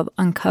 issue of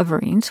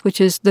Uncoverings,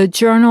 which is the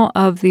Journal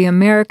of the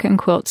American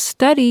Quilt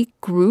Study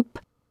Group.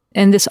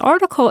 And this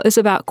article is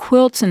about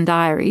quilts and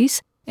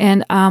diaries.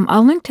 And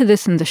I'll link to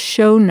this in the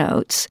show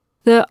notes.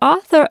 The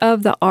author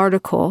of the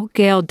article,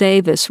 Gail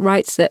Davis,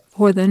 writes that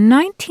for the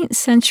 19th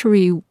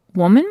century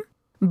woman,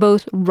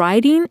 both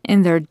writing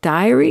in their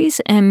diaries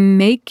and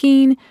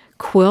making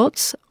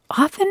quilts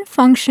often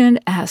functioned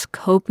as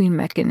coping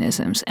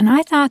mechanisms. And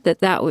I thought that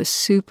that was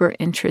super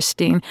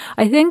interesting.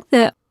 I think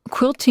that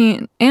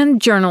quilting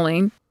and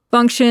journaling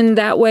function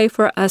that way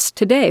for us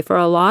today, for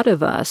a lot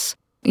of us.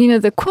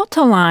 The Quilt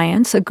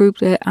Alliance, a group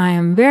that I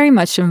am very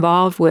much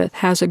involved with,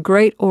 has a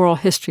great oral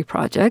history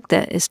project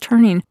that is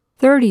turning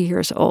 30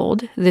 years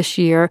old this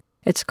year.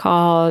 It's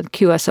called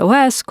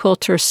QSOS,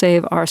 Quilters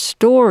Save Our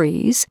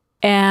Stories.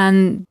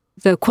 And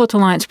the Quilt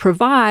Alliance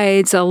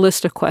provides a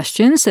list of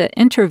questions that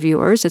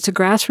interviewers, it's a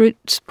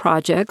grassroots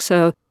project,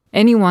 so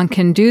anyone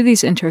can do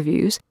these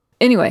interviews.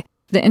 Anyway,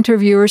 the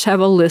interviewers have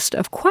a list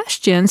of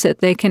questions that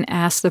they can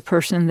ask the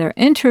person they're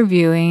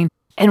interviewing.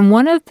 And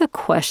one of the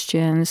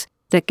questions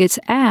that gets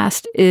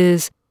asked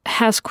is,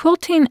 has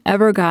quilting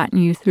ever gotten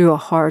you through a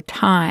hard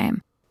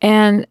time?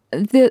 And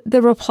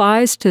the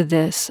replies to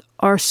this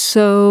are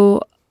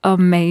so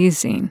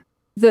amazing.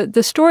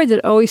 The story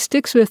that always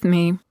sticks with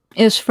me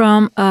is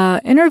from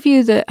an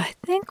interview that I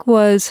think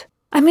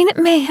it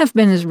may have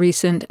been as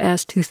recent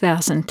as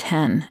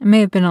 2010. It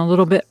may have been a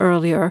little bit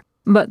earlier.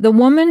 But the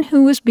woman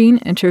who was being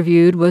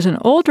interviewed was an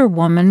older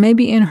woman,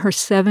 maybe in her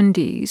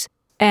 70s.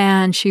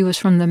 And she was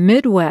from the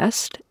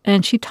Midwest,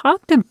 and she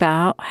talked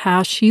about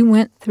how she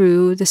went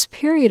through this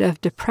period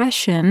of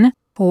depression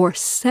for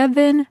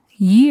 7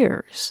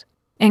 years.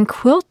 And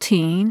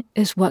quilting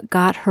is what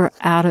got her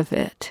out of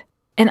it.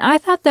 And I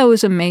thought that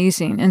was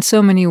amazing in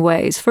so many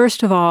ways.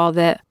 First of all,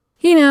 that,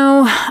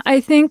 I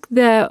think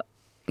that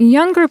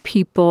younger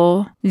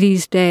people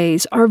these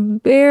days are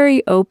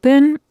very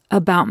open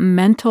about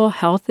mental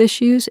health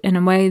issues in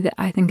a way that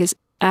I think is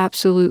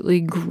absolutely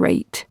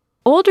great.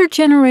 Older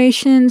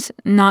generations,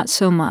 not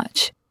so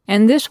much.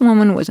 And this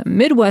woman was a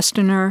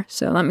Midwesterner,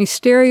 so let me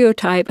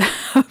stereotype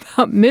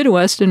about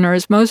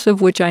Midwesterners, most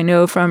of which I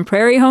know from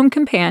Prairie Home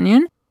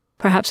Companion,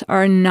 perhaps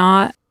are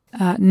not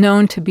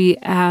known to be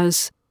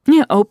as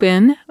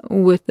open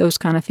with those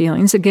kind of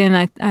feelings.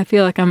 Again, I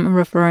feel like I'm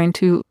referring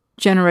to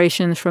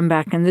generations from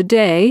back in the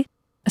day,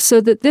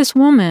 so that this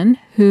woman,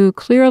 who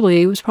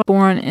clearly was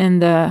born in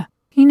the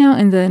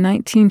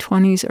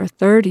 1920s or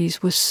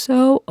 30s, was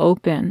so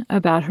open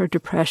about her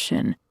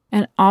depression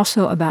and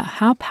also about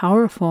how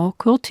powerful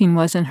quilting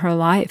was in her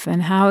life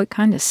and how it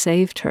kind of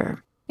saved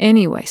her.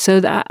 Anyway, so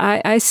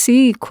I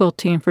see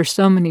quilting for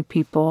so many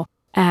people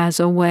as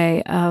a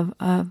way of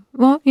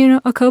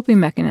a coping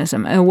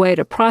mechanism, a way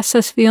to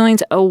process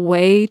feelings, a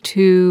way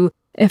to,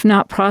 if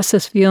not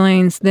process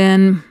feelings,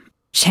 then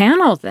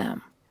channel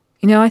them.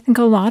 I think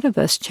a lot of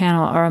us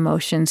channel our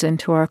emotions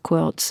into our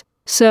quilts.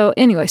 So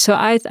anyway,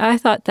 I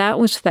thought that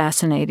was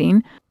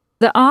fascinating.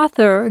 The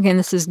author, again,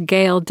 this is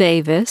Gail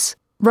Davis,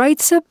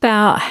 writes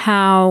about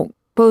how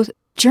both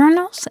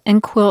journals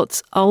and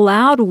quilts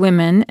allowed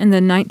women in the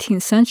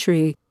 19th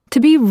century to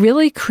be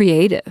really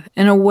creative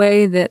in a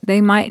way that they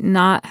might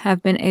not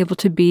have been able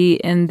to be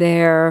in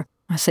their,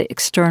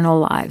 external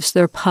lives,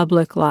 their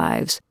public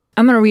lives.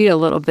 I'm going to read a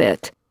little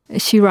bit.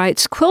 She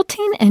writes,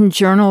 quilting and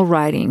journal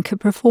writing could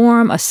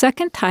perform a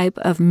second type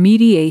of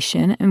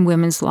mediation in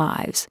women's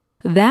lives,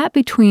 that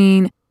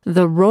between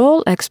the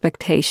role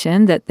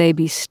expectation that they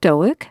be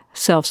stoic,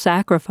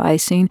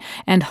 self-sacrificing,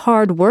 and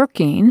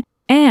hard-working,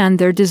 and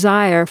their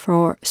desire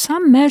for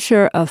some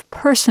measure of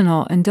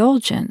personal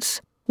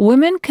indulgence.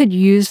 Women could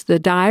use the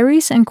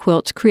diaries and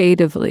quilts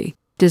creatively,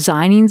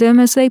 designing them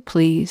as they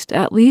pleased,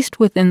 at least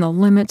within the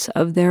limits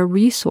of their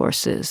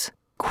resources.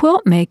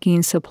 Quilt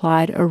making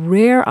supplied a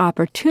rare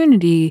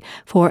opportunity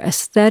for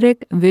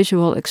aesthetic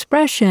visual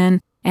expression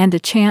and a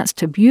chance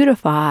to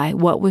beautify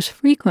what was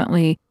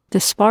frequently the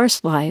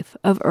sparse life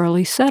of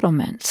early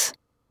settlements.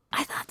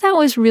 I thought that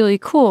was really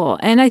cool,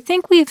 and I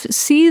think we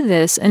see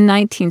this in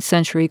 19th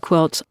century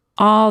quilts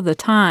all the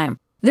time.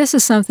 This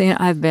is something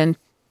I've been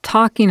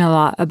talking a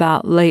lot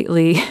about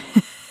lately.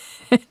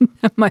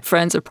 My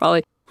friends are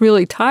probably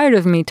really tired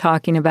of me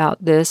talking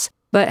about this,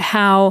 but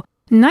how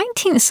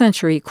 19th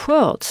century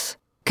quilts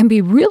can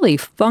be really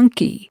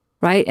funky,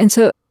 right? And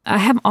so I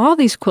have all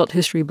these quilt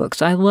history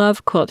books. I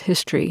love quilt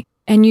history.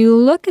 And you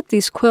look at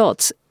these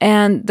quilts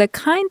and the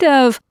kind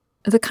of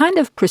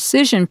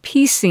precision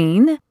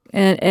piecing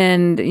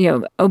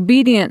and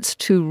obedience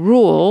to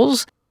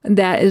rules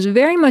that is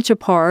very much a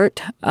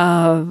part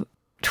of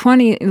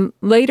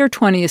later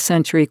 20th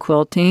century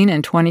quilting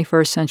and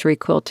 21st century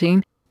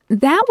quilting,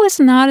 that was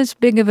not as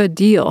big of a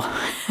deal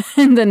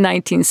in the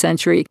 19th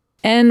century.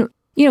 And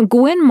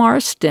Gwen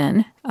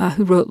Marston,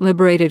 who wrote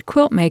Liberated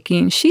Quilt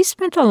Making, she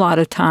spent a lot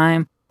of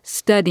time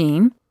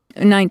studying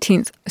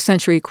 19th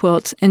century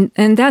quilts, and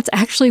that's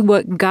actually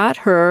what got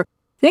her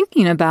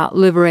thinking about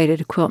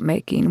liberated quilt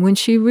making, when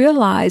she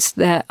realized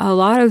that a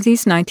lot of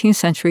these 19th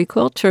century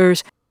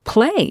quilters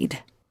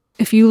played.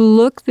 if you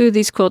look through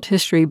these quilt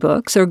history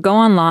books or go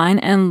online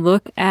and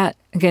look at,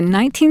 again,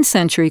 19th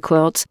century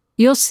quilts,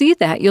 you'll see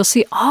that. You'll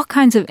see all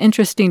kinds of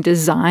interesting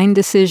design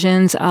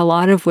decisions, a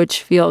lot of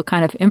which feel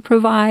kind of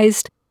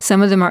improvised.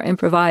 Some of them are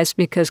improvised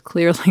because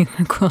clearly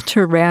the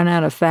quilter ran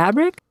out of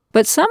fabric.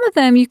 But some of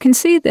them, you can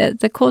see that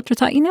the quilter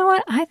thought, you know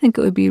what, I think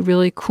it would be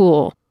really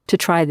cool to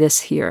try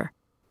this here.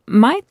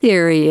 My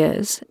theory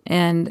is,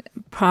 and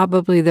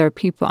probably there are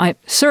people,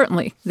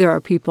 certainly there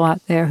are people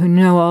out there who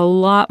know a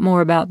lot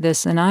more about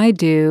this than I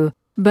do,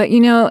 but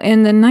in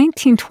the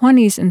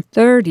 1920s and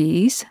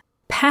 30s,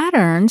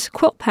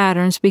 quilt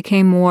patterns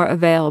became more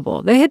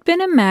available. They had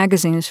been in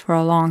magazines for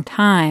a long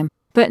time,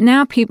 but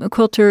now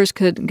quilters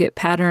could get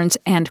patterns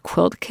and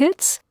quilt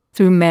kits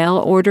through mail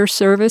order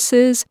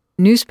services.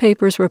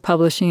 Newspapers were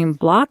publishing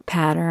block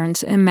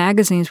patterns, and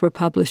magazines were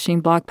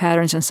publishing block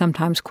patterns and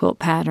sometimes quilt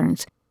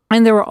patterns.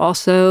 And there were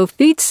also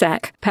feed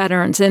sack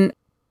patterns. And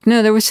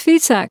there was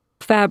feed sack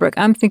fabric.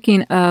 I'm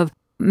thinking of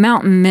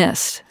Mountain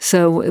Mist,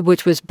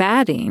 which was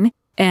batting.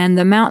 And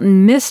the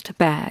Mountain Mist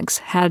bags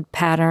had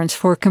patterns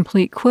for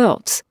complete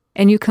quilts.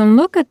 And you can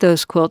look at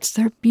those quilts.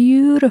 They're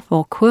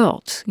beautiful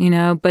quilts,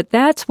 but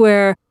that's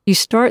where you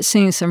start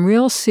seeing some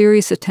real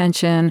serious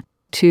attention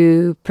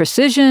to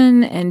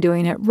precision and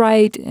doing it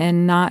right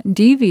and not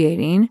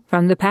deviating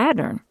from the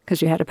pattern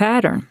because you had a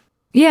pattern.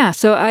 Yeah,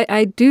 so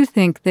I do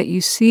think that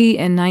you see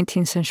in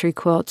 19th century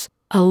quilts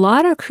a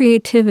lot of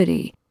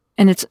creativity,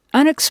 and it's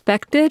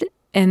unexpected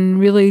and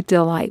really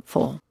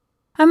delightful.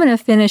 I'm going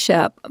to finish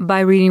up by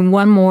reading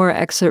one more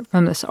excerpt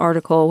from this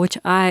article, which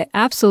I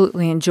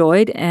absolutely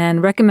enjoyed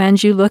and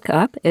recommend you look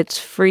up. It's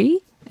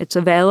free. It's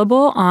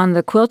available on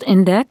the Quilt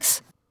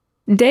Index.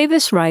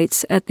 Davis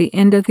writes at the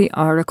end of the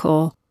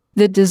article,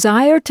 "The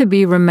desire to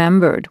be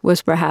remembered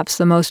was perhaps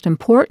the most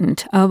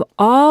important of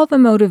all the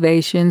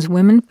motivations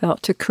women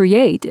felt to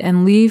create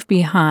and leave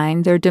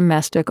behind their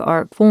domestic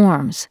art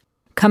forms.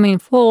 Coming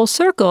full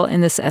circle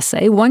in this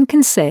essay, one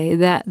can say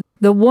that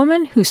the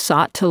woman who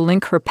sought to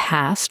link her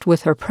past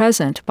with her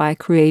present by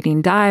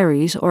creating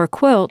diaries or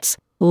quilts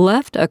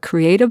left a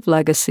creative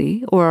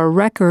legacy or a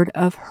record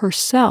of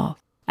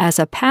herself as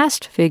a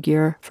past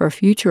figure for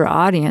future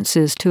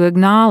audiences to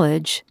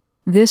acknowledge.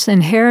 This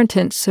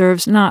inheritance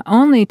serves not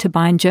only to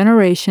bind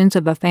generations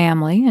of a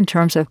family in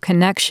terms of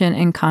connection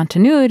and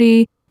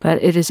continuity,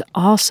 but it is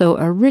also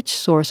a rich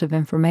source of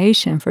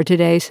information for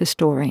today's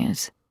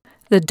historians.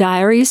 The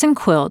diaries and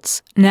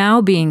quilts,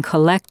 now being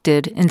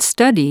collected and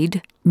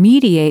studied,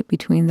 mediate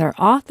between their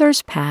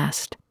author's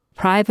past,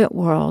 private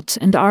worlds,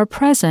 and our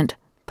present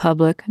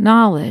public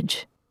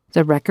knowledge.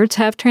 The records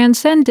have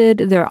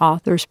transcended their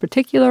authors'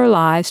 particular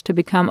lives to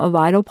become a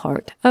vital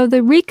part of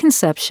the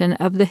reconception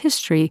of the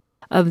history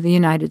of the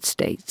United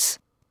States."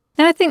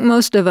 And I think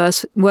most of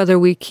us, whether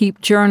we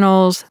keep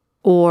journals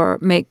or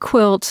make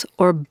quilts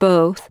or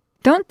both,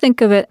 don't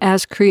think of it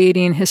as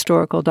creating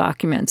historical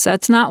documents.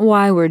 That's not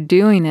why we're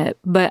doing it,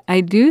 but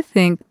I do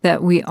think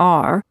that we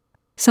are.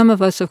 Some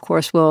of us, of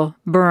course, will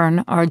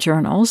burn our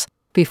journals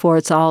before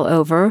it's all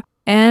over,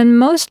 and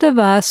most of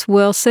us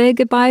will say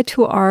goodbye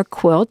to our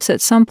quilts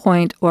at some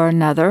point or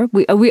another.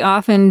 We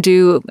often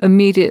do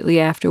immediately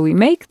after we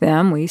make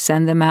them. We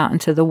send them out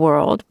into the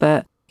world,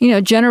 but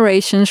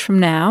generations from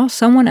now,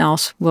 someone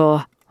else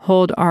will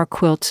hold our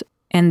quilts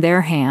in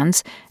their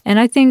hands. And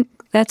I think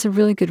that's a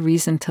really good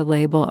reason to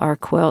label our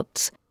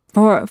quilts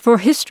for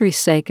history's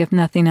sake, if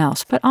nothing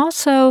else. But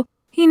also,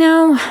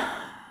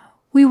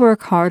 we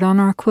work hard on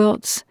our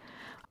quilts.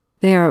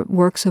 They are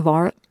works of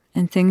art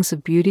and things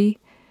of beauty.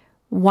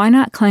 Why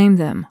not claim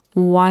them?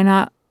 Why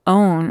not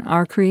own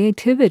our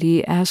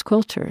creativity as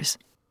quilters?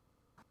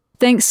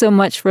 Thanks so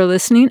much for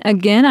listening.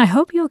 Again, I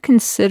hope you'll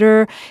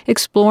consider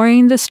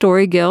exploring the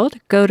Story Guild.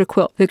 Go to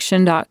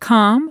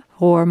quiltfiction.com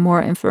for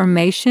more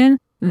information.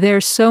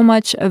 There's so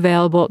much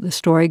available at the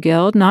Story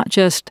Guild, not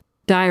just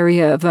Diary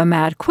of a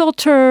Mad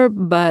Quilter,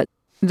 but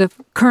the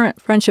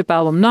current Friendship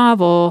Album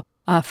novel,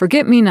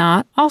 Forget Me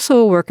Not, also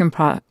a work in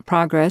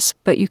progress,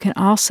 but you can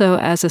also,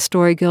 as a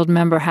Story Guild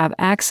member, have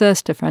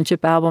access to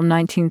Friendship Album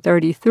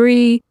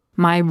 1933,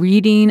 my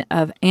reading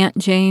of Aunt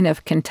Jane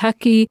of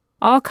Kentucky,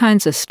 all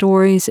kinds of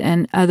stories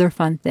and other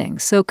fun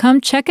things. So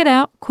come check it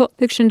out,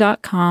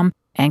 quiltfiction.com,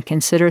 and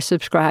consider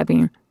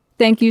subscribing.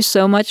 Thank you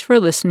so much for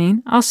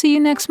listening. I'll see you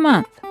next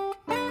month.